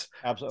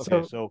 Absolutely.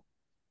 Okay, so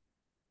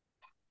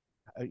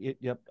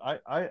yep.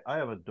 I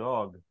have a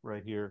dog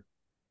right here.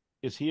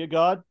 Is he a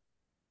god?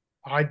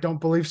 I don't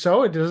believe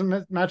so. It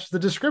doesn't match the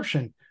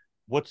description.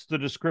 What's the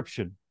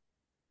description?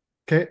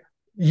 Okay.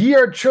 Ye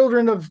are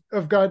children of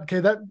God.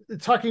 Okay. That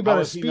it's talking about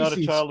a species. How is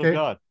he not a child of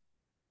God?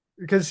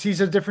 Because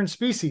he's a different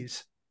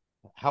species.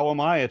 How am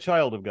I a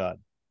child of God?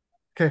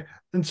 Okay.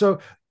 And so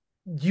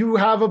you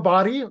have a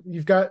body.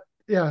 You've got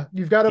Yeah,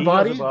 you've got a He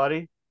has a body.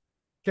 body.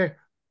 Okay,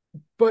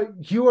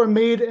 but you are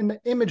made in the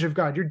image of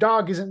God. Your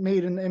dog isn't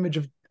made in the image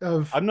of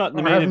I'm not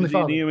our made in Heavenly the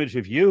Father. image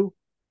of you.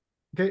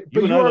 Okay,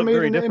 You but and you I are look made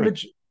very in the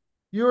different. image.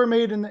 You are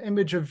made in the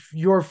image of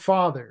your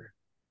Father.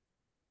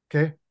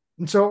 Okay,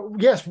 and so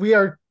yes, we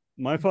are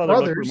My father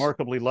looked brothers.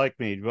 remarkably like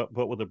me,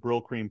 but with a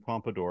Brill cream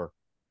pompadour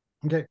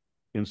Okay,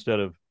 instead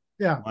of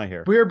yeah, my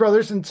hair. we are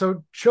brothers, and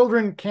so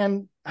children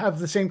can have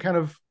the same kind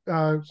of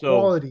So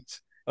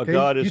qualities. a Okay,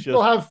 god you is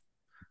still just have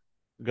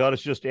God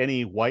is just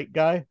any white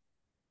guy.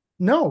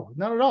 no,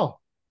 not at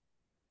all.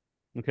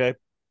 Okay.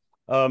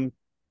 Um,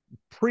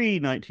 Pre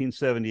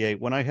 1978,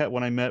 when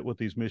I met with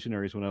these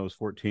missionaries when I was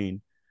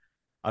 14,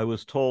 I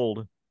was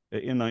told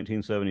in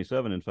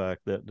 1977, in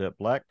fact, that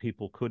black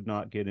people could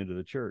not get into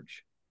the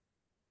church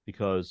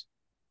because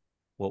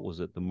what was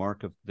it? The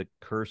mark of the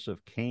curse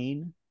of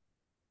Cain.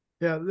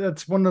 Yeah,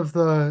 that's one of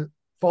the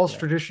false Yeah.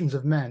 traditions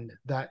of men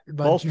that led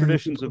False many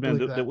traditions people to of men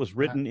believe that that. was That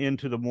written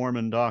into the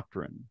Mormon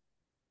doctrine.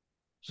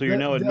 So you're that,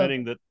 now that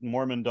admitting that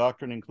Mormon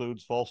doctrine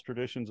includes false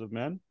traditions of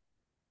men?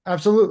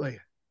 absolutely.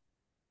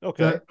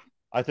 Okay. That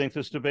I think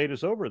this debate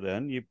is over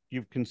then.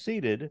 You've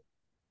conceded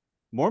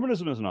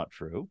Mormonism is not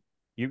true.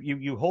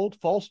 You hold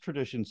false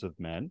traditions of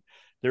men.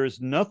 There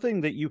is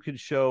nothing that you could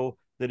show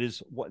that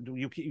is what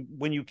you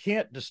when you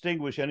can't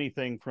distinguish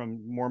anything from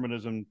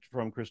Mormonism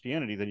from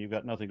Christianity, then you've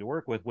got nothing to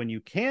work with. When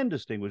you can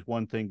distinguish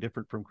one thing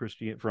different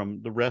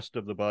from the rest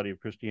of the body of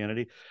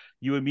Christianity,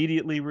 you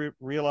immediately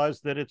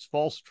realize that it's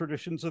false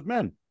traditions of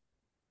men.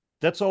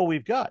 That's all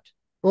we've got.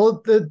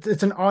 well,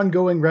 it's an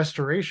ongoing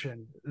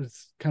restoration.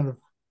 It's kind of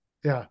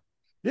yeah.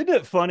 Isn't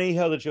it funny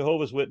how the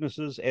Jehovah's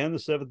Witnesses and the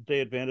Seventh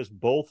day Adventists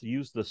both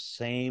use the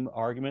same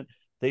argument?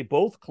 They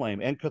both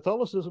claim, and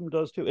Catholicism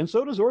does too, and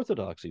so does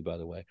Orthodoxy, by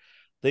the way.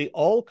 They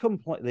all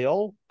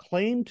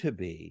claim to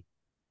be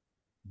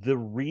the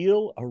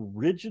real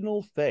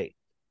original faith,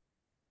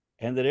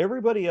 and that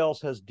everybody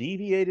else has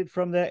deviated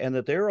from that, and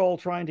that they're all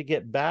trying to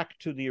get back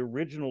to the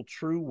original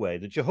true way.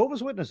 The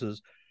Jehovah's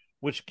Witnesses,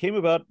 which came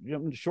about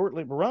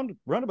shortly around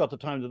about the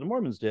time that the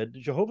Mormons did, the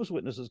Jehovah's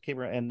Witnesses came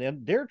around, and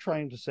then they're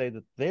trying to say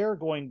that they're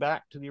going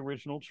back to the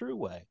original true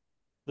way.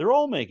 They're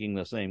all making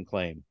the same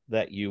claim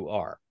that you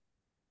are.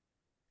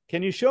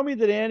 Can you show me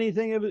that any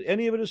of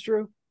it is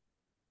true?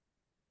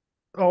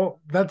 Oh,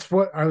 that's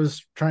what I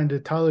was trying to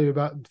tell you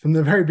about from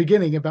the very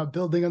beginning about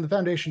building on the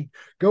foundation.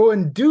 Go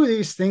and do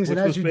these things, and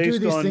Which as was you do based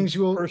these on things,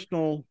 you will.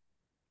 personal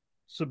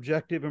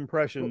subjective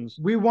impressions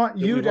We want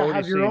that you we've to already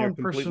have your seen are own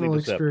completely personal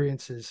deceptive.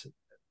 experiences.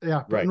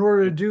 Yeah, but Right.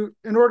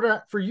 in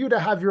order for you to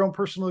have your own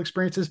personal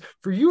experiences,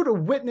 for you to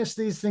witness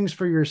these things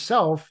for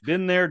yourself.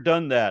 Been there,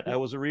 done that. I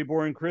was a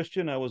reborn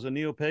Christian. I was a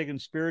neo-pagan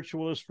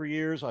spiritualist for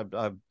years. I've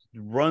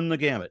run the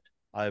gamut.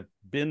 I've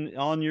been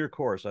on your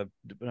course. I'm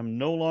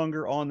no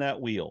longer on that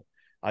wheel.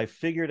 I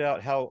figured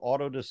out how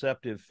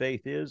auto-deceptive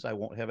faith is. I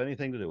won't have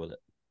anything to do with it.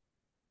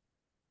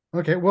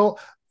 Okay, well,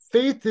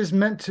 faith is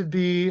meant to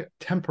be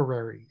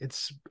temporary.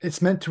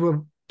 It's meant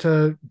to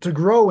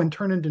grow and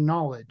turn into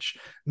knowledge,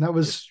 and that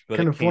was But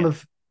kind it of one can't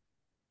of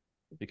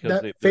because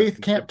that they're faith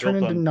they're can't turn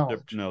built into on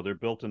knowledge. no, they're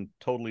built on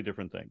totally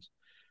different things.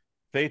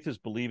 Faith is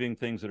believing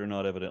things that are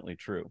not evidently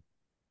true.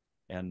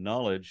 And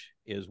knowledge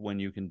is when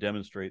you can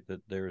demonstrate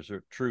that there's a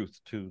truth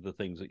to the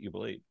things that you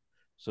believe.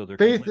 So they're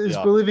Faith completely is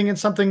opposite. believing in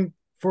something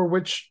for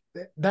which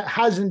that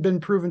hasn't been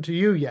proven to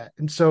you yet,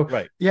 and so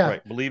Right, yeah,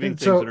 right. Believing and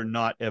things that so are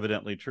not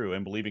evidently true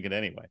and believing it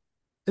anyway.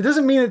 it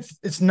doesn't mean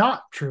it's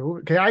not true.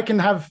 Okay, I can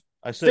have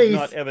I said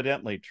not faith.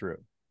 evidently true.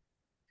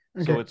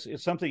 So Okay,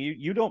 it's something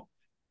you don't.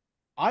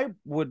 I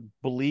would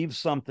believe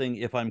something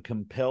if I'm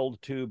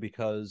compelled to,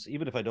 because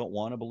even if I don't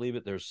want to believe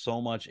it, there's so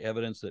much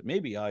evidence that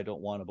maybe I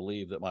don't want to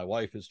believe that my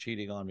wife is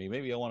cheating on me.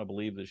 Maybe I want to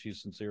believe that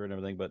she's sincere and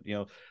everything, but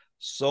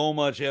so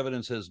much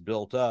evidence has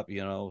built up,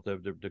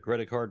 the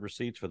credit card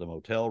receipts for the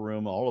motel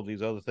room, all of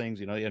these other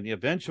things, and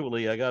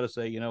eventually I got to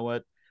say, you know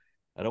what?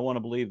 I don't want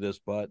to believe this,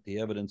 but the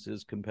evidence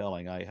is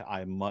compelling.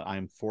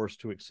 I'm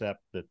forced to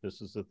accept that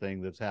this is the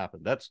thing that's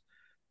happened.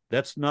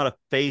 That's not a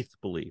faith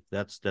belief.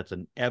 That's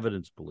an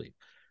evidence belief.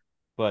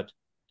 But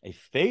a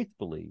faith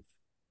belief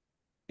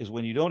is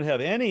when you don't have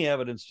any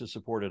evidence to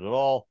support it at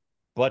all,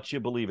 but you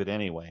believe it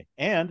anyway.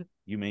 And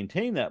you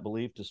maintain that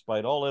belief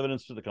despite all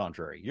evidence to the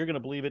contrary. You're going to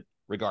believe it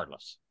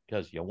regardless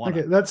because you want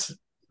okay, to.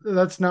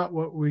 that's not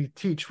what we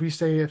teach. We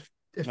say if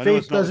I know faith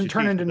it's not what doesn't you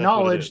turn teach, into but that's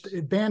what it knowledge, is.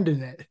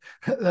 abandon it.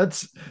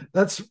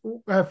 That's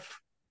if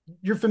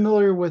you're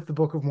familiar with the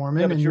Book of Yeah,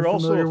 Mormon but and you're you're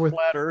also a familiar with.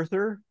 flat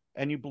earther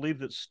and you believe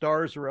that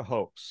stars are a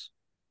hoax.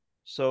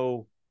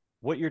 So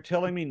what you're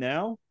telling me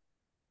now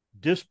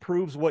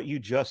disproves what you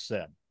just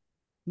said.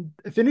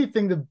 If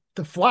anything,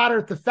 the flat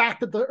Earth, the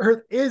fact that the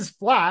Earth is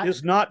flat,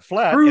 Is not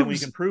flat, and we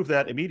can proves. prove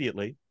that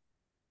immediately.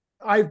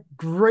 I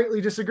greatly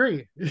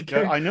disagree. Now,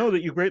 Okay, I know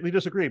that you greatly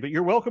disagree, but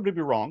you're welcome to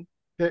be wrong.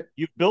 okay.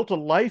 You've built a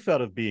life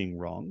out of being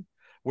wrong,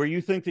 where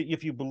you think that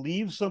if you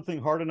believe something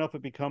hard enough,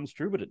 it becomes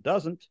true, but it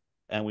doesn't.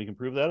 And we can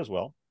prove that as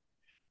well.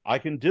 I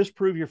can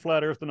disprove your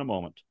flat earth in a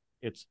moment.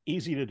 It's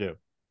easy to do.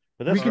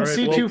 But We that's All can not right.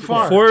 see the Well, too debate today.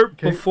 far. before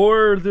Okay.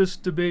 before this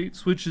debate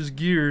switches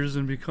gears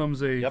and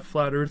becomes a Yep.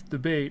 flat Earth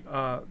debate,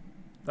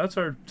 that's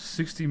our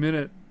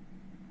 60-minute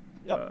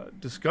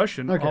Yep.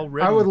 discussion Okay.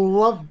 already. I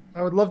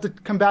would love to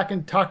come back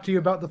and talk to you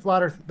about the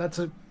flat Earth.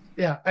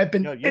 Yeah. I've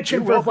been Yeah, itching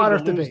you're for a welcome flat to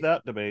Earth lose debate.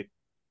 that debate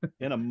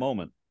in a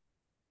moment.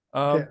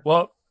 Okay.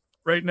 Well,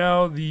 right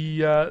now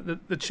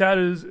the chat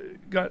has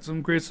got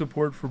some great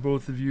support for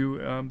both of you.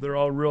 They're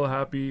all real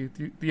happy.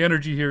 The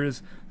energy here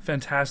is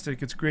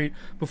fantastic. It's great.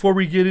 Before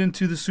we get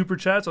into the super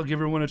chats, I'll give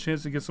everyone a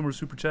chance to get some more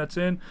super chats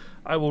in.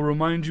 I will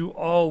remind you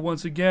all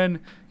once again,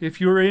 if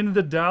you're in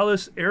the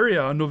Dallas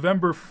area on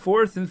November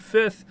 4th and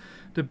 5th,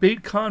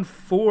 DebateCon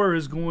 4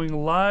 is going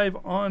live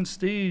on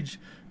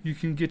stage. You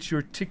can get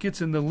your tickets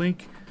in the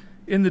link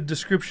in the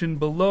description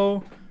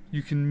below.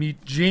 You can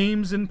meet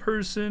James in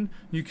person.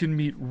 You can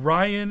meet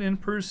Ryan in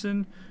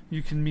person.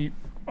 You can meet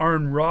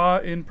Aron Ra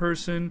in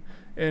person,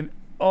 and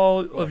all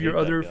of I your hate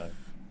that other. guy.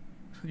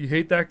 You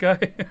hate that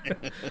guy?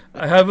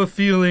 I have a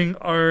feeling,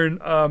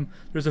 Aron.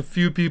 There's a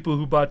few people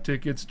who bought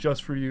tickets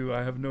just for you.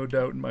 I have no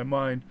doubt in my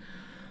mind.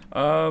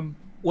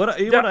 What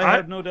I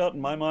have no doubt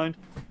in my mind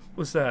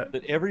What's that?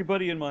 that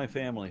everybody in my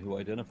family who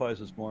identifies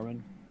as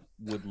Mormon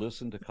would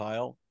listen to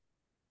Kyle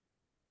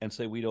and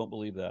say we don't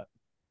believe that.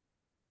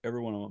 Every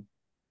one of them.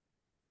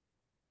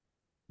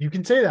 You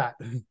can say that.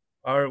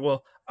 All right.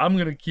 Well, I'm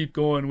gonna keep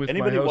going with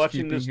Anybody my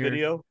watching housekeeping this here.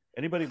 video?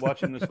 Anybody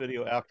watching this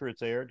video after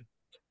it's aired?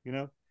 You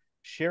know,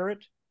 share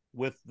it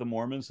with the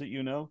Mormons that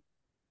you know,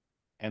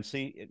 and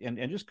see and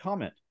just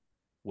comment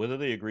whether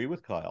they agree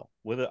with Kyle.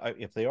 Whether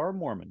if they are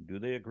Mormon, do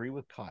they agree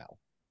with Kyle,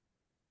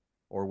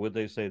 or would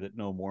they say that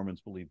no,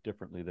 Mormons believe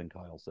differently than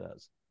Kyle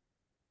says?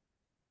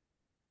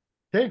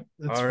 Okay.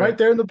 It's All right right.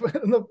 there in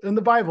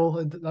the Bible,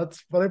 and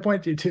that's what I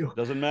point you to.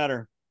 Doesn't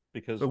matter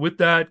because So with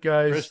that,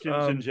 guys,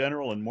 Christians in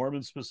general and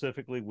Mormons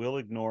specifically will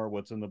ignore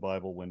what's in the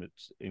Bible when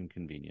it's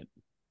inconvenient.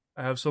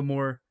 I have some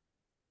more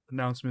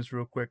announcements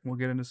real quick. We'll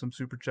get into some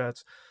super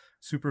chats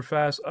super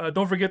fast.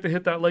 Don't forget to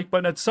hit that like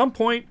button. At some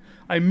point,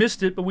 I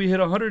missed it, but we hit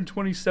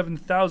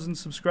 127,000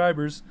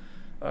 subscribers.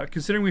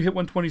 Considering we hit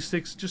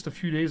 126 just a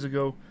few days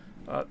ago,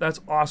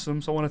 that's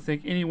awesome. So I want to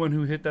thank anyone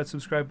who hit that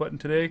subscribe button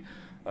today.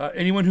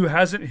 Anyone who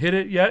hasn't hit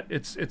it yet,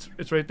 it's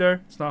right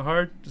there. It's not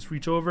hard. Just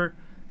reach over,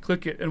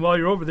 click it, and while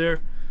you're over there,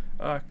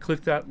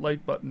 click that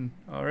like button.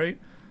 All right.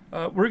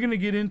 We're gonna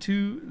get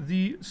into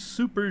the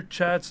super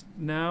chats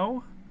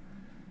now.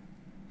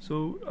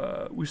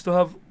 So we still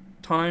have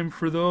time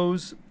for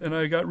those, and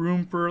I got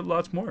room for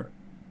lots more.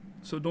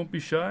 So don't be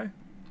shy.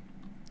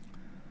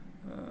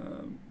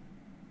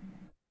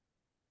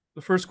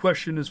 The first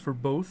question is for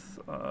both.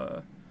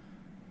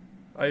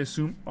 I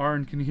assume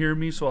Aron can hear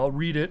me, so I'll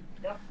read it.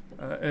 Yeah.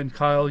 And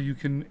Kyle, you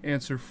can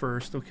answer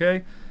first,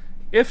 okay?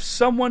 If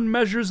someone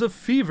measures a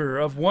fever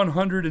of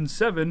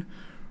 107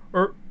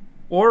 or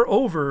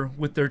over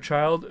with their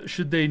child,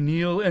 should they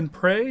kneel and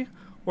pray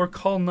or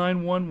call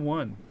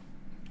 911?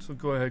 So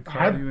go ahead,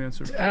 Kyle, you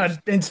answer first.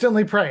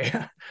 Instantly pray.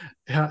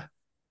 Yeah.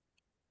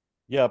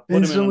 Yeah, put him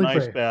in Instantly an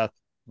ice pray. bath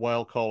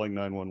while calling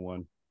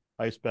 911.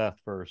 Ice bath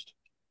first.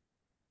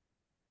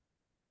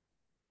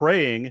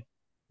 Praying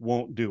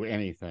won't do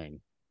anything.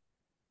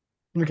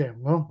 Okay.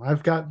 Well,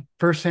 I've got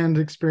firsthand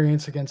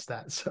experience against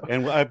that. So,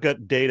 And I've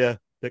got data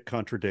that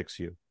contradicts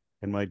you,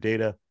 and my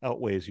data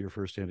outweighs your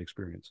firsthand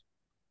experience.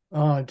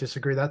 I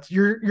disagree.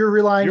 You're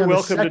relying You're on the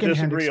welcome to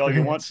secondhand disagree all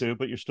you want experience. to,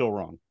 but you're still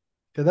wrong.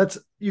 Okay,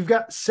 you've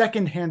got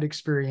secondhand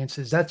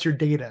experiences. That's your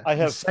data. I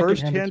The have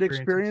secondhand firsthand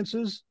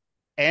experiences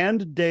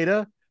and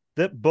data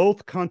that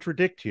both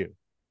contradict you,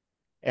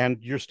 and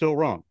you're still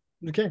wrong.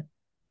 Okay.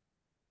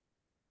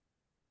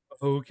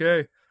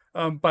 Okay.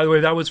 By the way,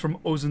 that was from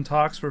Ozen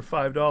Talks for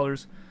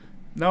 $5.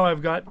 Now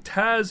I've got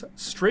Taz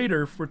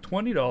Strader for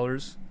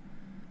 $20.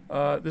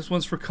 This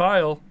one's for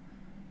Kyle.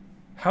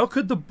 How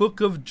could the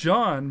book of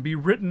John be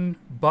written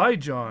by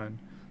John?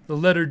 The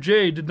letter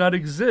J did not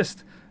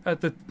exist at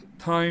the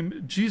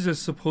time Jesus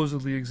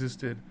supposedly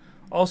existed.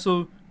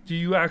 Also, do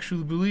you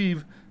actually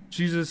believe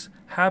Jesus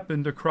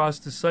happened across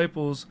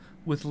disciples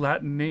with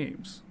Latin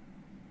names?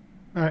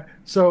 All right.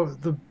 So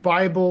the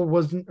Bible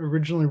wasn't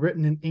originally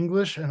written in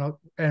English,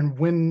 and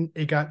when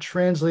it got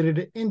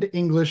translated into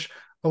English,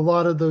 a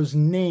lot of those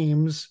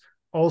names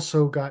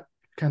also got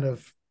kind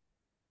of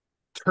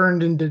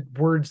turned into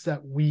words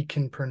that we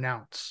can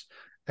pronounce,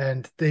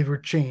 and they were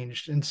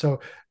changed. And so,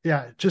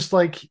 yeah, just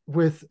like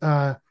with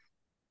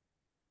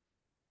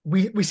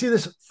we see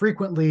this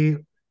frequently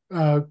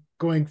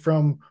going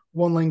from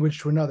one language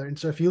to another. And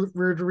so, if you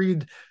were to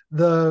read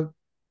the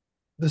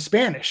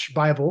Spanish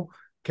Bible,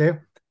 okay,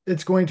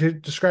 it's going to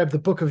describe the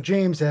book of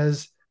James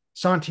as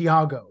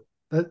Santiago.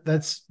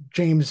 That's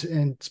James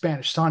in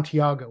Spanish,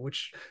 Santiago,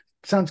 which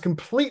sounds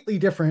completely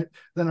different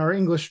than our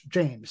English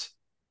James.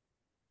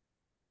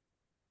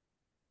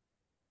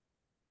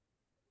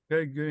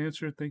 Okay, good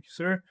answer. Thank you,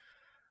 sir.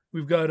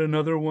 We've got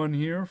another one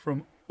here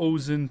from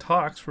Ozen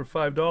Talks for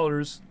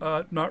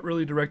 $5. Not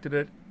really directed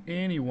at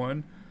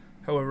anyone.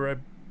 However, I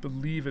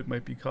believe it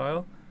might be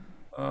Kyle.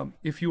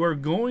 If you are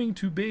going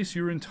to base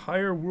your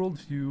entire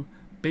worldview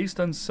based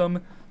on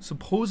some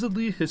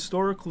supposedly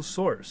historical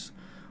source.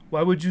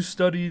 Why would you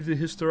study the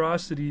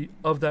historicity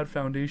of that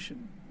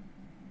foundation?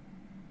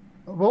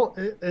 Well,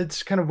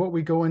 it's kind of what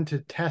we go into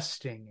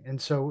testing, and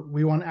so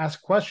we want to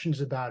ask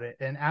questions about it,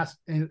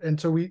 and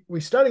so we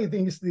study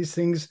these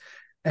things,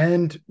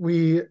 and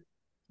we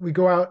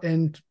go out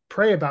and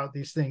pray about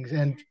these things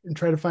and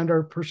try to find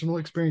our personal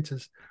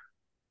experiences.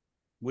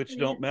 Which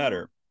don't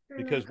matter,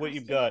 because what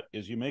you've got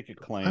is you make a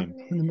claim. I'm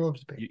in the middle of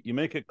debate. You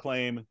make a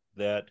claim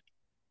that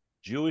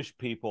Jewish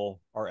people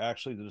are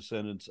actually the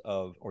descendants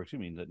of, or excuse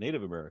me, that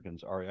Native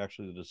Americans are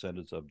actually the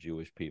descendants of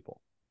Jewish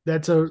people.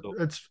 That's a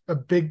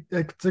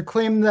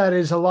claim that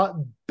is a lot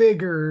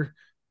bigger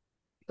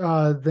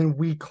than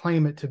we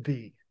claim it to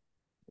be.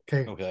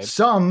 Okay.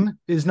 Some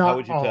is not all. How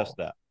would you test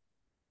that?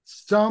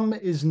 Some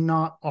is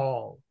not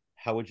all.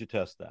 How would you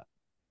test that?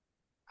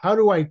 How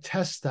do I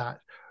test that?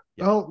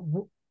 Yeah.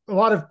 Well, a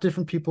lot of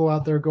different people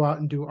out there go out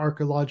and do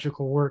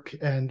archaeological work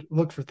and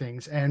look for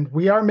things, and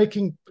we are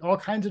making all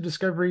kinds of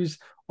discoveries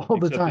all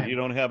the time. You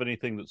don't have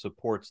anything that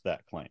supports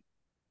that claim.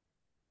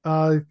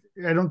 I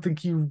don't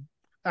think you.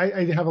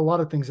 I have a lot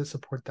of things that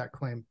support that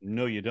claim.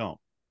 No, you don't.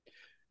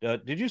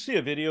 Did you see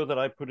a video that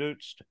I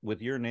produced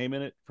with your name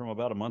in it from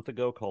about a month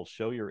ago called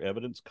 "Show Your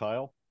Evidence,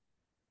 Kyle"?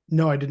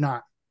 No, I did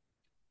not.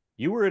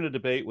 You were in a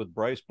debate with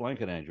Bryce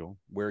Blankenangel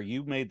where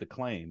you made the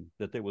claim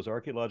that there was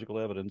archaeological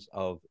evidence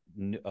of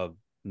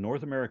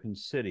North American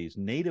cities,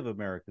 Native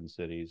American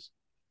cities,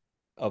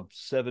 of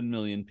 7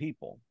 million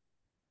people.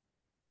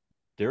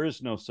 There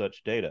is no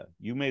such data.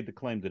 You made the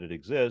claim that it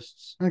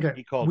exists. Okay.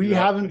 He called we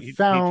haven't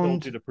found. He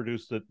told you to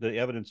produce the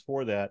evidence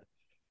for that.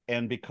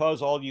 And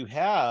because all you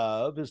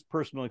have is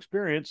personal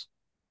experience,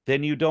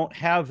 then you don't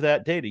have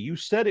that data. You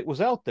said it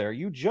was out there.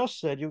 You just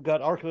said you've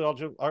got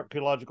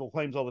archaeological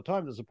claims all the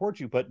time that support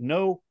you, but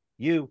no,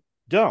 you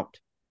don't.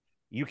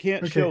 You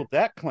can't show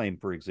that claim,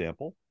 for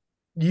example.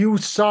 You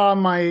saw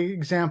my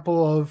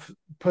example of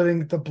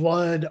putting the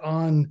blood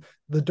on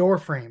the door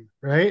frame,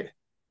 right?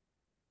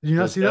 Did you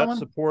not see that one?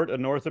 Support a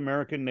North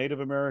American, Native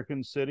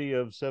American city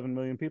of 7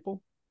 million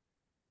people?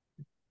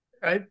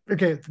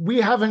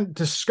 We haven't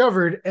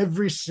discovered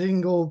every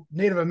single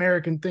Native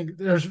American thing.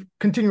 There's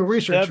continual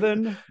research.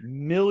 7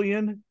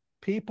 million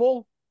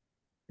people?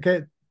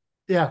 Okay.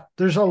 Yeah.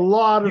 There's a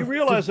lot of. You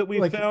realize that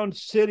we found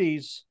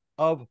cities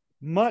of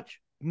much,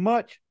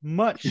 much,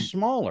 much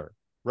smaller,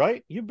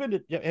 right?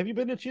 Have you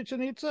been to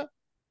Chichen Itza?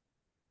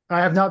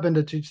 I have not been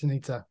to Chichen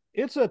Itza.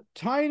 It's a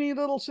tiny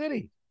little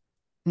city,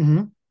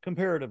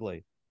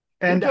 comparatively.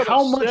 And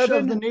how much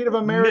of the Native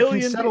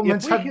American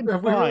settlements have we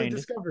really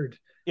discovered?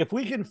 If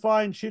we can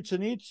find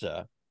Chichen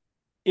Itza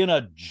in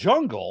a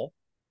jungle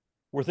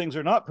where things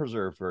are not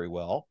preserved very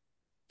well,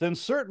 then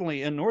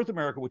certainly in North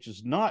America, which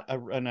is not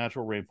a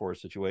natural rainforest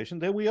situation,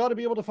 then we ought to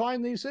be able to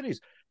find these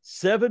cities.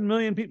 7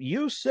 million people.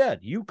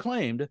 You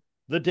claimed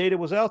the data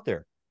was out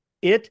there.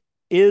 It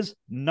is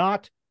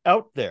not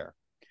out there.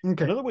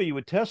 Okay. Another way you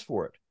would test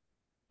for it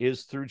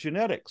is through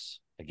genetics.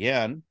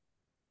 Again,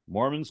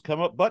 Mormons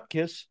come up butt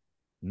kiss.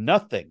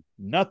 Nothing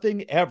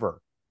ever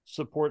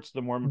supports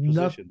the Mormon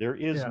position. There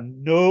is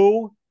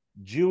no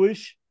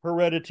Jewish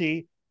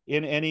heredity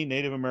in any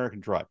Native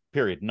American tribe,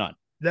 period. None.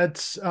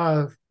 That's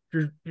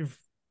you're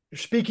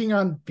speaking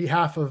on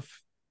behalf of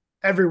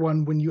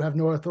everyone when you have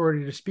no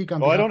authority to speak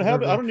on behalf I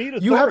don't need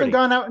authority. You haven't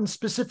gone out and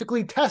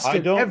specifically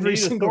tested every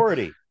single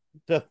authority.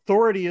 The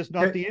authority is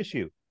not the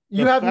issue.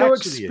 You have no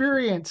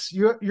experience.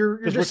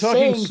 You're just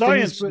talking saying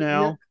science things,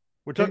 now.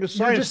 We're talking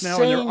science now,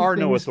 and there are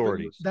no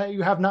authorities that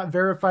you have not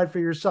verified for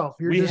yourself.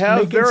 We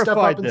have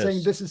verified this.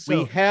 Saying this is so.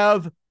 We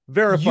have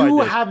verified you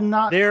this. have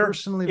not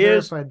personally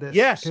verified this.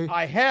 Yes,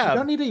 I have. You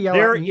don't need to yell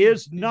there at me.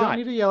 Is you not don't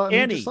need to yell at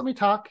any. me. Just let me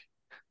talk.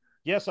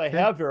 Yes, I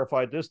have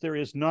verified this. There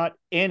is not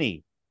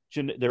any.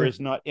 There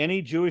is not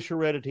any Jewish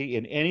heredity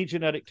in any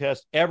genetic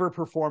test ever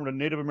performed on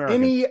Native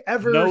Americans.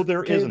 No,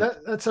 there isn't.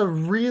 That's a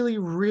really,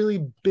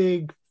 really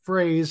big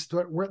phrase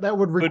that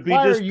would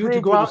require you to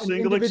go out and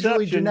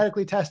individually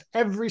genetically test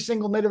every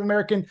single Native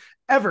American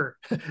ever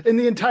in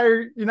the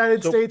entire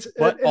United States.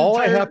 But all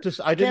I have to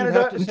say, I didn't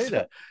have to say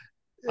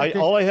that.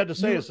 All I had to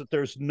say is that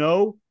there's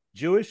no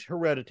Jewish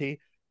heredity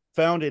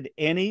found in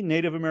any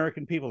Native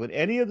American people in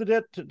any of the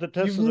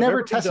tests. You've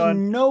never tested.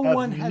 No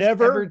one has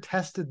ever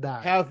tested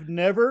that. Have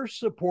never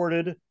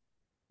supported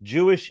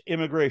Jewish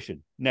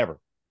immigration. Never.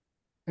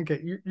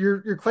 Okay,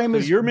 your claim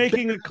is. You're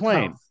making a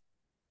claim.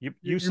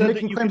 You said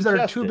making claims that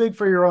are too big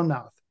for your own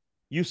mouth.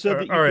 You said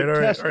that you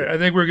could test it. All right. I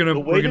think we're gonna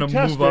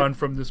move on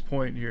from this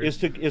point here. Is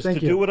to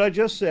do what I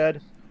just said.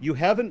 You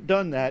haven't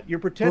done that. You're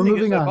pretending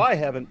as if I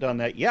haven't done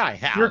that. Yeah, I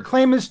have. Your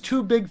claim is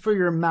too big for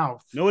your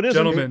mouth. No, it isn't.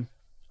 Gentlemen,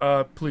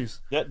 please.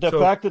 The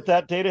fact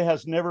that data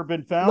has never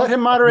been found. Let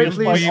him moderate,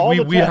 please.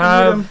 We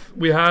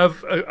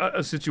have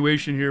a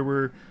situation here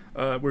where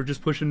we're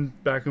just pushing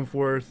back and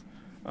forth.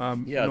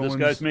 This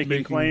guy's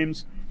making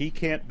claims he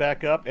can't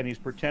back up, and he's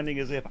pretending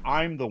as if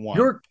I'm the one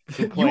who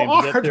claims you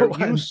are that the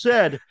one. You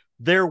said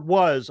there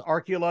was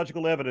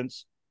archaeological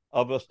evidence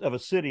of a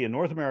city in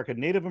North America,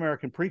 Native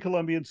American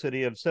pre-Columbian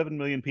city of 7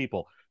 million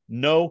people.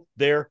 No,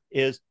 there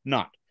is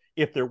not.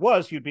 If there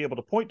was, you'd be able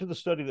to point to the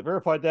study that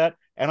verified that,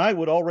 and I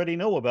would already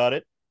know about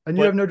it. And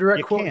you have no direct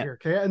you quote can't. here.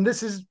 Okay. And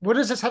this is, what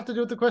does this have to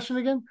do with the question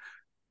again?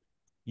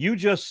 You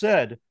just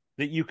said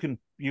that you can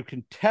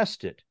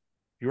test it,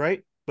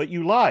 right? But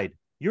you lied.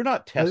 You're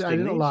not testing. I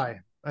didn't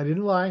lie. I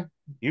didn't lie.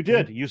 You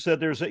did. You said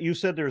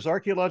there's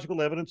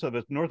archaeological evidence of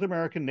a North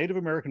American, Native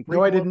American,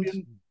 No, I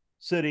didn't.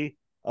 city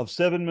of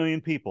 7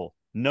 million people.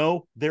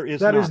 No, there is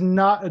That not. is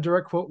not a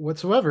direct quote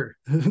whatsoever.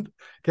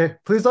 Okay,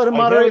 please let him I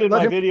have moderate. it in Let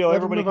my him, video. let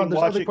Everybody him move on. can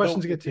There's watch other it.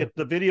 questions to get to.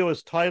 The video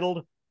is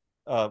titled.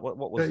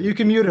 What was it? You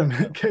can mute him.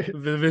 Okay.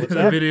 The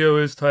video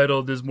is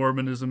titled "Is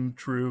Mormonism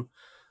True?"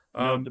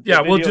 The yeah,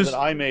 video we'll just. that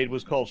I made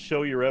was called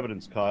 "Show Your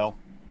Evidence," Kyle.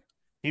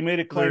 He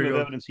made a claim of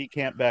evidence he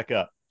can't back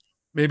up.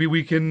 Maybe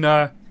we can.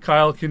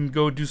 Kyle can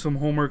go do some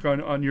homework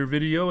on your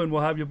video, and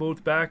we'll have you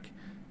both back,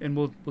 and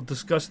we'll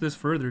discuss this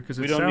further because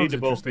we don't need to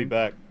both be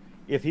back.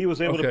 If he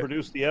was able to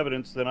produce the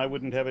evidence, then I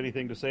wouldn't have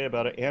anything to say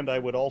about it, and I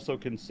would also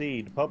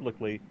concede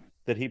publicly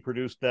that he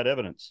produced that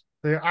evidence.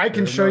 I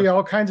can show you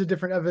all kinds of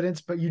different evidence,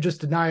 but you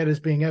just deny it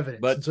as being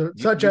evidence. But so,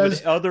 such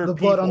as other the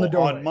blood on the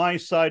doorway. On my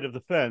side of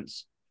the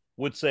fence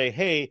would say,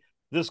 "Hey,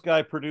 this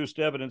guy produced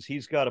evidence.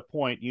 He's got a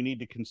point. You need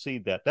to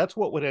concede that." That's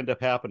what would end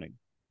up happening.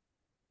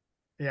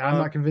 Yeah, I'm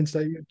not convinced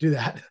that you do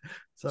that.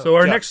 So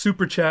our next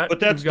super chat, but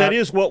that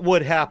is what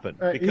would happen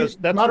because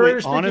that's the way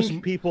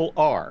honest people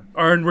are.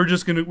 Aaron, we're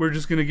just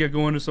gonna get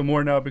going to some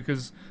more now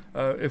because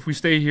if we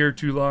stay here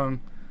too long,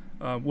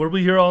 we'll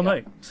be here all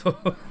night. So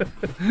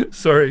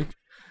sorry.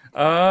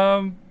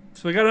 So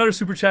we got another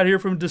super chat here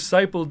from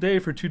Disciple Day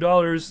for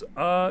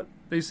 $2.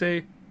 They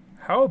say,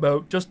 "How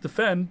about just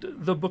defend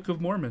the Book of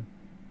Mormon?"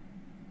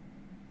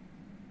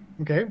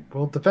 Okay,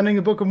 well, defending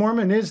the Book of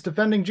Mormon is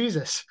defending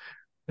Jesus.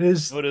 It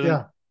is,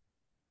 yeah.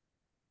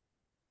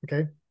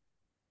 Okay.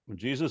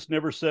 Jesus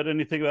never said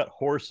anything about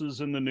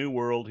horses in the New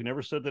World. He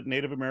never said that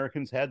Native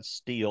Americans had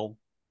steel.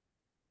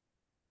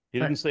 He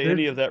didn't say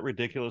any of that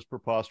ridiculous,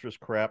 preposterous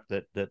crap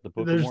that the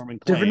Book of Mormon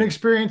claims. Different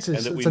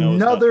experiences. It's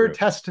another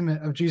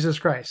testament of Jesus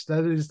Christ.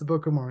 That is the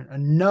Book of Mormon.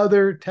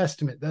 Another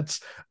testament. That's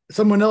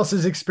someone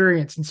else's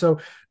experience. And so,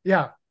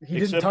 yeah, he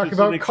didn't talk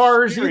about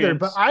cars either,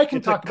 but I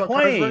can talk about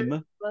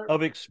claim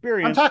of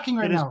experience. I'm talking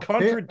right now. Is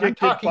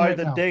contradicted by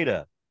the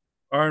data.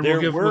 Aaron,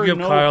 we'll give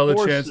Kyle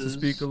a chance to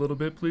speak a little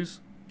bit, please.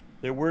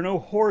 There were no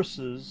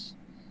horses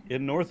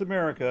in North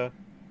America.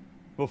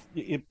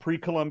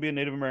 Pre-Columbian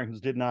Native Americans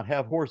did not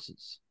have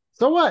horses.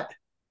 So what?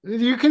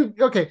 You can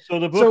So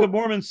the Book of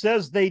Mormon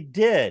says they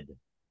did.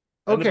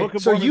 And the Book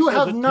of Mormon says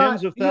that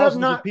tens of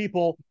thousands of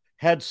people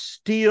had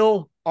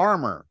steel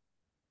armor.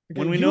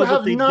 When we know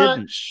that they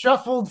didn't.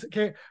 Shuffled.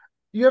 Okay,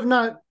 you have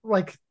not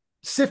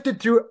sifted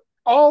through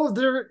all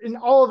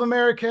of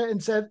America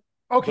and said,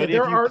 okay,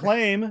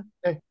 but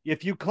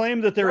if you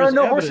claim that there are is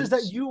no evidence, horses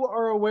that you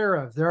are aware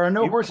of. There are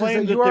no horses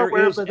that you are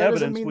aware of, but that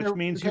doesn't mean which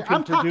means you can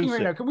I'm talking produce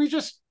right now. Can we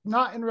just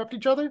not interrupt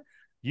each other?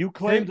 You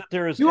claim that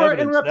there is you evidence.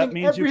 Are interrupting that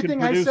means everything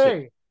you can produce I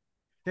say.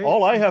 It.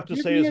 All I have to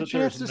say is that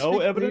there's no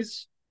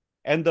evidence,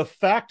 and the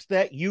fact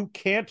that you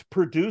can't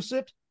produce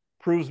it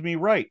proves me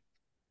right.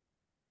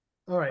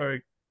 All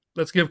right.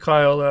 Let's give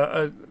Kyle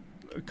a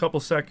couple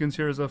seconds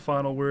here as a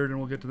final word, and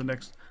we'll get to the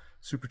next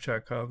super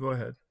chat. Kyle, go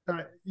ahead. All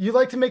right. You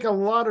like to make a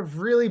lot of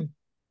really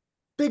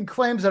big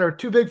claims that are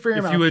too big for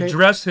your mouth. If you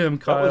address him,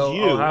 Kyle,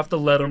 I'll have to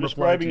let him reply. You're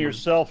describing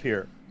yourself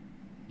here.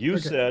 You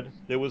said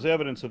there was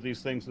evidence of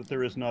these things that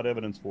there is not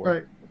evidence for.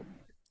 Right.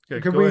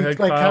 Okay, go ahead,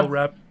 Kyle.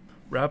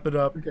 Wrap it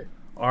up. Okay.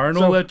 Aaron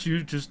will let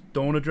you. Just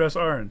don't address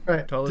Aaron.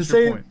 Right. Tell us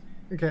your point.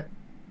 Okay.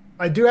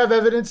 I do have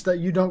evidence that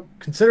you don't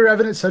consider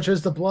evidence, such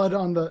as the blood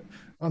on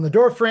the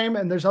door frame,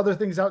 and there's other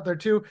things out there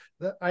too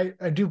that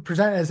I do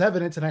present as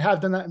evidence, and I have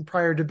done that in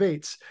prior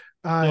debates.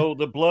 So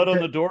the blood on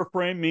the door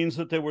frame means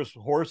that there was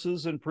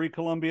horses in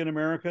pre-Columbian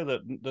America that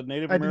the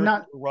Native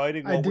Americans were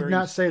riding while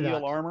wearing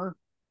steel armor?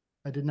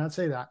 I did not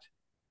say that.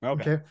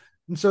 Okay.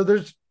 And so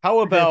there's... How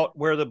about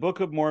where the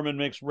Book of Mormon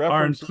makes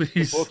reference to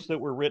books that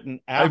were written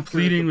after... I'm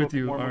pleading with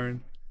you,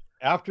 Aaron.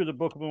 After the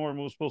Book of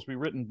Mormon was supposed to be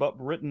written, but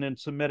written in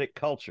Semitic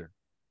culture.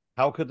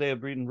 How could they have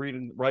been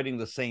writing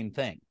the same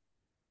thing?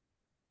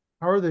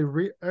 How are they...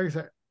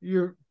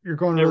 You're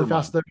going really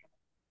fast there.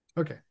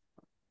 Okay.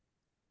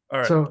 All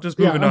right, so just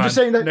moving on. I'm just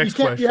saying that Next you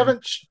can't. question. You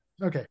haven't.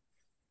 Okay.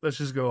 Let's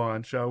just go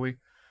on, shall we?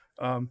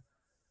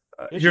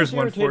 Here's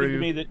one for you. To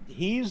me that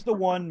he's the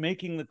one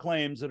making the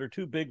claims that are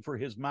too big for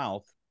his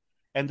mouth,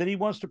 and then he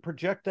wants to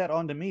project that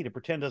onto me to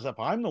pretend as if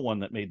I'm the one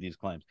that made these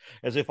claims,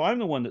 as if I'm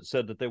the one that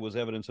said that there was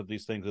evidence of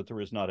these things that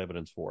there is not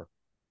evidence for.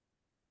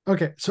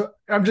 Okay, so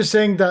I'm just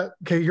saying that.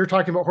 Okay, you're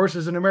talking about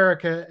horses in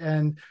America,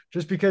 and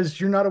just because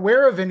you're not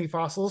aware of any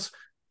fossils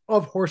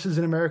of horses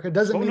in America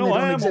doesn't mean they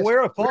don't exist. I am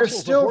aware of fossils. We're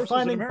still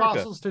finding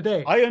fossils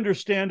today. I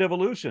understand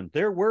evolution.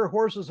 There were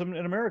horses in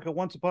America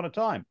once upon a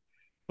time,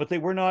 but they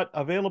were not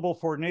available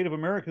for Native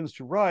Americans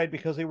to ride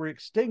because they were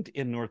extinct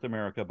in North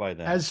America by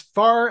then. As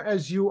far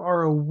as you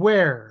are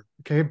aware,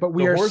 okay, but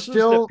we are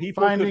still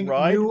finding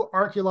new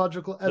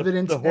archaeological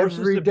evidence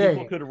every day.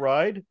 People could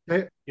ride.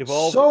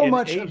 evolved So in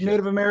much of Asia.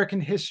 Native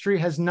American history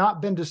has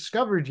not been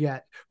discovered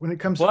yet when it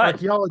comes to But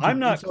archaeology. I'm And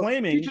not so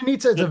claiming Chichen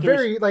Itza is a that there's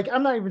very, like,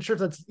 I'm not even sure if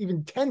that's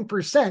even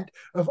 10%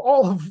 of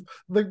all of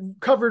the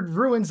covered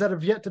ruins that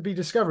have yet to be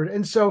discovered.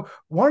 And so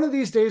one of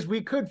these days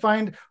we could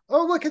find,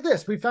 oh, look at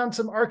this. We found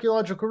some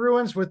archaeological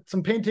ruins with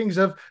some paintings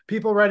of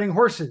people riding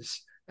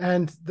horses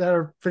and that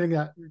are fitting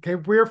that. Okay.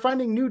 We're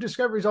finding new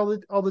discoveries all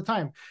the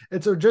time.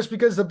 And so just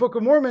because the Book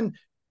of Mormon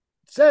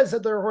says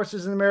that there are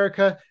horses in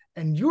America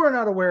and you are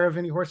not aware of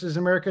any horses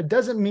in America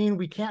doesn't mean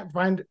we can't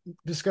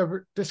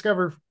discover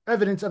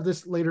evidence of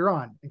this later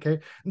on. Okay.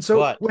 And so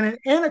but when an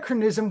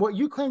anachronism, what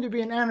you claim to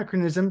be an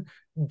anachronism,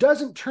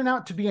 doesn't turn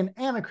out to be an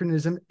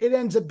anachronism, it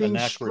ends up being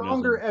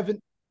stronger anachronism.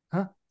 evidence.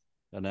 Huh?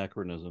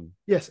 Anachronism.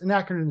 Yes,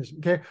 anachronism.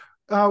 Okay.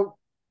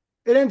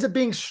 It ends up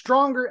being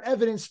stronger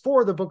evidence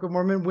for the Book of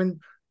Mormon when,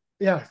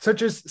 yeah,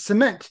 such as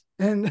cement.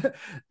 And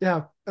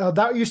yeah,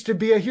 that used to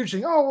be a huge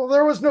thing. Oh, well,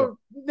 there was So,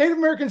 no Native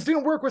Americans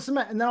didn't work with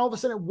cement. And then all of a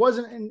sudden it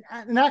wasn't an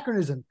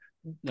anachronism.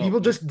 no, People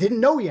just didn't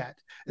know yet.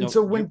 And no,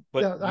 so when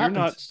but that you're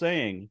not happens,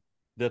 saying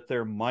that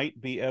there might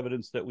be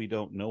evidence that we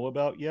don't know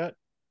about yet.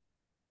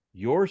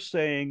 You're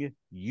saying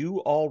you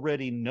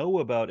already know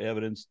about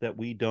evidence that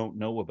we don't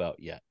know about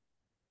yet.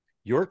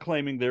 You're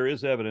claiming there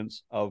is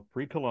evidence of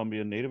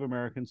pre-Columbian Native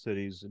American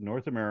cities in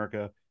North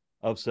America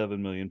of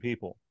 7 million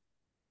people.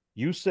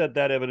 You said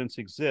that evidence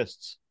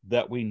exists,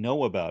 that we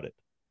know about it.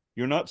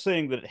 You're not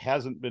saying that it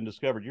hasn't been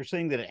discovered. You're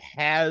saying that it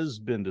has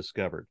been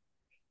discovered.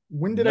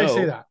 when did I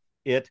say No, that?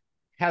 it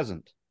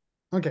hasn't.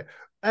 Okay.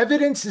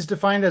 Evidence is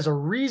defined as a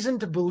reason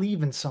to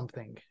believe in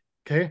something.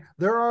 Okay.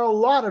 There are a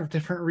lot of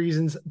different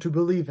reasons to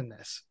believe in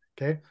this.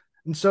 Okay.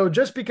 And so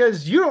just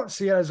because you don't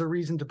see it as a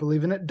reason to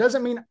believe in it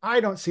doesn't mean I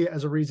don't see it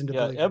as a reason to Yeah,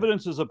 believe in it.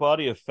 evidence is a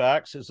body of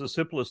facts. Is the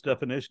simplest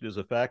definition is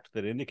a fact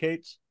that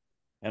indicates,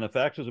 and a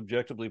fact is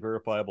objectively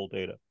verifiable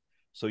data.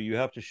 So you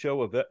have to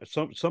show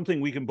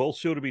something we can both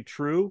show to be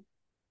true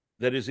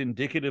that is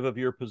indicative of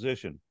your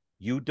position.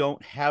 You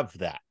don't have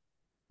that.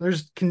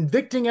 There's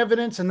convicting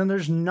evidence and then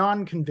there's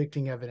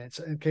non-convicting evidence.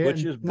 Okay.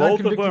 Which And is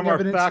both of them non-convicting are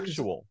evidence is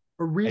factual,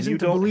 a and reason you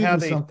to don't believe in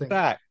have a something.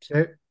 fact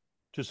Okay.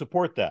 to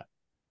support that.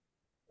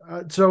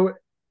 So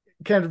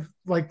kind of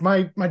like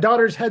my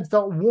daughter's head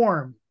felt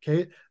warm.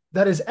 Okay.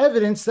 That is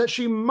evidence that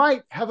she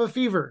might have a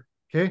fever.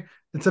 Okay.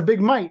 It's a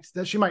big might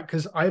that she might,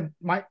 because I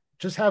might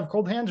just have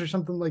cold hands or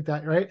something like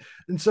that. Right.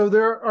 And so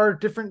there are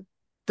different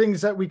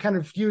things that we kind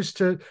of use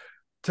to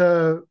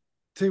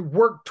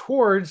work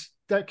towards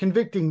that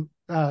convicting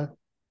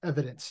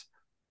evidence.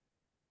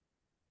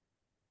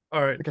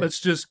 All right, Okay. let's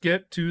just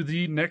get to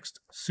the next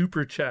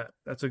super chat.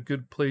 That's a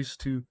good place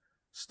to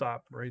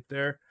stop right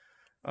there.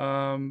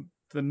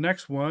 The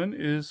next one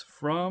is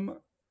from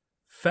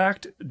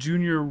Fact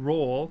Junior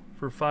Roll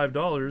for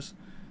 $5.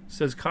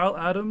 Says Kyle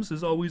Adams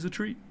is always a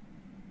treat.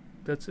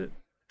 That's it.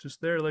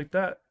 Just there like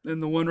that.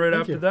 And the one right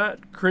Thank after you.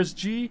 that, Chris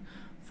G,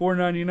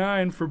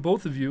 $4.99 for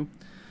both of you.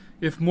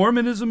 If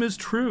Mormonism is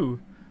true,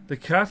 the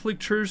Catholic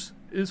Church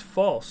is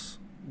false,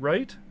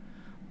 right?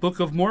 Book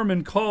of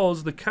Mormon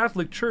calls the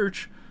Catholic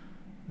Church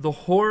the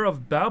whore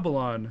of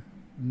Babylon.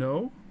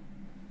 No?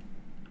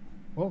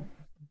 Well,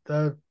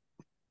 so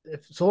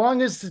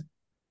long as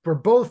we're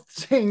both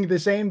saying the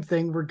same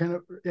thing, we're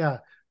So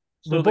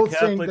the both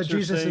saying that Catholics are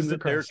Jesus saying is the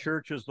that their Christ.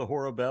 church is the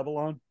whore of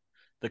Babylon.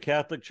 The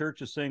Catholic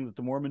Church is saying that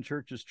the Mormon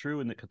Church is true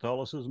and that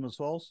Catholicism is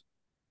false.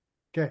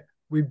 Okay.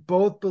 We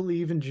both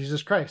believe in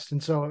Jesus Christ.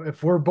 And so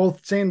if we're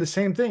both saying the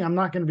same thing, I'm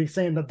not going to be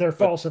saying that they're But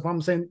false if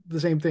I'm saying the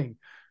same thing.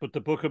 but the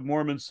Book of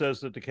Mormon says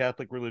that the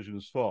Catholic religion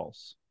is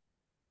false.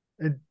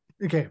 And,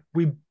 okay.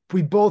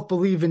 We both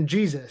believe in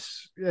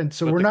Jesus. And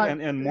so But we're the not,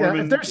 and yeah, if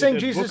Mormon they're saying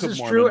and Book Jesus of is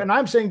true Mormon. and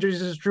I'm saying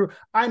Jesus is true,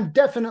 I'm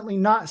definitely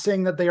not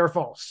saying that they are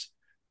false.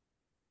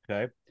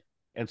 Okay.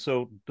 And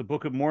so the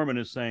Book of Mormon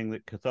is saying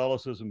that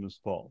Catholicism is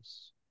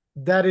false.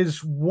 That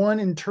is one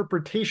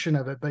interpretation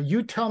of it, but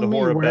you tell The me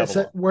whore of where it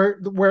said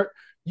Babylon. where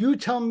you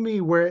tell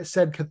me where it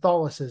said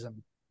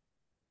Catholicism.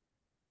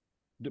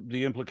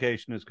 The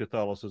implication is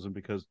Catholicism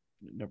because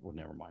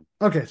never mind.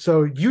 Okay,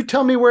 so you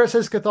tell me where it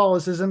says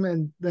Catholicism,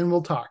 and then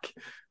we'll talk.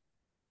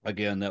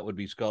 Again, that would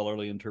be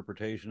scholarly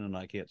interpretation, and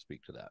I can't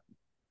speak to that.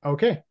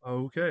 Okay.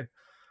 Okay.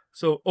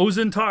 So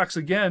Ozen talks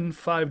again,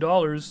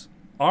 $5.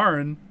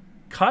 Aron,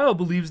 Kyle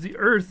believes the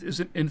earth is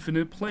an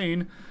infinite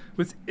plane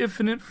with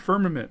infinite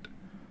firmament,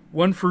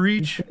 one for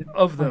each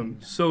of them.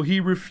 So he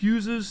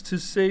refuses to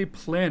say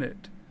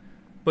planet,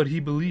 but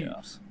he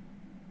believes.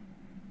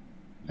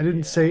 I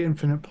didn't say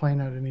infinite plane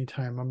at any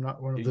time. I'm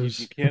not one of those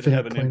you can't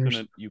have an planers.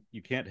 infinite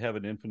you can't have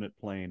an infinite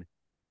plane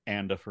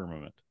and a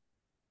firmament.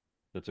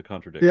 That's a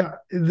contradiction.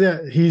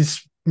 Yeah,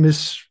 he's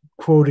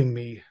misquoting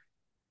me.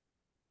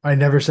 I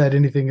never said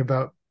anything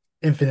about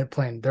infinite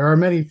plane. There are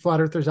many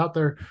flat earthers out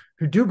there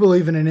who do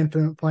believe in an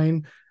infinite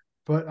plane,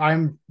 but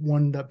I'm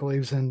one that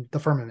believes in the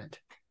firmament.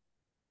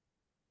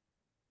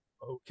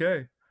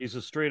 Okay. He's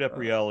a straight up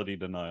reality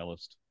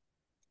denialist.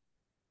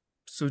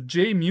 So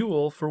Jay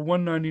Mule for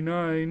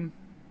 $1.99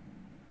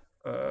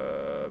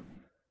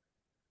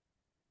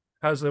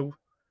 has a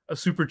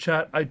super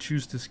chat I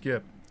choose to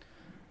skip.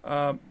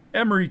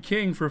 Emery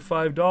King for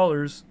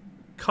 $5.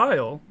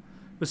 Kyle,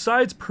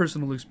 besides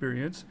personal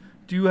experience,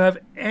 do you have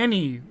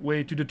any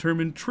way to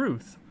determine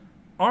truth?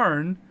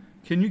 Arn,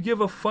 can you give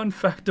a fun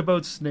fact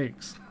about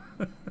snakes?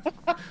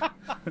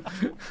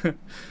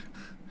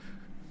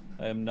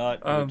 I am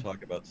not going to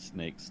talk about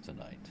snakes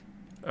tonight.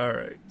 All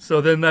right.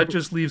 So then that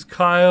just leaves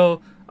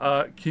Kyle.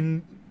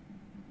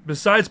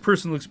 Besides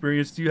personal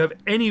experience, do you have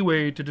any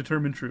way to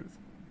determine truth?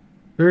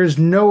 There is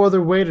no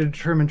other way to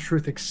determine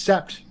truth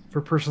except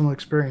for personal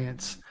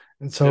experience.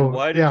 And Then so,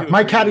 why did yeah, you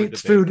my agree cat to a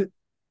eats debate? food.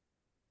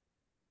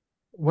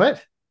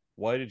 What?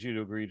 Why did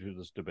you agree to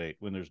this debate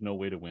when there's no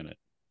way to win it?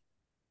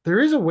 There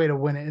is a way to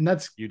win it, and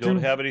that's You don't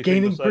through have anything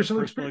gaining besides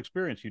personal personal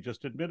experience. experience. You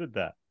just admitted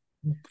that.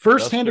 Thus,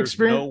 Firsthand there's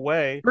no experience.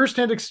 way.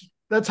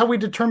 That's how we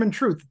determine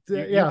truth. You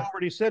Yeah.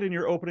 already said in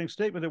your opening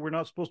statement that we're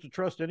not supposed to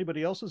trust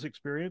anybody else's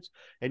experience,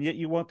 and yet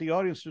you want the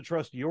audience to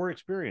trust your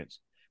experience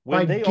By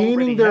when they gaining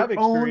already have their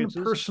own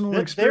experiences personal that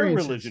their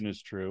experiences. religion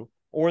is true,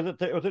 or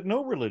that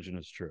no religion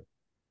is true.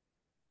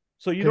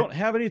 So you Okay. don't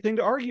have anything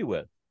to argue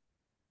with.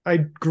 I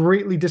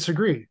greatly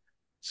disagree.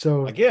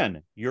 So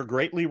Again, you're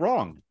greatly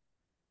wrong.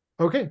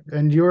 okay,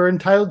 and you're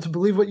entitled to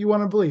believe what you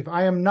want to believe.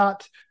 I am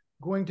not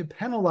going to But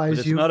penalize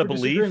it's you not a for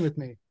disagreeing belief. with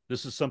me.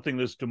 This is something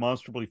that's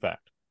demonstrably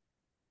fact.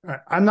 All right.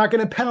 I'm not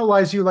going to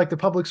penalize you like the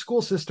public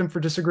school system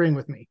for disagreeing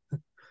with me.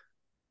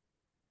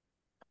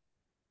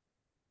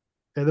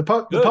 Okay, the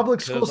Good,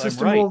 public school because I'm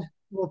system right.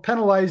 will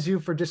penalize you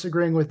for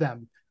disagreeing with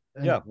them.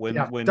 And Yeah, when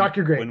dock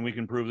your grade. when we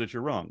can prove that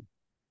you're wrong.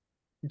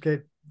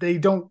 Okay, they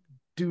don't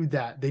do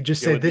that. They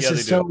just Yeah, say this yeah,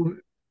 is they do.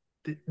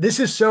 so. This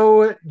is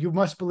so. You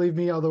must believe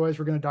me, otherwise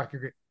we're going to dock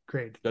your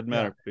grade. Doesn't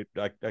matter.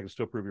 I can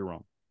still prove you're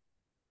wrong.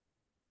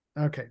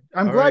 Okay,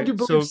 I'm All glad you right,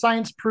 believe so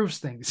science proves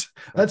things.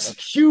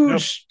 That's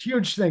huge,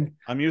 huge thing.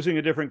 I'm using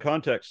a different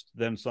context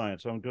than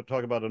science. I'm going to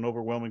talk about an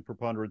overwhelming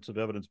preponderance of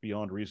evidence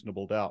beyond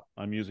reasonable doubt.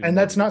 I'm using And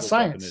more that's not legal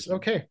science.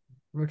 definition.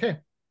 Okay.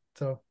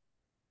 So all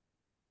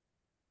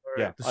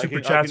Yeah, right, the I super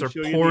can chats are show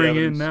you the pouring in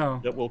evidence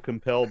now. that will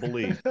compel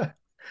belief,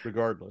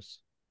 regardless.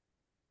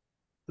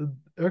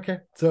 okay,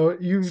 so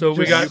you So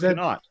we got- You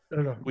cannot, I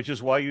don't know. which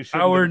is why you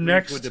shouldn't Our agree to a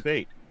next-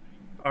 debate.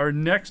 Our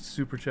next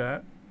super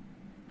chat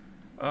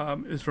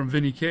is from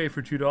Vinny K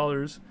for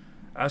 $2,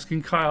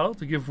 asking Kyle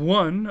to give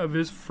one of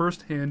his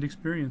first-hand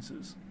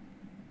experiences.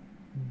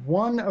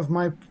 One of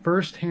my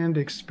firsthand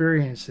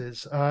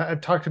experiences.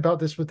 I've talked about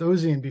this with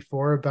Ozian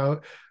before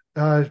about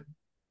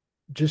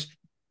just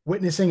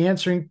witnessing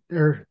answering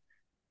or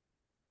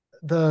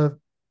an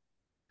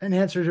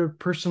answer to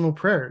personal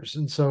prayers.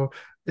 And so,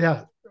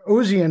 yeah,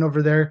 Ozian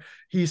over there,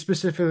 he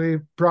specifically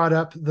brought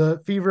up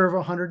the fever of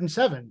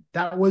 107.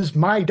 That was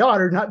my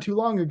daughter not too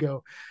long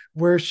ago,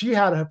 where she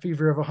had a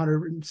fever of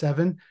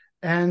 107.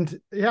 And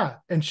yeah,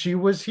 and she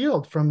was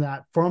healed from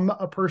that, from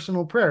a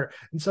personal prayer.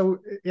 And so,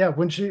 yeah,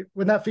 when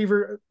that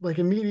fever like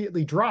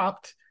immediately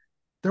dropped,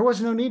 there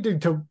was no need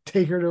to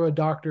take her to a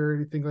doctor or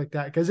anything like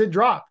that because it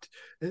dropped.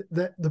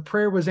 The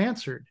prayer was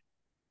answered.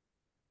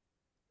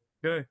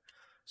 Okay.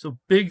 So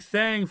Big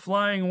Thang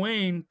Flying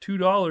Wayne,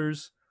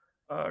 $2,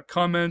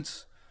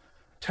 comments,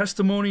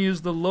 testimony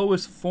is the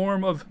lowest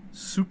form of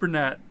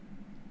supernat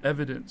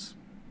evidence.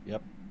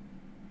 Yep.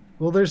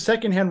 Well, there's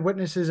secondhand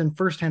witnesses and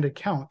firsthand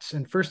accounts,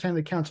 and firsthand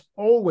accounts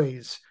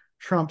always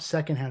trump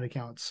secondhand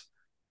accounts.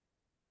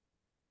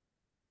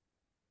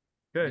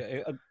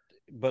 Okay. Yeah,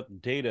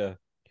 but data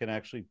can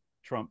actually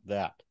trump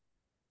that.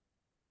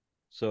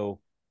 So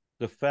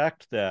the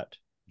fact that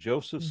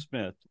Joseph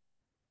Smith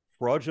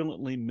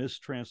fraudulently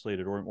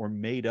mistranslated or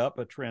made up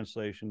a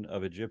translation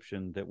of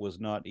Egyptian that was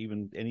not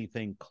even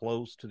anything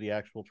close to the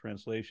actual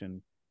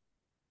translation,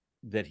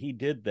 that he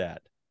did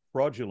that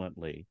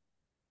fraudulently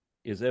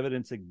is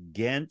evidence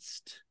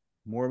against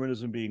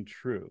Mormonism being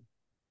true.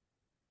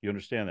 You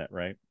understand that,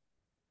 right?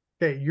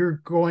 Okay,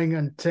 you're going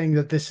and saying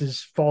that this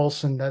is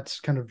false, and that's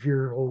kind of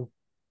your whole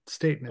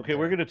statement. Okay,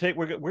 we're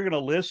going to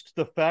list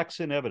the facts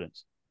and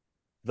evidence.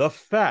 The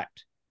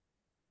fact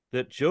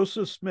that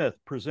Joseph Smith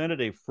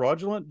presented a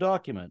fraudulent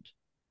document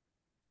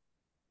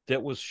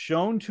that was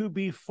shown to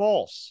be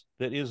false,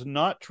 that is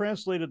not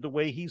translated the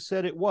way he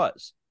said it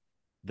was,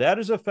 that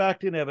is a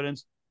fact and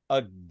evidence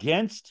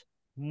against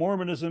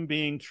Mormonism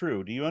being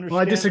true. Do you understand?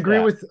 Well,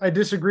 I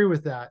disagree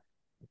with that.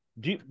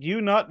 Do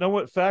you not know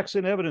what facts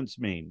and evidence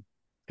mean?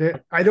 Okay,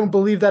 I don't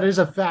believe that is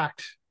a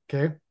fact.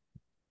 Okay,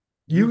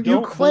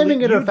 you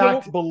claiming it a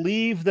fact. You don't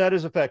believe that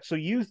is a fact. So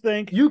you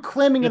think you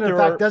claiming it a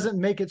fact doesn't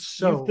make it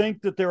so. You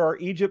think that there are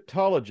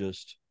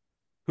Egyptologists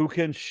who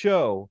can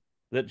show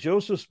that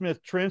Joseph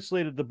Smith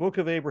translated the Book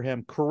of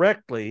Abraham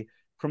correctly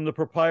from the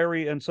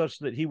papyri and such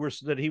that he was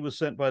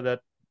sent by that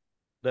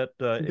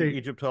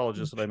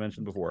Egyptologist that I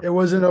mentioned before. It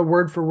wasn't a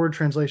word for word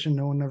translation.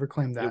 No one ever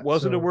claimed that. It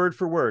wasn't a word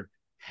for word.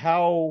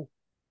 How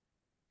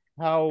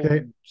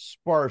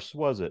sparse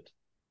was it?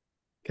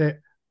 Okay.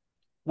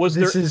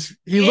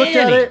 He looked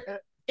at it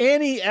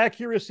any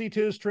accuracy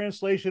to his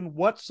translation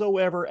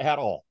whatsoever at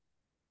all?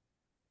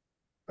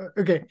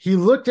 Okay, he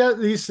looked at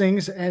these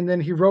things and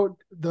then he wrote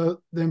the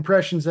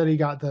impressions that he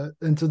got,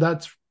 and so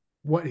that's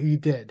what he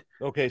did.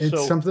 Okay, it's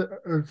so something.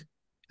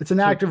 It's an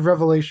act of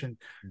revelation.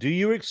 Do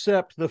you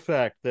accept the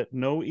fact that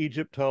no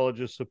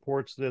Egyptologist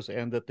supports this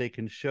and that they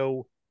can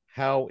show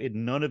how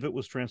none of it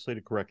was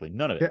translated correctly?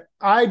 None of it.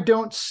 I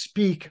don't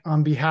speak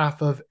on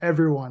behalf of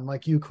everyone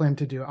like you claim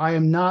to do.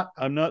 I'm not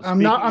I'm not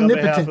speaking on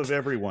behalf of omnipotent.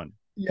 everyone.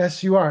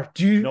 Yes, you are.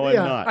 Do you? No, I'm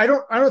Yeah, not.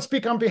 I don't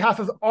speak on behalf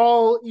of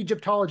all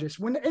Egyptologists.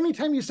 When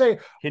anytime you say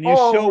Can you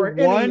all show or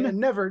any one? and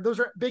never, those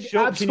are big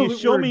Can you absolute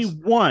show me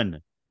words.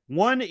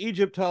 one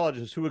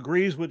Egyptologist who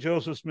agrees with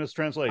Joseph Smith's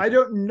translation? I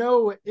don't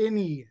know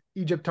any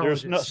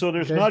Egyptologists.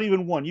 There's not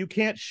even one. You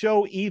can't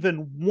show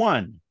even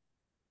one.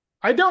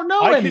 I don't know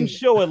I any. can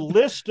show a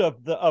list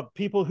of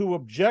people who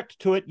object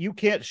to it. You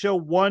can't show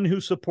one who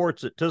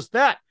supports it. Does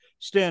that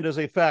stand as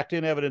a fact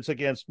in evidence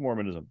against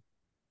Mormonism?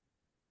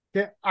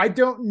 Yeah, I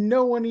don't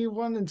know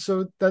anyone, and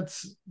so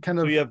that's kind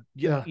of. So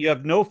you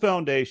have no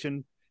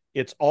foundation.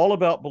 It's all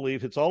about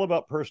belief. It's all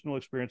about personal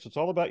experience. It's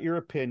all about your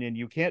opinion.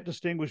 You can't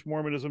distinguish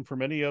Mormonism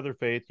from any other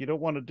faith. You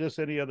don't want to diss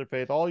any other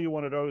faith. All you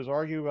want to do is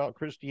argue about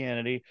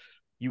Christianity.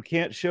 You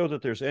can't show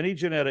that there's any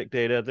genetic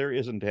data. There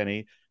isn't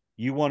any.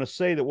 You want to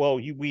say that, well,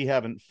 we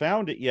haven't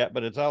found it yet,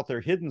 but it's out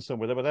there hidden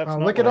somewhere. But that's not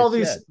look what at all I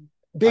these said.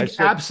 big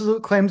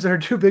absolute claims that are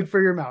too big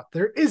for your mouth.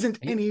 There isn't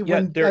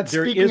anyone that's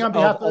speaking on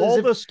behalf of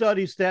all the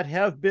studies that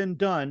have been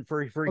done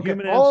for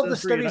human all ancestry, the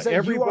studies that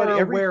everybody,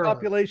 every aware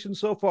population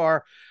so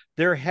far,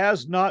 there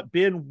has not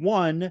been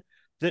one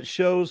that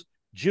shows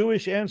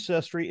Jewish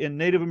ancestry in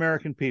Native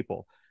American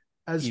people.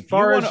 As if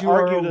far you want as to you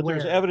argue are that aware.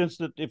 there's evidence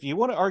that if you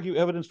want to argue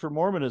evidence for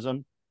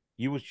Mormonism,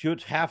 you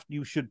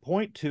should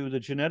point to the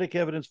genetic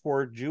evidence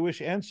for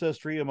Jewish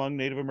ancestry among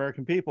Native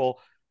American people.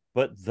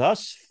 But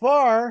thus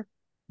far,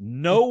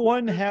 no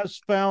one has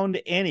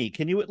found any.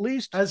 Can you at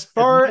least, as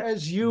far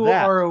as you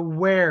are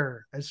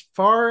aware, is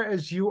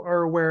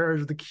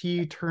the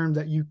key term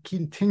that you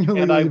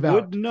continually and I leave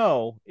would out.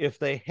 know if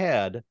they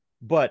had,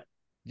 but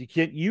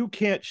you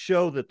can't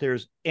show that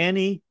there's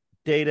any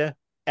data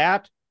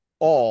at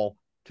all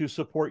to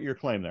support your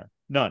claim there.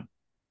 None.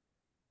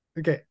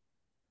 Okay.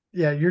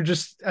 Yeah, you're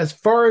just, as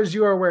far as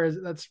you are aware,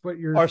 that's what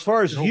you're. As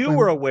far as you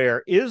were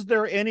aware, is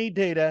there any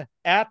data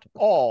at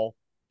all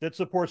that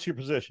supports your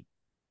position?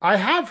 I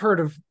have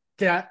heard of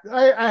that.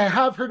 I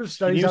have heard of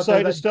studies out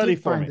there that a study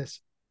did for find me?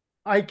 this.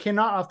 I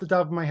cannot off the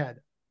top of my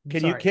head.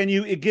 Can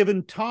you,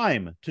 given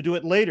time to do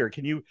it later,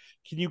 can you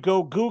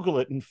go Google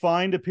it and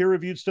find a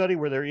peer-reviewed study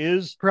where there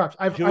is perhaps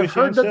I've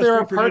heard that there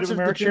are parts of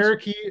the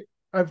Cherokee.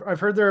 I've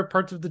heard there are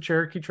parts of the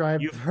Cherokee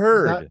tribe. You've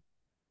heard.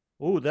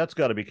 Oh, that's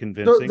got to be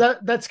convincing.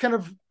 That's kind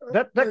of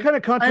that kind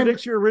of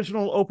contradicts your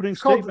original opening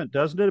statement,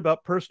 doesn't it?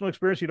 About personal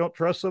experience. You don't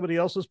trust somebody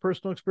else's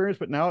personal experience,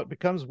 but now it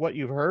becomes what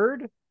you've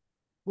heard.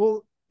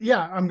 Well,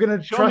 yeah, I'm going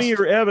to show me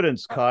your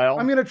evidence, Kyle.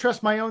 I'm going to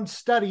trust my own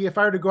study. If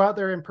I were to go out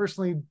there and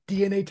personally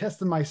DNA test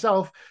them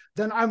myself,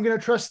 then I'm going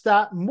to trust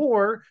that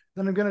more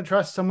than I'm going to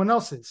trust someone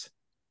else's,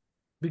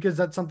 because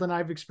that's something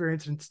I've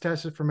experienced and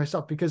tested for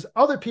myself. Because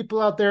other people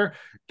out there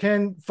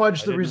can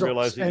fudge the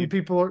results, and I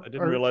didn't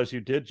realize you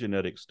did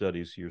genetic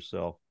studies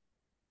yourself.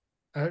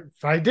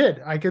 If I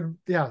did, I could.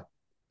 Yeah,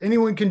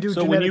 anyone can do.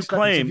 So genetic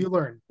studies if you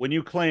learn. When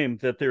you claim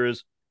that there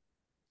is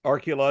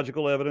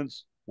archaeological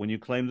evidence, when you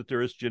claim that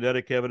there is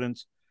genetic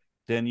evidence,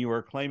 then you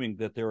are claiming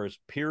that there is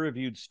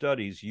peer-reviewed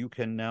studies you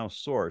can now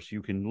source,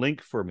 you can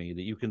link for me,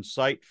 that you can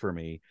cite for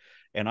me,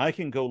 and I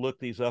can go look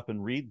these up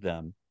and read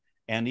them,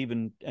 and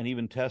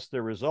even test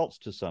their results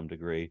to some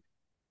degree.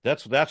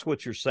 That's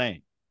what you're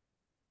saying.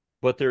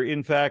 But there,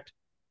 in fact,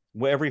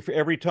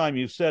 every time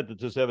you've said that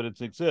this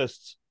evidence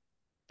exists,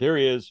 there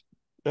is,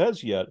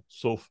 as yet,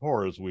 so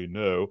far as we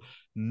know,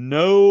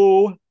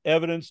 no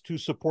evidence to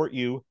support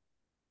you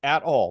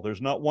at all.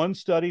 There's not one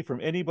study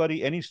from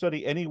anybody, any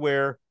study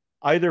anywhere,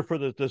 either for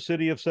the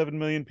city of 7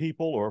 million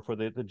people or for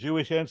the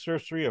Jewish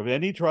ancestry of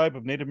any tribe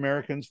of Native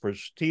Americans, for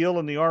steel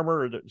and the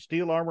armor, or the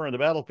steel armor on the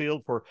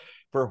battlefield, for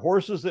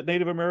horses that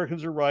Native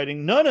Americans are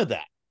riding. None of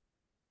that.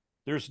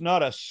 There's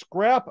not a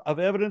scrap of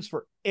evidence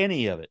for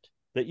any of it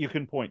that you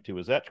can point to.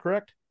 Is that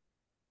correct?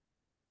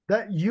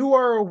 That you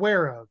are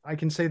aware of. I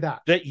can say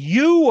that. That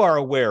you are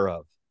aware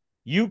of.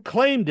 You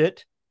claimed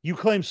it. You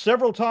claimed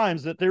several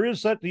times that there is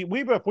such.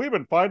 We've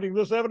been finding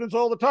this evidence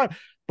all the time,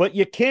 but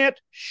you can't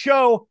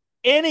show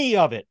any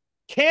of it.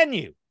 Can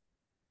you?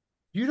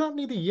 You don't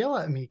need to yell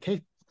at me.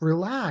 Okay,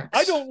 relax.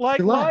 I don't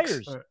like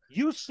liars.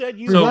 You said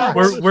you. So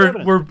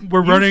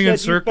we're running in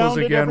circles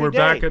again. We're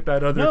back at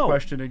that other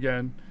question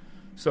again.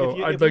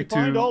 So I'd like to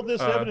find all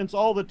this evidence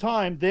all the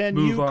time. Then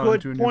you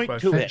could point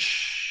to it,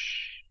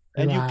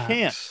 and you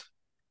can't.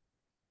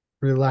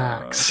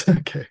 Relax.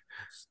 Okay.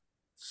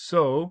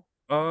 So,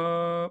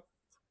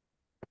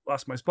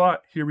 lost my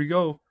spot. Here we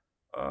go.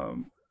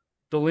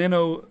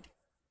 Delano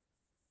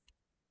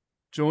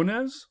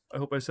Jones, I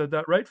hope I said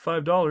that right,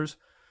 $5.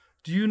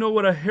 Do you know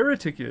what a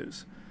heretic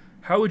is?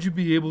 How would you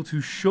be able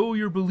to show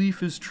your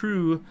belief is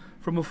true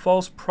from a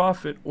false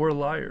prophet or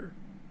liar?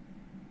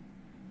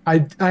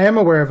 I am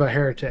aware of a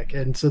heretic,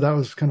 and so that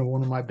was kind of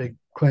one of my big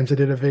claims. I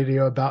did a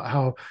video about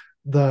how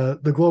the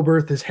globe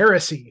earth is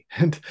heresy,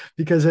 and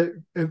because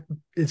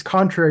it's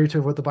contrary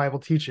to what the Bible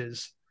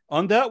teaches.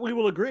 On that we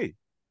will agree.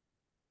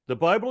 The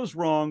Bible is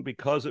wrong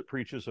because it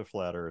preaches a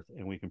flat earth,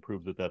 and we can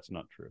prove that that's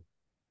not true.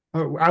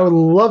 I would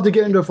love to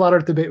get into a flat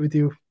earth debate with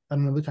you at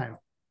another time.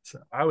 So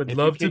I would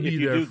love to be if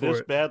you there do for this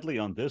it. badly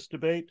on this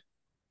debate,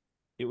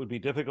 it would be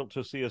difficult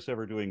to see us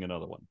ever doing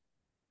another one.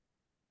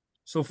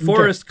 So okay.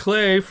 Forrest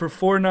Clay for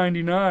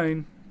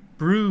 $4.99.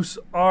 Bruce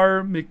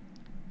R.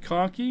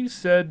 McConkie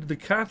said the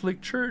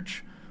Catholic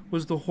Church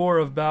was the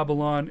whore of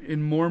Babylon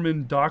in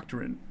Mormon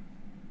doctrine.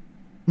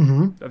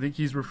 Mm-hmm. I think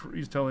he's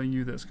telling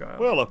you this, Kyle.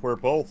 Well, if we're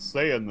both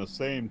saying the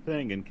same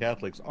thing and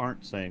Catholics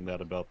aren't saying that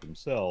about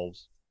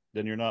themselves,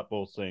 then you're not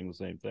both saying the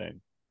same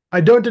thing. I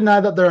don't deny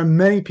that there are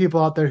many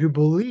people out there who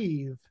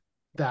believe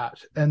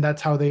that, and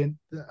that's how they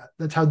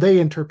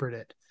interpret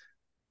it.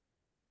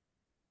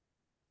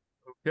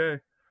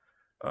 Okay.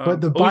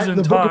 But Ozone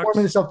the Book of Mormon Talks.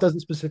 itself doesn't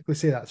specifically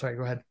say that. Sorry,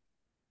 go ahead.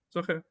 It's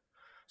okay.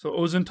 So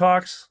Ozone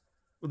Talks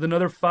with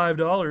another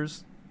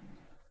 $5.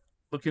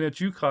 Looking at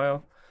you,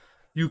 Kyle.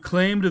 You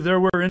claimed there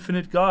were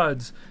infinite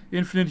gods,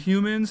 infinite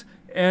humans,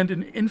 and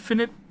an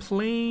infinite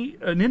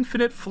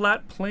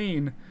flat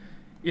plane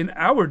in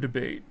our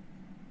debate.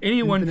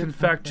 Anyone Infinite can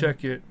fact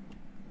check it.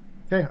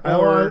 Okay,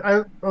 Or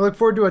I look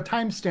forward to a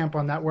timestamp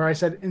on that where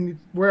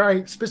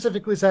I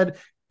specifically said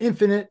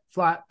infinite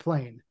flat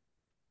plane.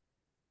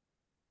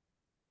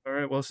 all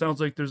right, well, it sounds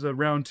like there's a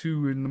round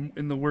two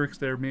in the works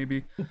there.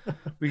 Maybe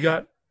we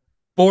got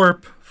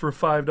Borp for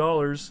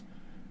 $5.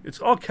 It's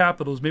all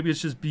capitals. Maybe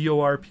it's just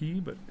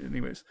BORP, but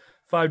anyways,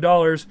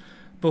 $5.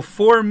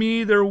 Before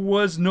me there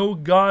was no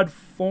God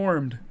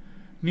formed,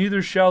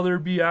 neither shall there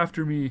be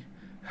after me.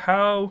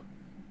 How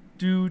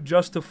do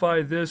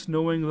justify this,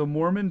 knowing the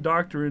Mormon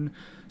doctrine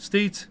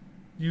states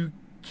you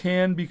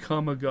can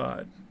become a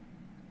god?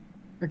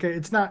 Okay,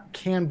 it's not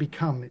can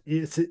become.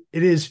 It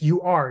is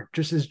you are,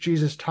 just as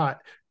Jesus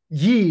taught.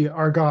 Ye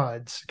are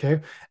gods.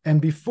 Okay,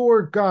 and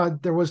before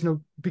God there was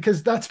no,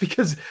 because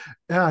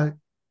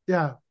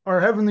yeah, our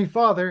heavenly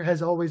Father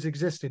has always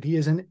existed. He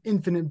is an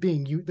infinite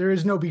being. There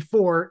is no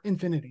before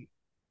infinity.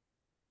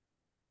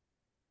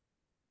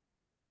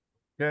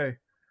 Okay.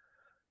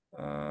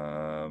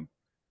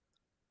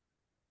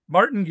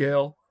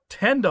 Martingale,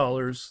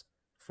 $10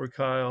 for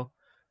Kyle.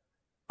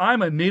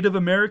 I'm a Native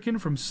American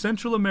from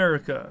Central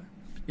America,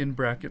 in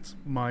brackets,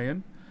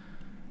 Mayan.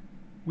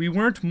 We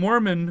weren't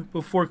Mormon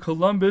before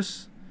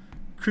Columbus.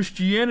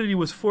 Christianity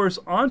was forced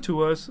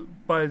onto us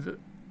by the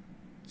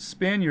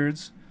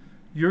Spaniards.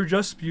 You're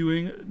just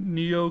spewing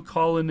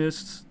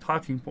neo-colonists'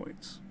 talking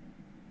points.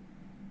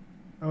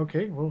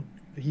 Okay, well,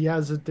 he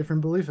has a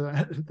different belief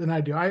than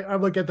I do. I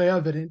look at the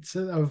evidence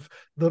of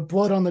the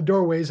blood on the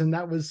doorways, and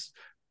that was,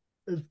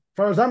 as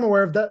far as I'm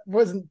aware of, that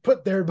wasn't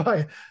put there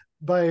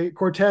by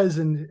Cortez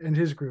and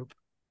his group.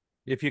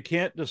 If you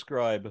can't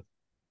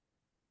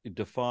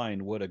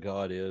define what a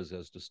god is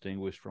as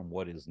distinguished from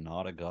what is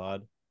not a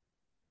god,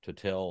 to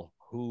tell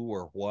who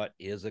or what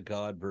is a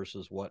god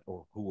versus what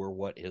or who or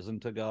what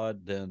isn't a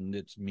god, then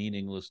it's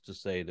meaningless to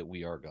say that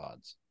we are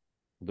gods.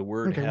 The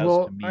word Okay, has to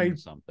well, mean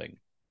something.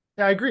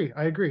 I agree.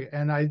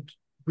 And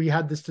we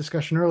had this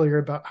discussion earlier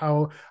about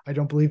how I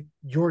don't believe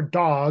your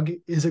dog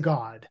is a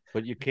god.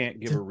 But you can't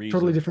It's give a a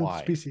totally reason different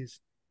why.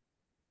 species.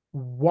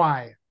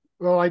 Why?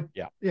 Well,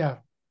 yeah,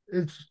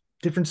 it's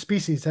different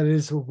species. That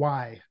is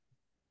why.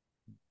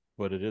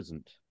 But it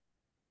isn't.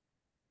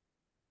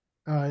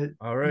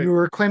 All right. You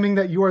were claiming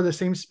that you are the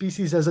same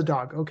species as a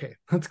dog. Okay,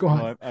 let's go on.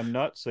 No, I'm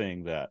not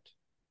saying that,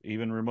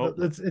 even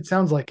remotely. It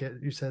sounds like it.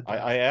 You said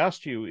that. I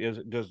asked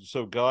you,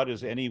 so God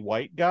is any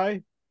white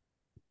guy?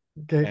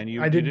 Okay, And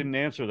you didn't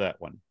answer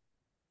that one.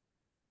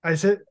 I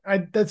said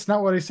that's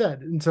not what I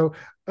said. And so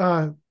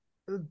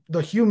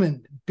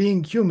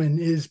being human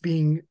is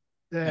being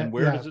and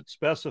where does it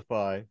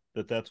specify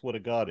that that's what a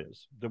god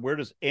is? Where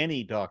does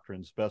any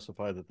doctrine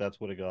specify that that's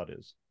what a god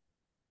is?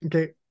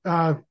 Okay,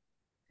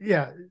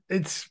 yeah,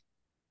 it's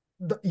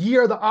ye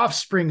are the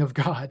offspring of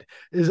God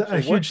is a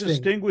huge thing. What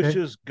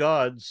distinguishes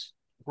gods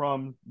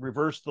from,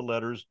 reverse the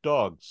letters,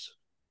 dogs?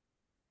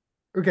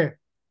 Okay,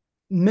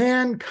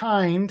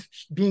 mankind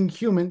being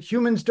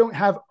humans don't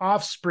have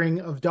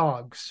offspring of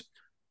dogs.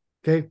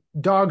 Okay,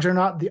 dogs are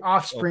not the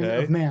offspring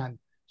of man.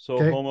 So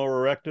Homo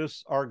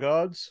erectus are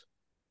gods.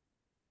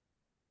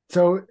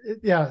 So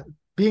yeah,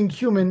 being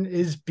human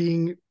is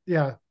being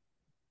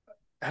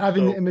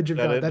having the image of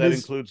God. That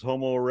includes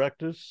Homo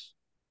erectus.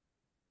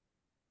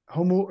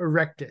 Homo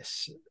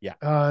erectus.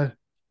 Yeah.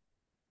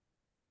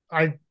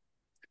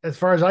 As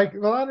far as I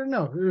don't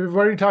know.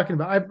 What are you talking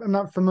about? I'm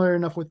not familiar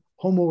enough with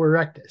Homo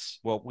erectus.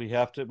 Well, we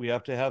have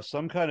to have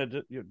some kind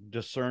of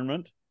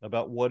discernment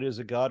about what is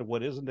a god,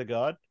 what isn't a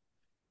god.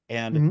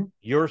 And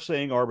you're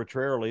saying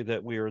arbitrarily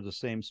that we are the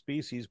same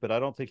species, but I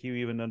don't think you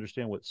even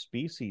understand what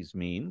species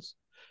means.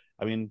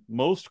 I mean,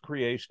 most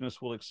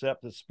creationists will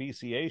accept that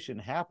speciation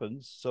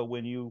happens. So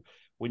when you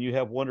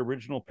have one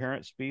original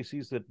parent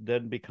species that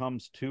then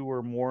becomes two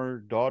or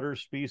more daughter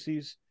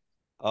species,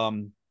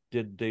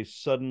 did they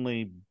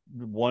suddenly,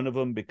 one of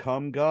them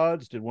become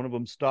gods? Did one of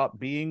them stop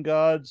being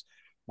gods?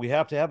 We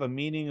have to have a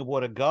meaning of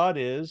what a god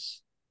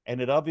is,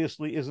 and it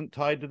obviously isn't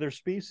tied to their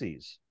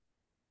species.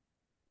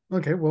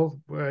 Okay, well,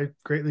 I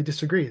greatly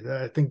disagree.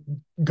 I think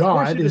Of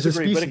course you God is a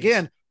disagree, but species.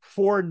 again,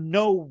 for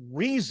no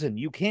reason.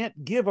 You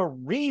can't give a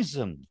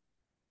reason.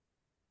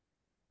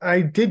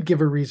 I did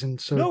give a reason.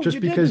 So No, just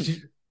you because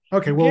didn't. you,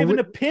 okay, You well, gave an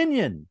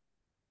opinion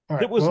all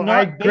right. that was Well,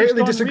 I not based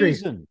greatly on disagree.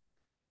 reason.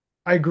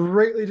 I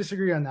greatly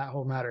disagree on that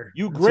whole matter.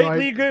 You So I,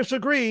 greatly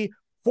disagree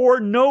for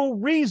no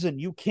reason.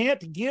 You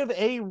can't give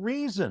a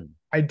reason.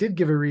 I did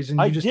give a reason.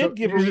 I You just did don't.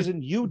 give a You just.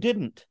 reason. You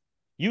didn't.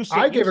 I You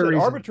gave a said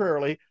reason.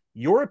 arbitrarily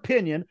your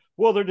opinion.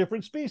 Well, they're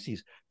different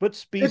species, but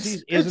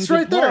species It's isn't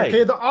right there.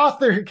 Okay, implied. the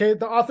author. Okay,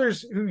 the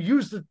authors who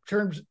use the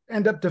terms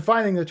end up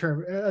defining the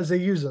term as they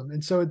use them,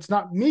 and so it's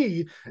not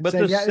me But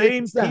the saying yeah,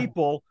 same it's them.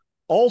 people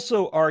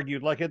also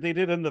argued, like they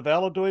did in the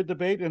Valladolid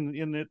debate in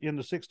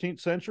the 16th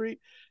century,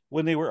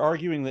 when they were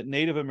arguing that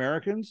Native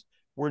Americans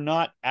were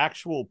not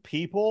actual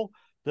people,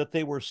 that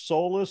they were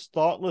soulless,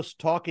 thoughtless,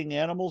 talking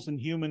animals and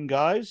human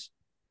guys.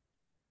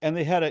 And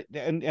they had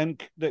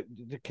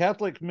the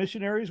Catholic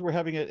missionaries were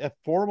having a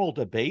formal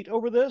debate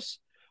over this,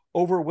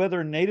 over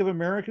whether Native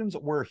Americans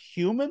were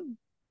human.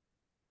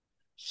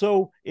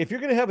 So if you're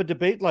going to have a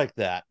debate like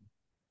that,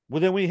 well,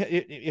 then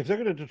if they're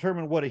going to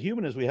determine what a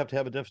human is, we have to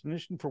have a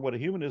definition for what a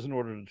human is in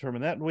order to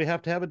determine that, and we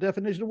have to have a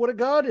definition of what a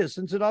god is,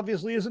 since it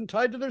obviously isn't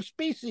tied to their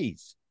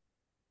species.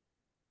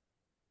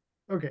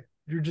 Okay,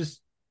 you're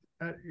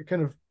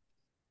kind of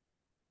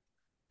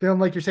feeling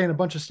like you're saying a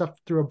bunch of stuff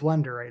through a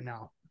blender right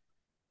now.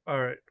 All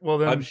right. Well,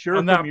 I'm then, sure on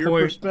from that your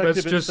point, let's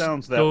perspective it just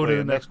sounds that go to way, the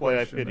and next that's why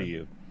I question. pity Then.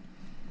 you.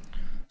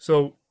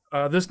 So,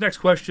 this next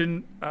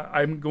question,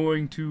 I'm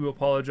going to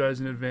apologize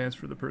in advance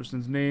for the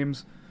person's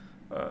names,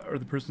 or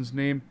the person's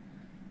name.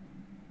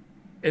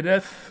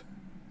 Edef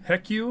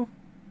Heku.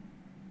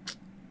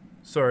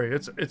 Sorry,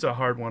 it's a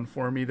hard one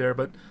for me there,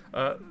 but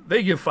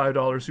they give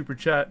 $5 super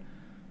chat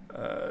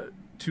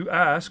to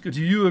ask,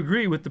 do you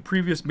agree with the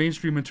previous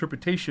mainstream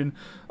interpretation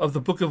of the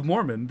Book of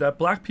Mormon that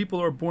black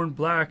people are born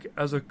black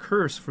as a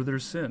curse for their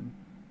sin?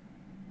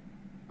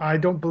 I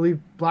don't believe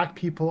black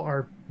people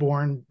are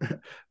born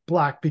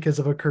black because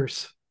of a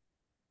curse.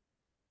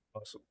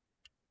 Awesome.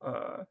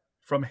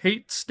 From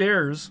Hate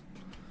Stairs,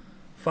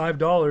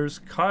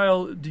 $5.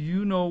 Kyle, do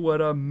you know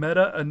what a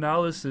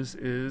meta-analysis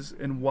is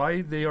and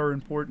why they are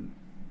important?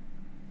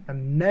 A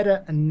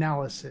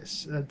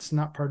meta-analysis. That's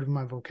not part of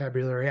my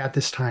vocabulary at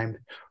this time.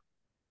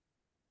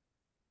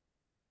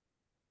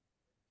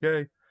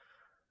 Okay.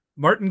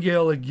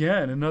 Martingale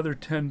again, another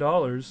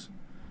 $10.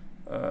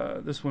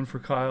 This one for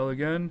Kyle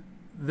again.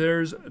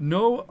 There's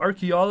no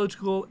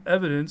archaeological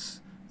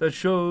evidence that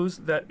shows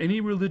that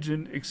any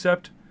religion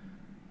except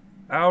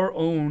our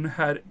own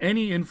had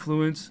any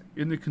influence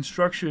in the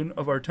construction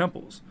of our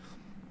temples.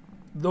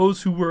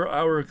 Those who were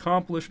our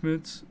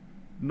accomplishments,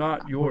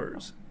 not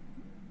yours.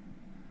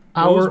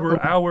 Those Our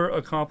were our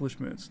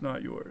accomplishments,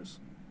 not yours.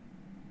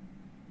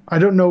 I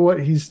don't know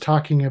what he's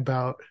talking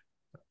about.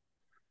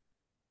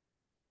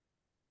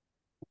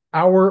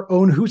 Our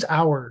own, who's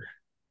our?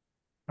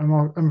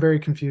 I'm very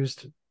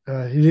confused.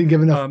 He didn't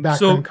give enough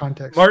background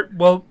context.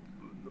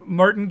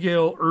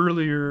 Martingale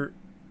earlier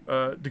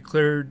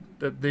declared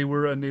that they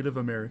were a Native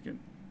American.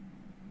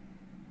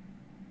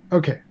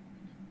 Okay.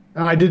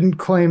 I didn't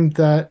claim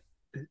that.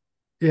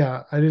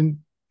 Yeah, I didn't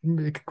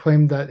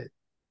claim that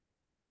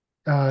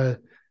uh,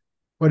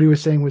 what he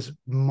was saying was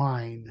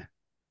mine.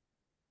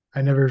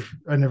 I never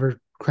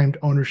claimed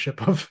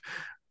ownership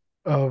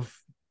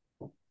of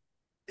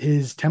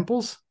his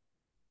temples.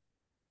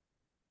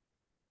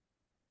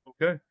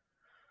 Okay.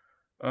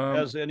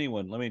 Has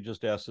anyone, let me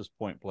just ask this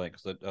point blank,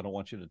 because I don't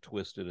want you to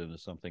twist it into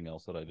something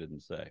else that I didn't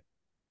say.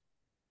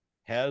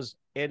 Has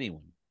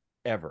anyone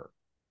ever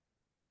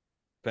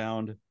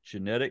found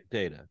genetic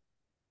data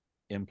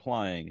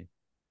implying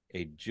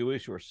a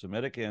Jewish or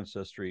Semitic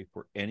ancestry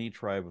for any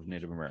tribe of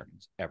Native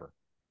Americans ever?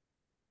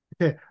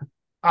 Okay.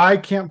 I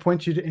can't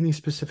point you to any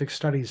specific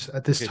studies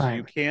at this Okay, so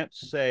you time. can't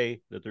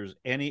say that there's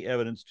any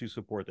evidence to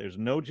support. There's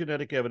no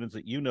genetic evidence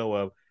that you know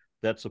of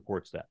that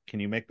supports that. Can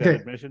you make that Okay.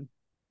 admission?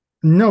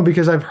 No,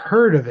 because I've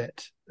heard of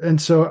it.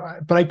 And so,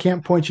 but I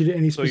can't point you to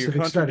any So you're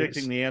specific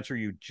contradicting studies. the answer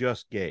you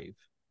just gave.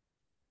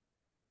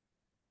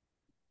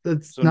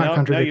 That's So not now you've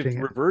contradicting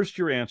it. reversed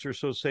your answer,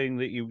 so saying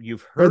that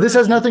you've Or heard this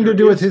has that nothing to there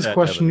do with is his that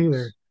question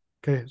either.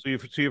 evidence. Okay.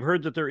 So you've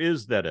heard that there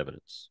is that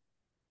evidence.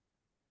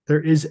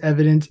 There is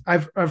evidence.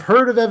 I've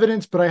heard of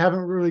evidence, but I haven't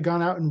really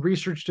gone out and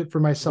researched it for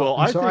myself. Well,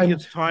 And I so think I'm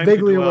it's time to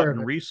vaguely go out aware of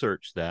and it.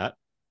 research that.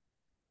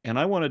 And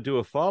I want to do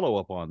a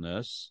follow-up on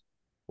this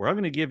where I'm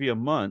going to give you a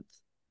month,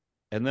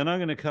 and then I'm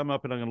going to come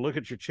up and I'm going to look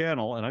at your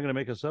channel, and I'm going to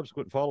make a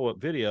subsequent follow-up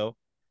video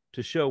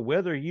to show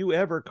whether you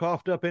ever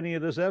coughed up any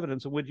of this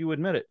evidence, and would you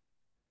admit it,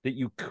 that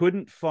you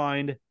couldn't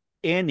find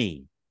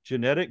any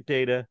genetic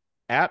data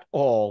at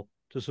all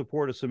to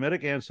support a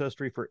Semitic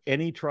ancestry for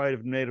any tribe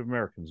of Native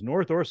Americans,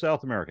 North or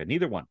South America,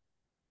 neither one.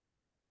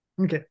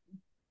 Okay.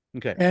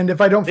 Okay. And if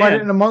I don't find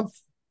it in a month,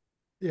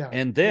 yeah.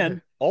 And then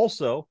okay.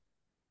 Also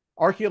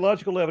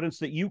archaeological evidence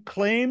that you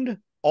claimed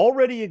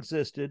already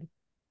existed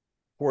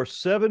for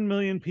 7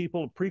 million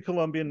people,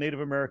 pre-Columbian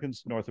Native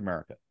Americans, North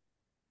America.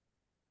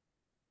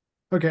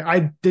 Okay.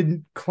 I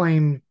didn't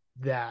claim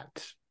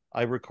that?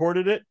 I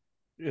recorded it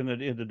in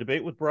the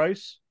debate with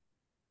Bryce.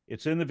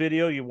 It's in the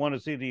video. You want to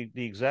see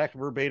the exact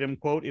verbatim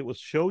quote. It was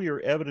 "Show your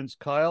evidence,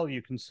 Kyle."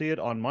 You can see it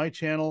on my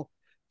channel.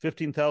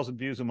 15,000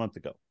 views a month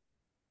ago.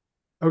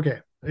 Okay.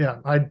 Yeah.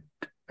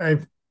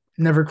 I've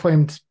never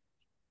claimed.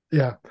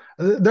 Yeah.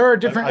 There are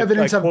different I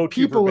evidence of quote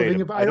you people living.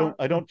 verbatim.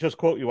 But I don't just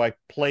quote you. I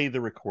play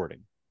the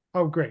recording.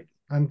 Oh, great.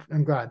 I'm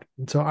glad.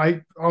 And so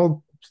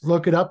I'll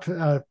look it up.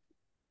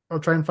 I'll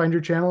try and find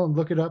your channel and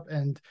look it up.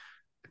 And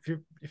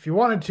if you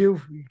wanted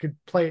to, you could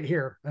play it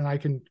here and I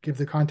can give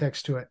the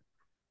context to it.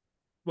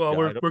 Well,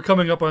 Yeah, we're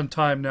coming up on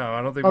time now.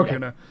 I don't think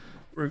Okay.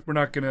 we're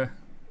not gonna.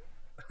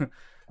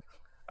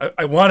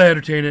 I want to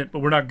entertain it, but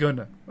we're not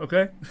gonna.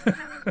 Okay.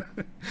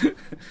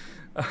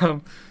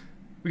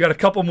 We got a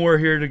couple more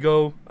here to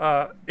go.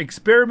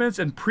 Experiments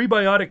in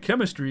prebiotic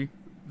chemistry.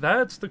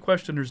 That's the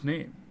questioner's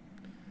name.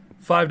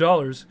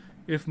 $5.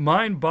 If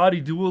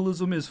mind-body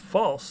dualism is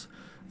false,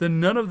 then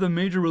none of the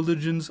major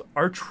religions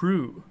are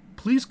true.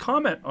 Please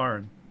comment,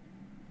 Aron.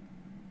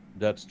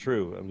 That's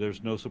true.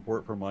 There's no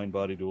support for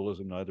mind-body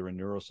dualism, neither in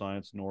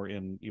neuroscience nor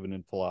even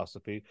in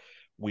philosophy.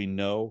 We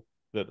know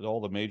that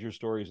all the major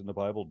stories in the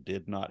Bible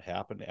did not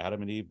happen.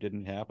 Adam and Eve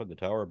didn't happen. The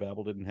Tower of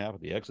Babel didn't happen.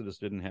 The Exodus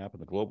didn't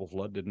happen. The global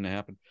flood didn't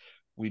happen.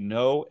 We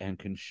know and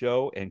can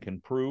show and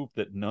can prove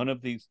that none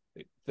of these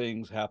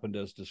things happened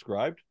as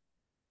described,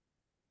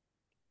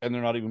 and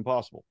they're not even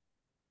possible.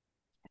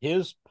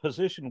 His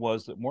position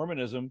was that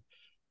Mormonism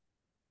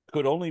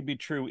could only be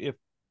true if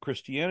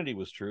Christianity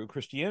was true.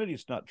 Christianity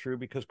is not true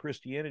because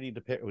Christianity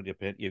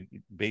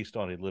based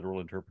on a literal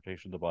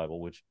interpretation of the Bible,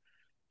 which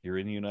here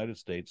in the United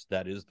States,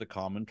 that is the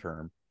common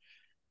term.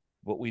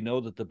 But we know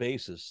that the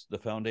basis, the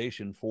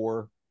foundation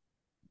for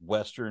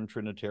Western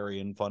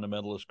Trinitarian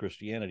fundamentalist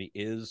Christianity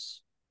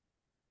is,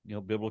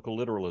 biblical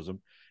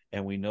literalism.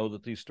 And we know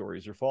that these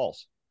stories are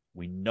false.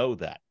 We know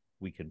that.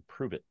 We can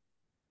prove it.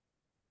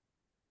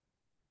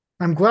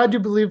 I'm glad you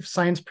believe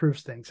science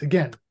proves things.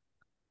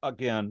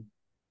 Again,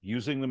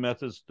 using the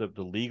methods, the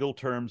legal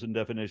terms and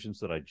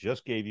definitions that I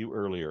just gave you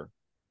earlier.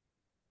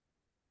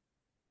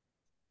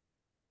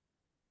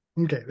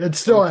 Okay. It's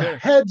still a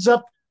heads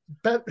up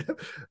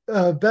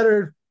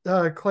better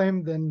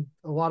claim than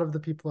a lot of the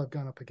people I've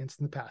gone up against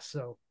in the past.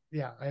 So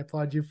yeah, I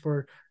applaud you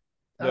for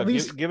at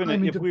least given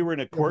it, if we were in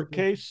a court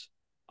case,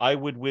 I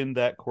would win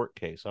that court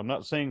case. I'm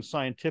not saying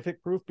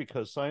scientific proof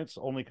because science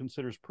only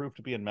considers proof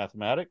to be in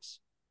mathematics,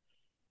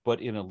 but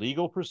in a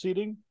legal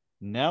proceeding,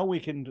 now we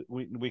can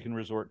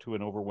resort to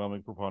an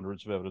overwhelming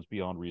preponderance of evidence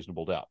beyond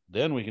reasonable doubt.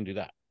 Then we can do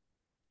that.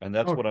 And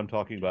that's what I'm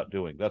talking about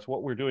doing. That's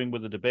what we're doing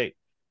with the debate.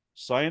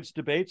 Science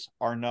debates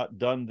are not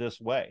done this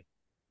way.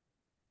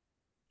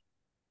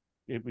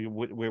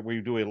 Where we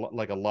do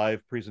a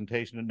live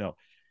presentation. No,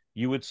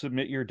 you would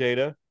submit your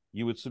data,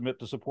 you would submit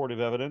the supportive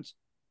evidence,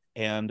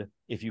 and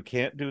if you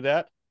can't do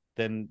that,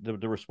 then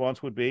the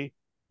response would be,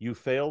 you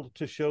failed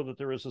to show that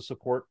there is a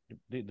support,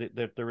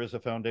 that there is a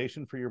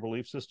foundation for your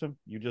belief system.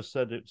 You just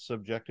said it's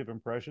subjective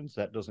impressions.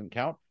 That doesn't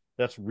count.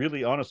 That's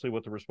really honestly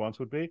what the response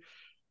would be.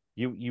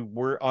 You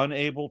were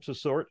unable to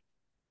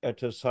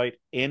cite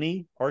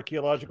any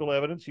archaeological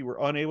evidence. You were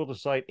unable to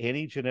cite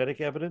any genetic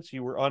evidence.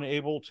 You were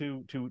unable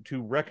to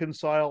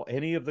reconcile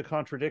any of the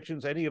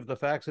contradictions, any of the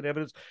facts and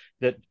evidence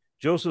that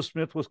Joseph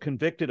Smith was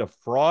convicted of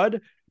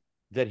fraud,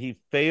 that he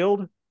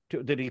failed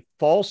that he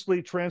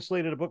falsely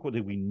translated a book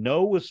that we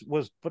know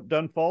was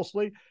done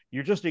falsely.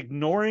 You're just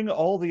ignoring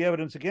all the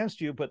evidence against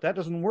you, but that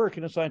doesn't work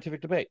in a scientific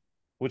debate,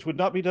 which would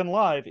not be done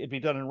live. It'd be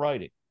done in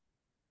writing.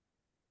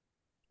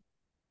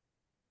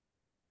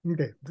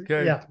 Okay.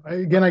 Yeah.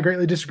 Again, I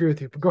greatly disagree with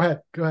you, but go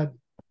ahead.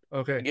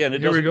 Okay. Again, it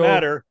doesn't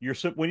matter.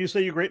 When you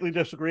say you greatly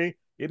disagree,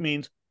 it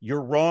means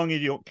you're wrong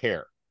and you don't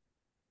care.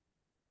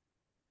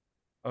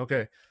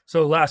 Okay.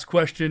 So last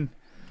question.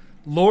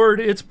 Lord,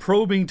 it's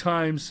probing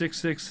time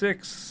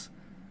 666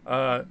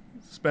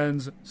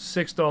 spends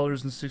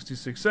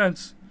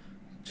 $6.66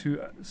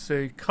 to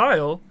say,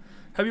 Kyle,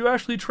 have you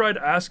actually tried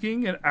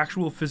asking an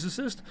actual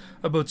physicist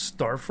about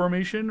star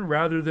formation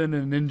rather than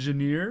an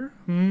engineer?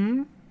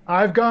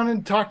 I've gone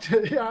and talked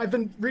to, I've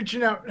been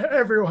reaching out to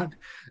everyone.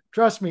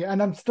 Trust me.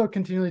 And I'm still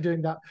continually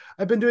doing that.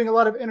 I've been doing a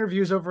lot of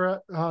interviews over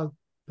at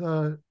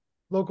the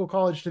local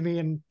college to me,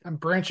 and I'm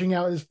branching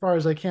out as far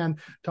as I can,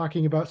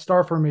 talking about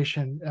star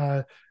formation,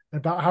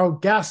 about how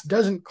gas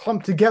doesn't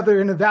clump together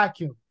in a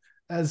vacuum,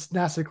 as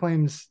NASA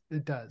claims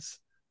it does.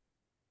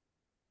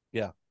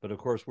 Yeah, but of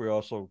course, we're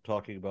also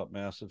talking about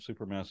massive,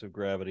 supermassive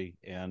gravity,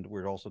 and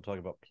we're also talking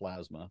about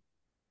plasma.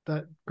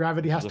 That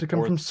gravity has to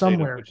come from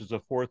somewhere. Which is a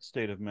fourth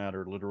state of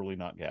matter, literally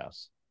not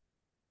gas.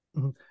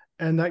 Mm-hmm.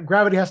 And that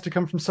gravity has to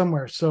come from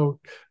somewhere. So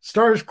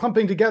stars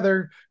clumping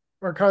together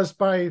are caused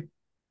by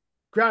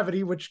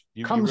gravity, which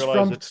comes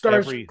from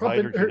stars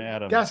clumping,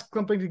 gas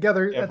clumping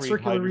together. That's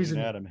circular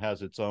reasoning. Every hydrogen atom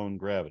has its own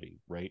gravity,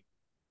 right?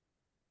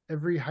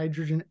 Every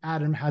hydrogen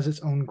atom has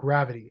its own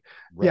gravity.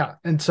 Right. Yeah.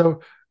 And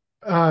so,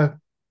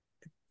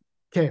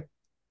 okay.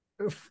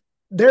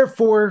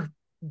 Therefore,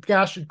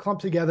 gas should clump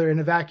together in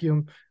a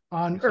vacuum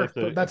on Earth,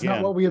 but that's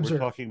not what we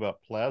observe. We're talking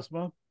about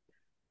plasma,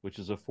 which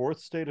is a fourth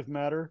state of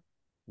matter,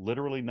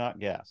 literally not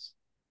gas.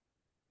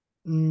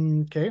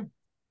 Okay.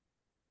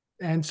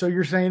 And so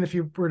you're saying if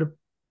you were to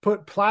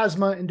put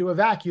plasma into a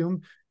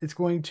vacuum, it's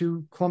going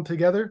to clump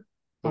together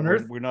But on we're,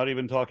 Earth? we're not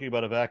even talking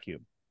about a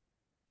vacuum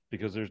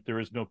because there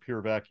is no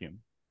pure vacuum.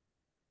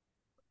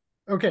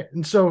 Okay.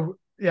 And so,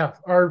 yeah,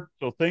 our,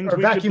 So things our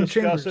we could vacuum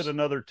discuss at chambers.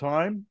 another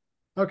time.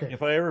 Okay.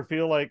 If I ever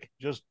feel like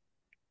just,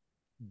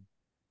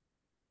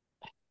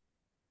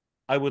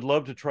 I would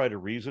love to try to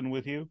reason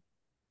with you,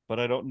 but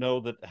I don't know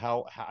that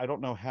I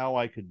don't know how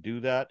I could do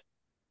that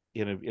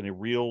in a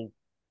real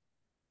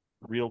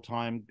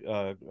time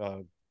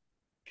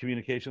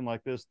communication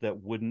like this that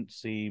wouldn't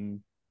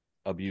seem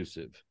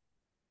abusive.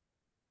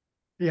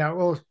 Yeah.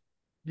 Well,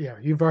 yeah,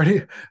 you've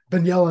already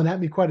been yelling at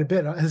me quite a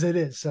bit as it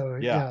is. So,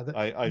 Yeah, yeah, the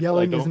I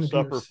yelling don't isn't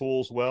suffer abuse.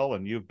 fools well,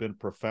 and you've been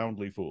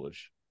profoundly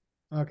foolish.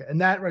 Okay.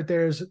 And that right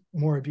there is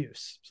more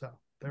abuse. So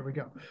there we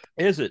go.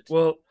 Is it?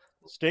 Well,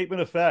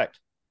 Statement of fact.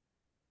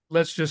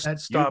 let's just That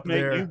stop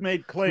there. You've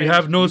made We claims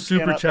have no you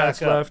super cannot chats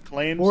back up. left.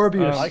 Claims more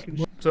abuse. I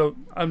can. So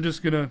I'm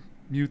just gonna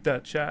mute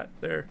that chat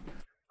there,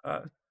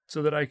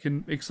 so that I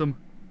can make some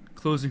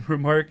closing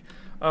remark.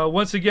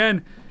 Once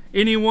again,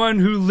 anyone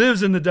who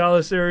lives in the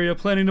Dallas area,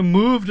 planning to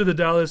move to the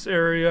Dallas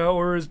area,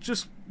 or is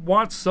just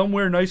wants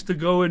somewhere nice to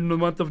go in the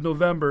month of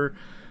November,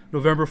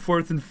 November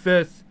 4th and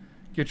 5th,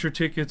 get your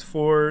tickets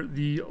for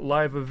the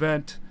live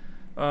event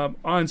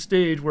on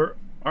stage where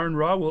Aron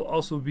Ra will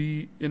also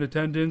be in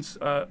attendance.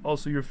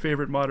 Also, your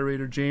favorite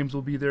moderator, James,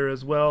 will be there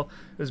as well,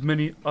 as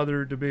many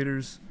other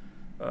debaters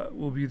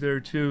will be there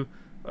too.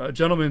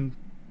 Gentlemen,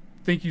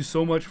 thank you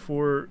so much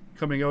for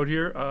coming out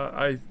here.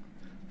 I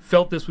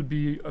felt this would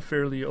be a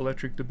fairly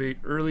electric debate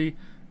early,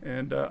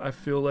 and I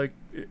feel like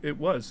it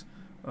was.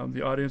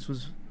 The audience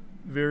was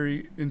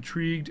very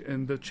intrigued,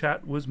 and the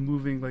chat was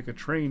moving like a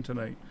train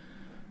tonight.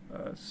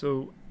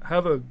 So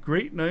have a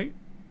great night,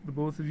 the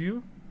both of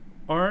you.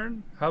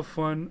 Aron, have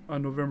fun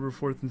on November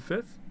 4th and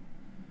 5th.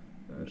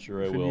 I'm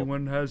sure I if will.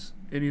 anyone has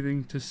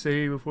anything to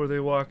say before they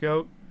walk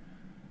out.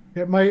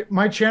 Yeah,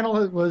 my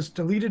channel was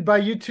deleted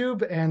by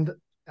YouTube and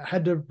I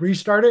had to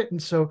restart it.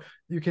 And so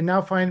you can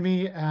now find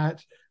me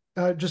at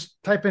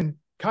just type in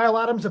Kyle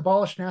Adams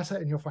abolish NASA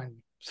and you'll find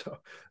me. So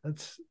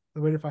that's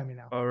the way to find me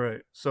now. All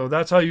right. So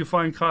that's how you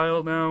find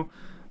Kyle now.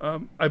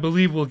 I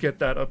believe we'll get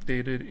that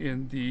updated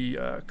in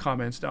the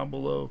comments down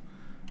below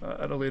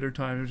at a later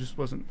time. There just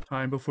wasn't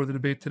time before the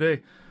debate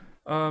today.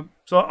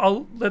 So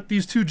I'll let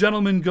these two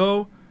gentlemen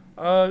go.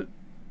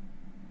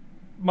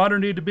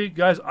 Modern Day Debate,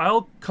 guys,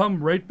 I'll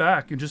come right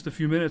back in just a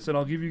few minutes and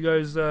I'll give you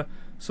guys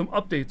some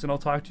updates and I'll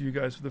talk to you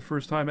guys for the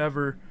first time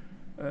ever.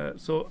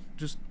 So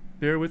just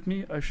bear with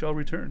me. I shall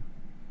return.